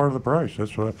 sure. It's part of the price.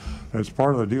 It's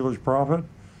part of the dealer's profit,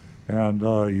 and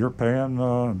you're paying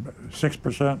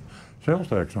 6% sales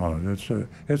tax on it.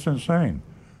 It's insane.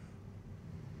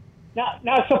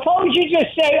 Now, suppose you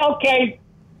just say, okay,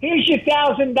 here's your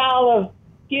 $1,000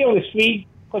 dealer's fee,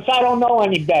 because I don't know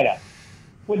any better.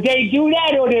 Would they do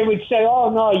that, or they would say, oh,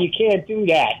 no, you can't do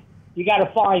that. You got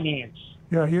to finance.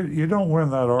 Yeah, you don't win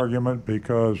that argument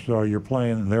because you're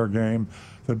playing their game.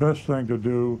 The best thing to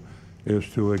do is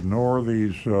to ignore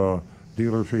these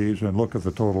dealer fees and look at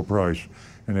the total price.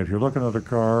 And if you're looking at a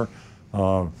car,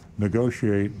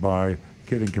 negotiate by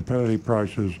getting competitive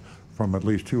prices from at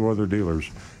least 2 other dealers,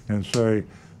 and say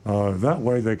that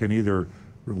way they can either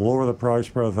lower the price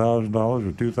by $1,000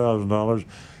 or $2,000.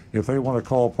 If they want to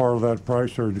call part of that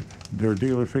price their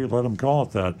dealer fee, let them call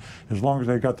it that. As long as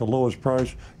they got the lowest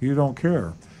price, you don't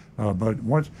care. But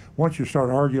once you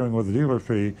start arguing with the dealer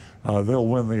fee, they'll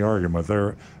win the argument.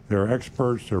 They're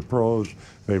experts, they're pros.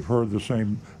 They've heard the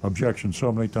same objection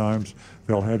so many times,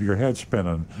 they'll have your head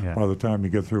spinning by the time you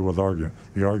get through with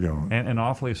the argument. And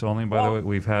off lease only, by the way,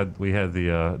 we had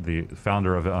the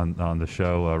founder of it on the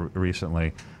show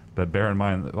recently. But bear in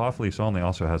mind, off lease only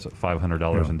also has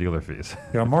 $500 in dealer fees.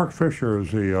 Yeah, Mark Fisher is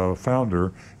the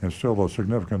founder and still a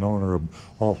significant owner of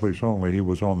off lease only. He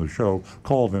was on the show,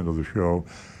 called into the show,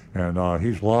 and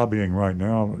he's lobbying right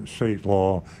now, state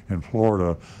law in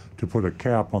Florida, to put a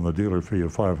cap on the dealer fee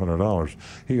of $500.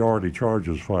 He already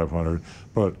charges $500,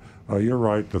 but you're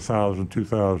right, the $1,000,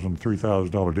 $2,000,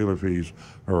 $3,000 dealer fees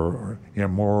are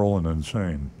immoral and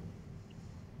insane.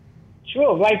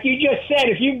 Sure, like you just said,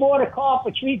 if you bought a car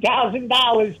for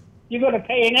 $3,000, you're going to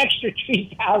pay an extra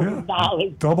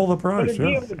 $3,000. Double the price,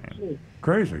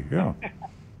 Crazy, yeah.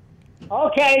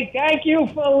 Okay, thank you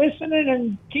for listening,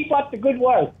 and keep up the good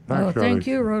work. Thanks, thank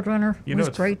you, Roadrunner. It was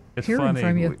great hearing funny.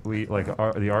 from you. We like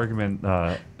the argument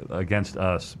against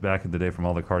us back in the day from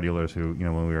all the car dealers who,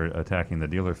 when we were attacking the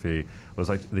dealer fee, was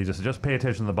like they just pay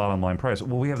attention to the bottom line price.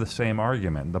 Well, we have the same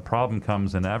argument. The problem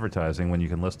comes in advertising when you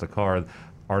can list a car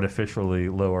artificially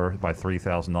lower by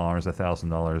 $3,000,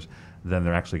 $1,000, then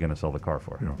they're actually going to sell the car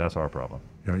for. Yeah. That's our problem.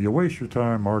 Yeah, you waste your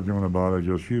time arguing about it.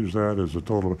 Just use that as a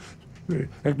total.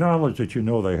 Acknowledge that you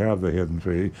know they have the hidden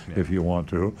fee if you want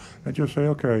to, and just say,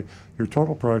 okay, your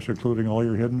total price, including all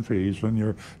your hidden fees and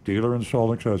your dealer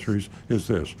installed accessories, is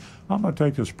this. I'm going to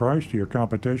take this price to your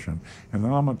competition, and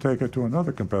then I'm going to take it to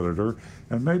another competitor,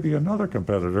 and maybe another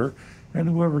competitor, and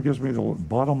whoever gives me the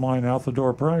bottom line out the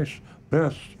door price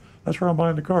best. That's where I'm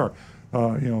buying the car.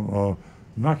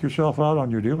 Knock yourself out on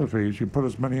your dealer fees. You put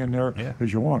as many in there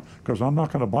as you want, because I'm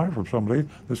not going to buy from somebody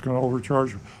that's going to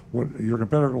overcharge what your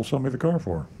competitor will sell me the car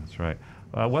for. That's right.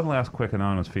 One last quick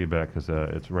anonymous feedback, because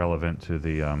it's relevant to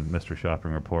the Mr.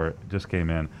 Shopping report. Just came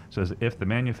in. It says, if the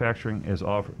manufacturer is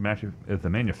offering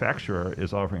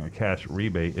a cash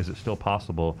rebate, is it still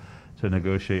possible to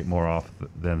negotiate more off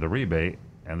than the rebate?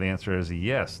 And the answer is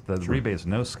yes. The rebate's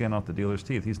no skin off the dealer's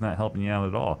teeth. He's not helping you out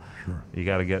at all. Sure. You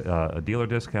got to get a dealer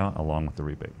discount along with the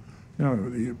rebate.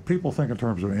 People think in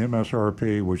terms of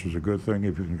MSRP, which is a good thing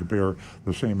if you can compare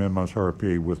the same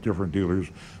MSRP with different dealers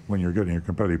when you're getting your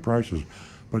competitive prices.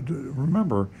 But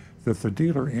remember that the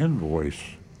dealer invoice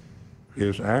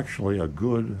is actually a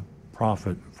good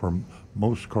profit for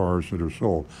most cars that are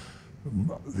sold.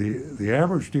 The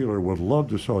average dealer would love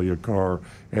to sell you a car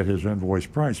at his invoice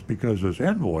price because his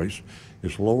invoice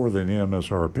is lower than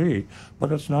MSRP,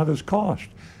 but it's not his cost.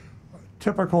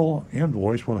 Typical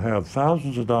invoice will have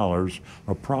thousands of dollars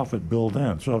of profit built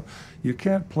in. So you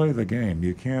can't play the game.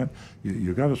 You can't.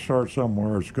 You got to start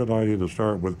somewhere. It's a good idea to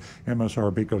start with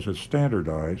MSRP because it's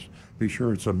standardized. Be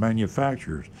sure it's a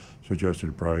manufacturer's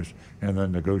suggested price, and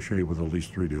then negotiate with at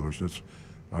least 3 dealers.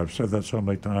 I've said that so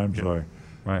many times. Right.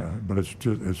 But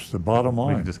it's the bottom line.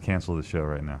 We can just cancel the show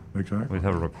right now. Exactly. We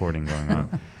have a recording going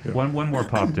on. One more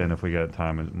popped in if we got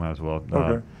time, might as well.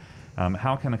 Okay.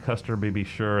 How can a customer be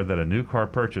sure that a new car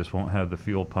purchase won't have the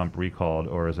fuel pump recalled,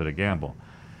 or is it a gamble?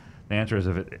 The answer is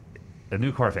a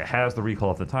new car, if it has the recall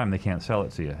at the time, they can't sell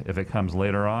it to you. If it comes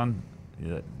later on,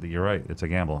 you're right, it's a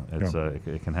gamble.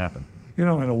 It can happen. In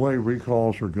a way,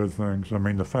 recalls are good things. I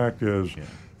mean, the fact is,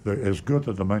 it's good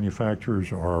that the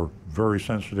manufacturers are very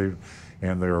sensitive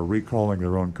and they are recalling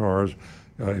their own cars.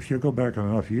 If you go back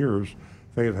enough years,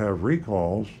 they'd have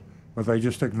recalls, but they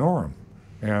just ignore them.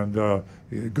 And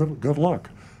good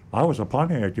luck. I was a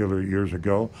Pontiac dealer years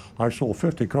ago. I sold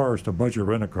 50 cars to Budget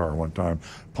Rent-A-Car one time,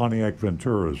 Pontiac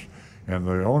Venturas. And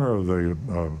the owner of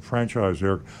the franchise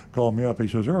there called me up. He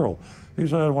says, Earl, he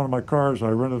said, I had one of my cars, I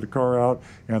rented the car out,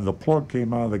 and the plug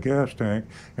came out of the gas tank,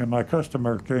 and my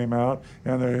customer came out,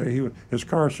 and his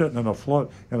car sitting in a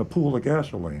pool of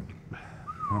gasoline.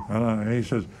 And he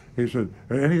said,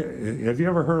 have you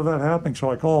ever heard of that happening?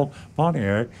 So I called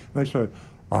Pontiac, and they said,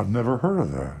 I've never heard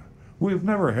of that. We've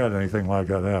never had anything like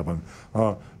that happen.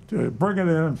 Bring it in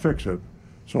and fix it.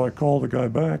 So I called the guy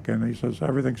back, and he says,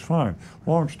 everything's fine.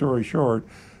 Long story short,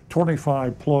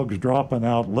 25 plugs dropping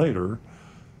out later,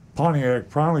 Pontiac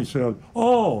finally said,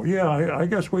 oh, yeah, I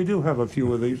guess we do have a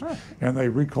few of these, and they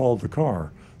recalled the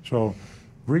car. So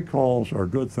recalls are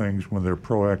good things when they're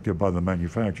proactive by the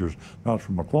manufacturers, not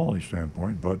from a quality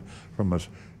standpoint, but from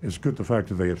it's good the fact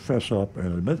that they fess up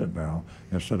and admit it now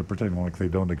instead of pretending like they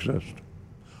don't exist.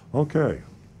 Okay.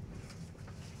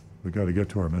 We got to get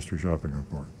to our mystery shopping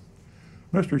report.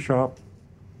 Mystery shop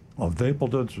of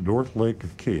Napleton's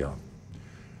Northlake Kia.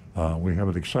 We have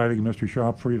an exciting mystery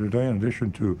shop for you today. In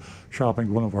addition to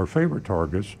shopping one of our favorite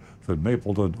targets, the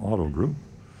Napleton Auto Group,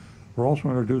 we're also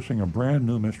introducing a brand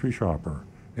new mystery shopper,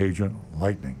 Agent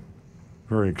Lightning.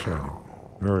 Very exciting.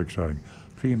 Very exciting.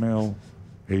 Female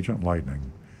Agent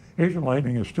Lightning. Agent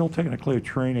Lightning is still technically a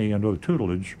trainee under the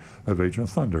tutelage of Agent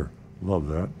Thunder. Love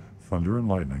that. Thunder and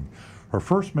Lightning. Her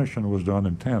first mission was done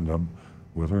in tandem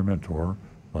with her mentor,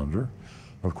 Thunder.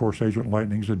 Of course, Agent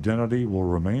Lightning's identity will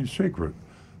remain secret,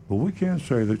 but we can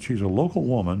say that she's a local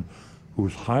woman who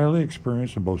is highly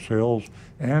experienced in both sales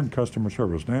and customer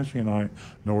service. Nancy and I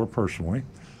know her personally.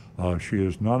 She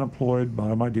is not employed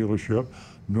by my dealership,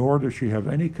 nor does she have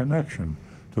any connection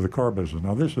to the car business.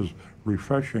 Now, this is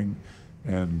refreshing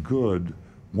and good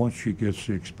once she gets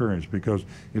the experience, because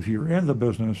if you're in the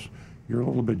business, you're a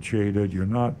little bit jaded.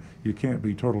 You can't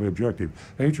be totally objective.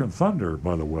 Agent Thunder,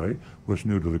 by the way, was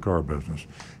new to the car business.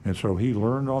 And so he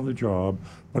learned on the job,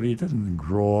 but he didn't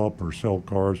grow up or sell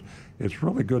cars. It's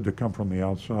really good to come from the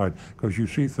outside because you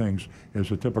see things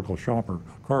as a typical shopper,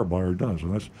 car buyer does,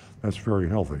 and that's very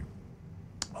healthy.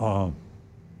 As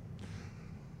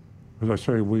I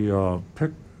say, we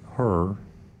picked her,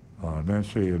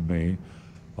 Nancy and me,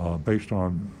 based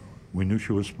on, we knew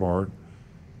she was smart,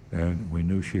 and we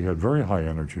knew she had very high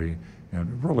energy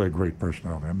and really a great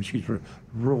personality. I mean, she's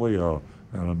really an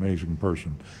amazing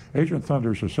person. Agent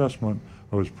Thunder's assessment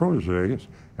of his proteges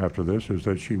after this is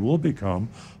that she will become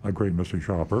a great mystery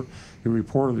shopper. He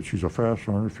reported that she's a fast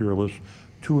learner, fearless,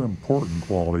 two important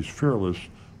qualities. Fearless,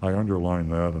 I underline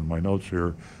that in my notes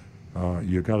here.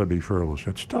 You got to be fearless.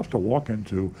 It's tough to walk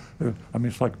into. I mean,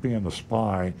 it's like being a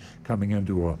spy coming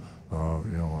into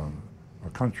a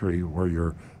country where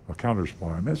you're a counter spy.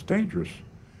 I mean, it's dangerous,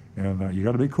 and you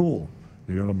got to be cool.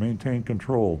 You got to maintain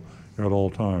control at all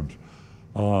times.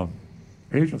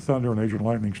 Agent Thunder and Agent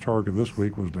Lightning's target this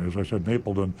week was, as I said,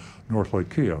 Napleton,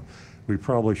 Northlake Kia. We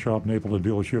probably shop Napleton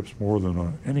dealerships more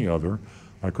than any other.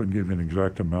 I couldn't give you an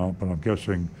exact amount, but I'm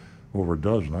guessing over a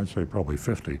dozen. I'd say probably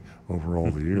 50 over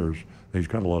all the years. He's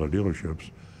got a lot of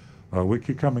dealerships. We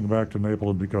keep coming back to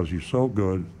Napleton because he's so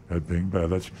good at being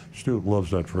bad. Stu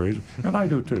loves that phrase, and I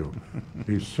do too.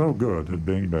 He's so good at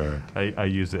being bad. I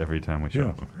use it every time we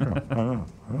shop. Yeah,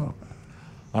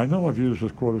 I know I've used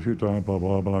this quote a few times, blah,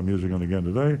 blah, but I'm using it again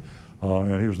today.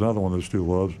 And here's another one that Stu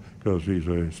loves because he's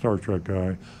a Star Trek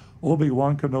guy.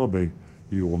 Obi-Wan Kenobi,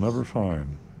 you will never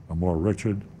find a more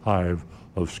wretched hive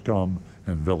of scum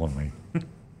and villainy.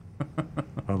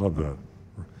 I love that.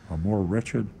 A more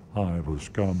wretched hive of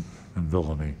scum and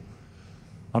villainy.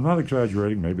 I'm not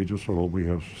exaggerating, maybe just a little. We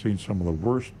have seen some of the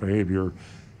worst behavior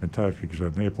and tactics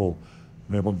at Napleton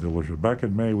dealership. Back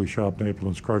in May, we shopped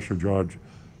Napleton's Chrysler Dodge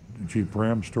Jeep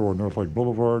Ram store on Northlake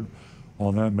Boulevard.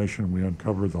 On that mission, we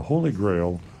uncovered the holy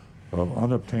grail of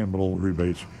unobtainable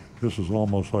rebates. This is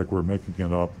almost like we're making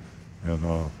it up,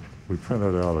 and we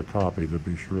printed out a copy to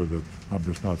be sure that I'm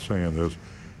just not saying this.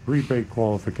 Rebate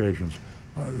qualifications,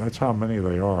 that's how many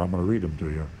they are. I'm going to read them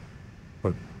to you.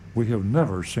 But we have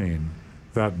never seen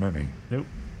that many. Nope.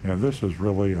 And this is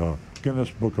really a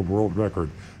Guinness Book of World Record.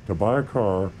 To buy a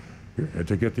car,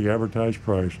 to get the advertised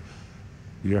price,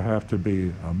 you have to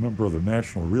be a member of the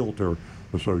National Realtor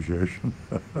Association.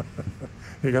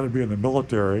 You got to be in the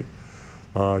military.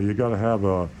 You got to have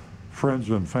a friends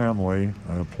and family,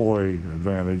 employee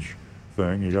advantage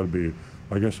thing. You got to be,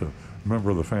 I guess, a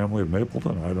member of the family of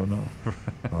Napleton. I don't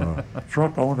know.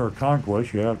 Truck owner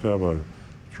conquest. You have to have a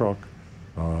truck.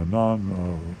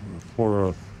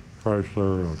 Non-Flora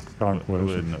Chrysler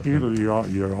Conquest. Either you are,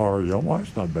 or you don't. Well,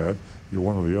 it's not bad. You're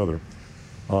one or the other.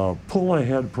 Pull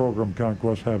ahead program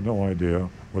conquest, have no idea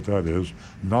what that is.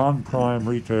 Non-prime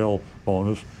retail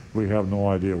bonus, we have no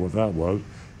idea what that was.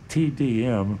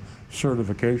 TDM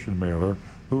certification mailer.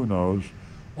 Who knows?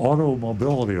 Auto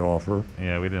mobility offer.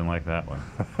 Yeah, we didn't like that one.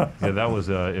 Yeah, that was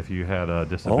if you had a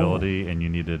disability and you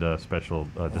needed special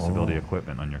disability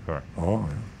equipment on your car. Oh,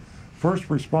 yeah. First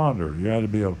responder. You had to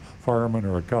be a fireman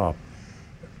or a cop.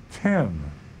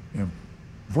 10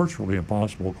 virtually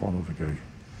impossible qualifications.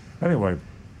 Anyway,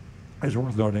 it's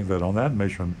worth noting that on that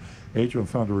mission, Agent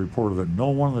Thunder reported that no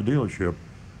one in the dealership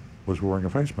was wearing a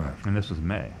face mask. And this was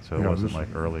May, so it wasn't like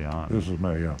early on. This is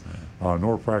May, yeah.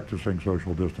 Nor practicing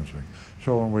social distancing.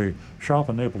 So when we shop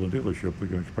a Napleton dealership, we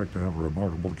can expect to have a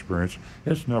remarkable experience.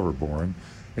 It's never boring.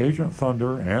 Agent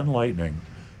Thunder and Lightning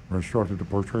were instructed to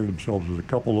portray themselves as a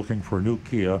couple looking for a new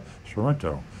Kia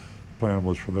Sorento. The plan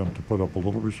was for them to put up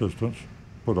little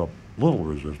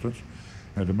resistance,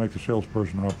 and to make the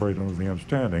salesperson operate under the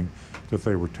understanding that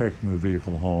they were taking the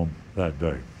vehicle home that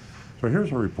day. So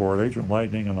here's a report. Agent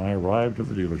Lightning and I arrived at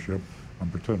the dealership. I'm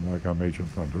pretending like I'm Agent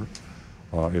Thunder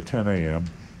at 10 a.m.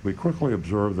 We quickly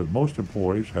observed that most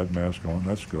employees had masks on.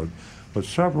 That's good. But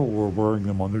several were wearing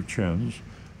them on their chins.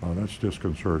 That's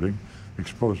disconcerting,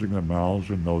 exposing their mouths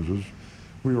and noses.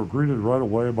 We were greeted right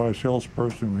away by a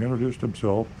salesperson who introduced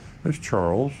himself as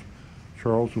Charles.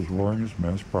 Charles was wearing his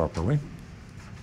mask properly.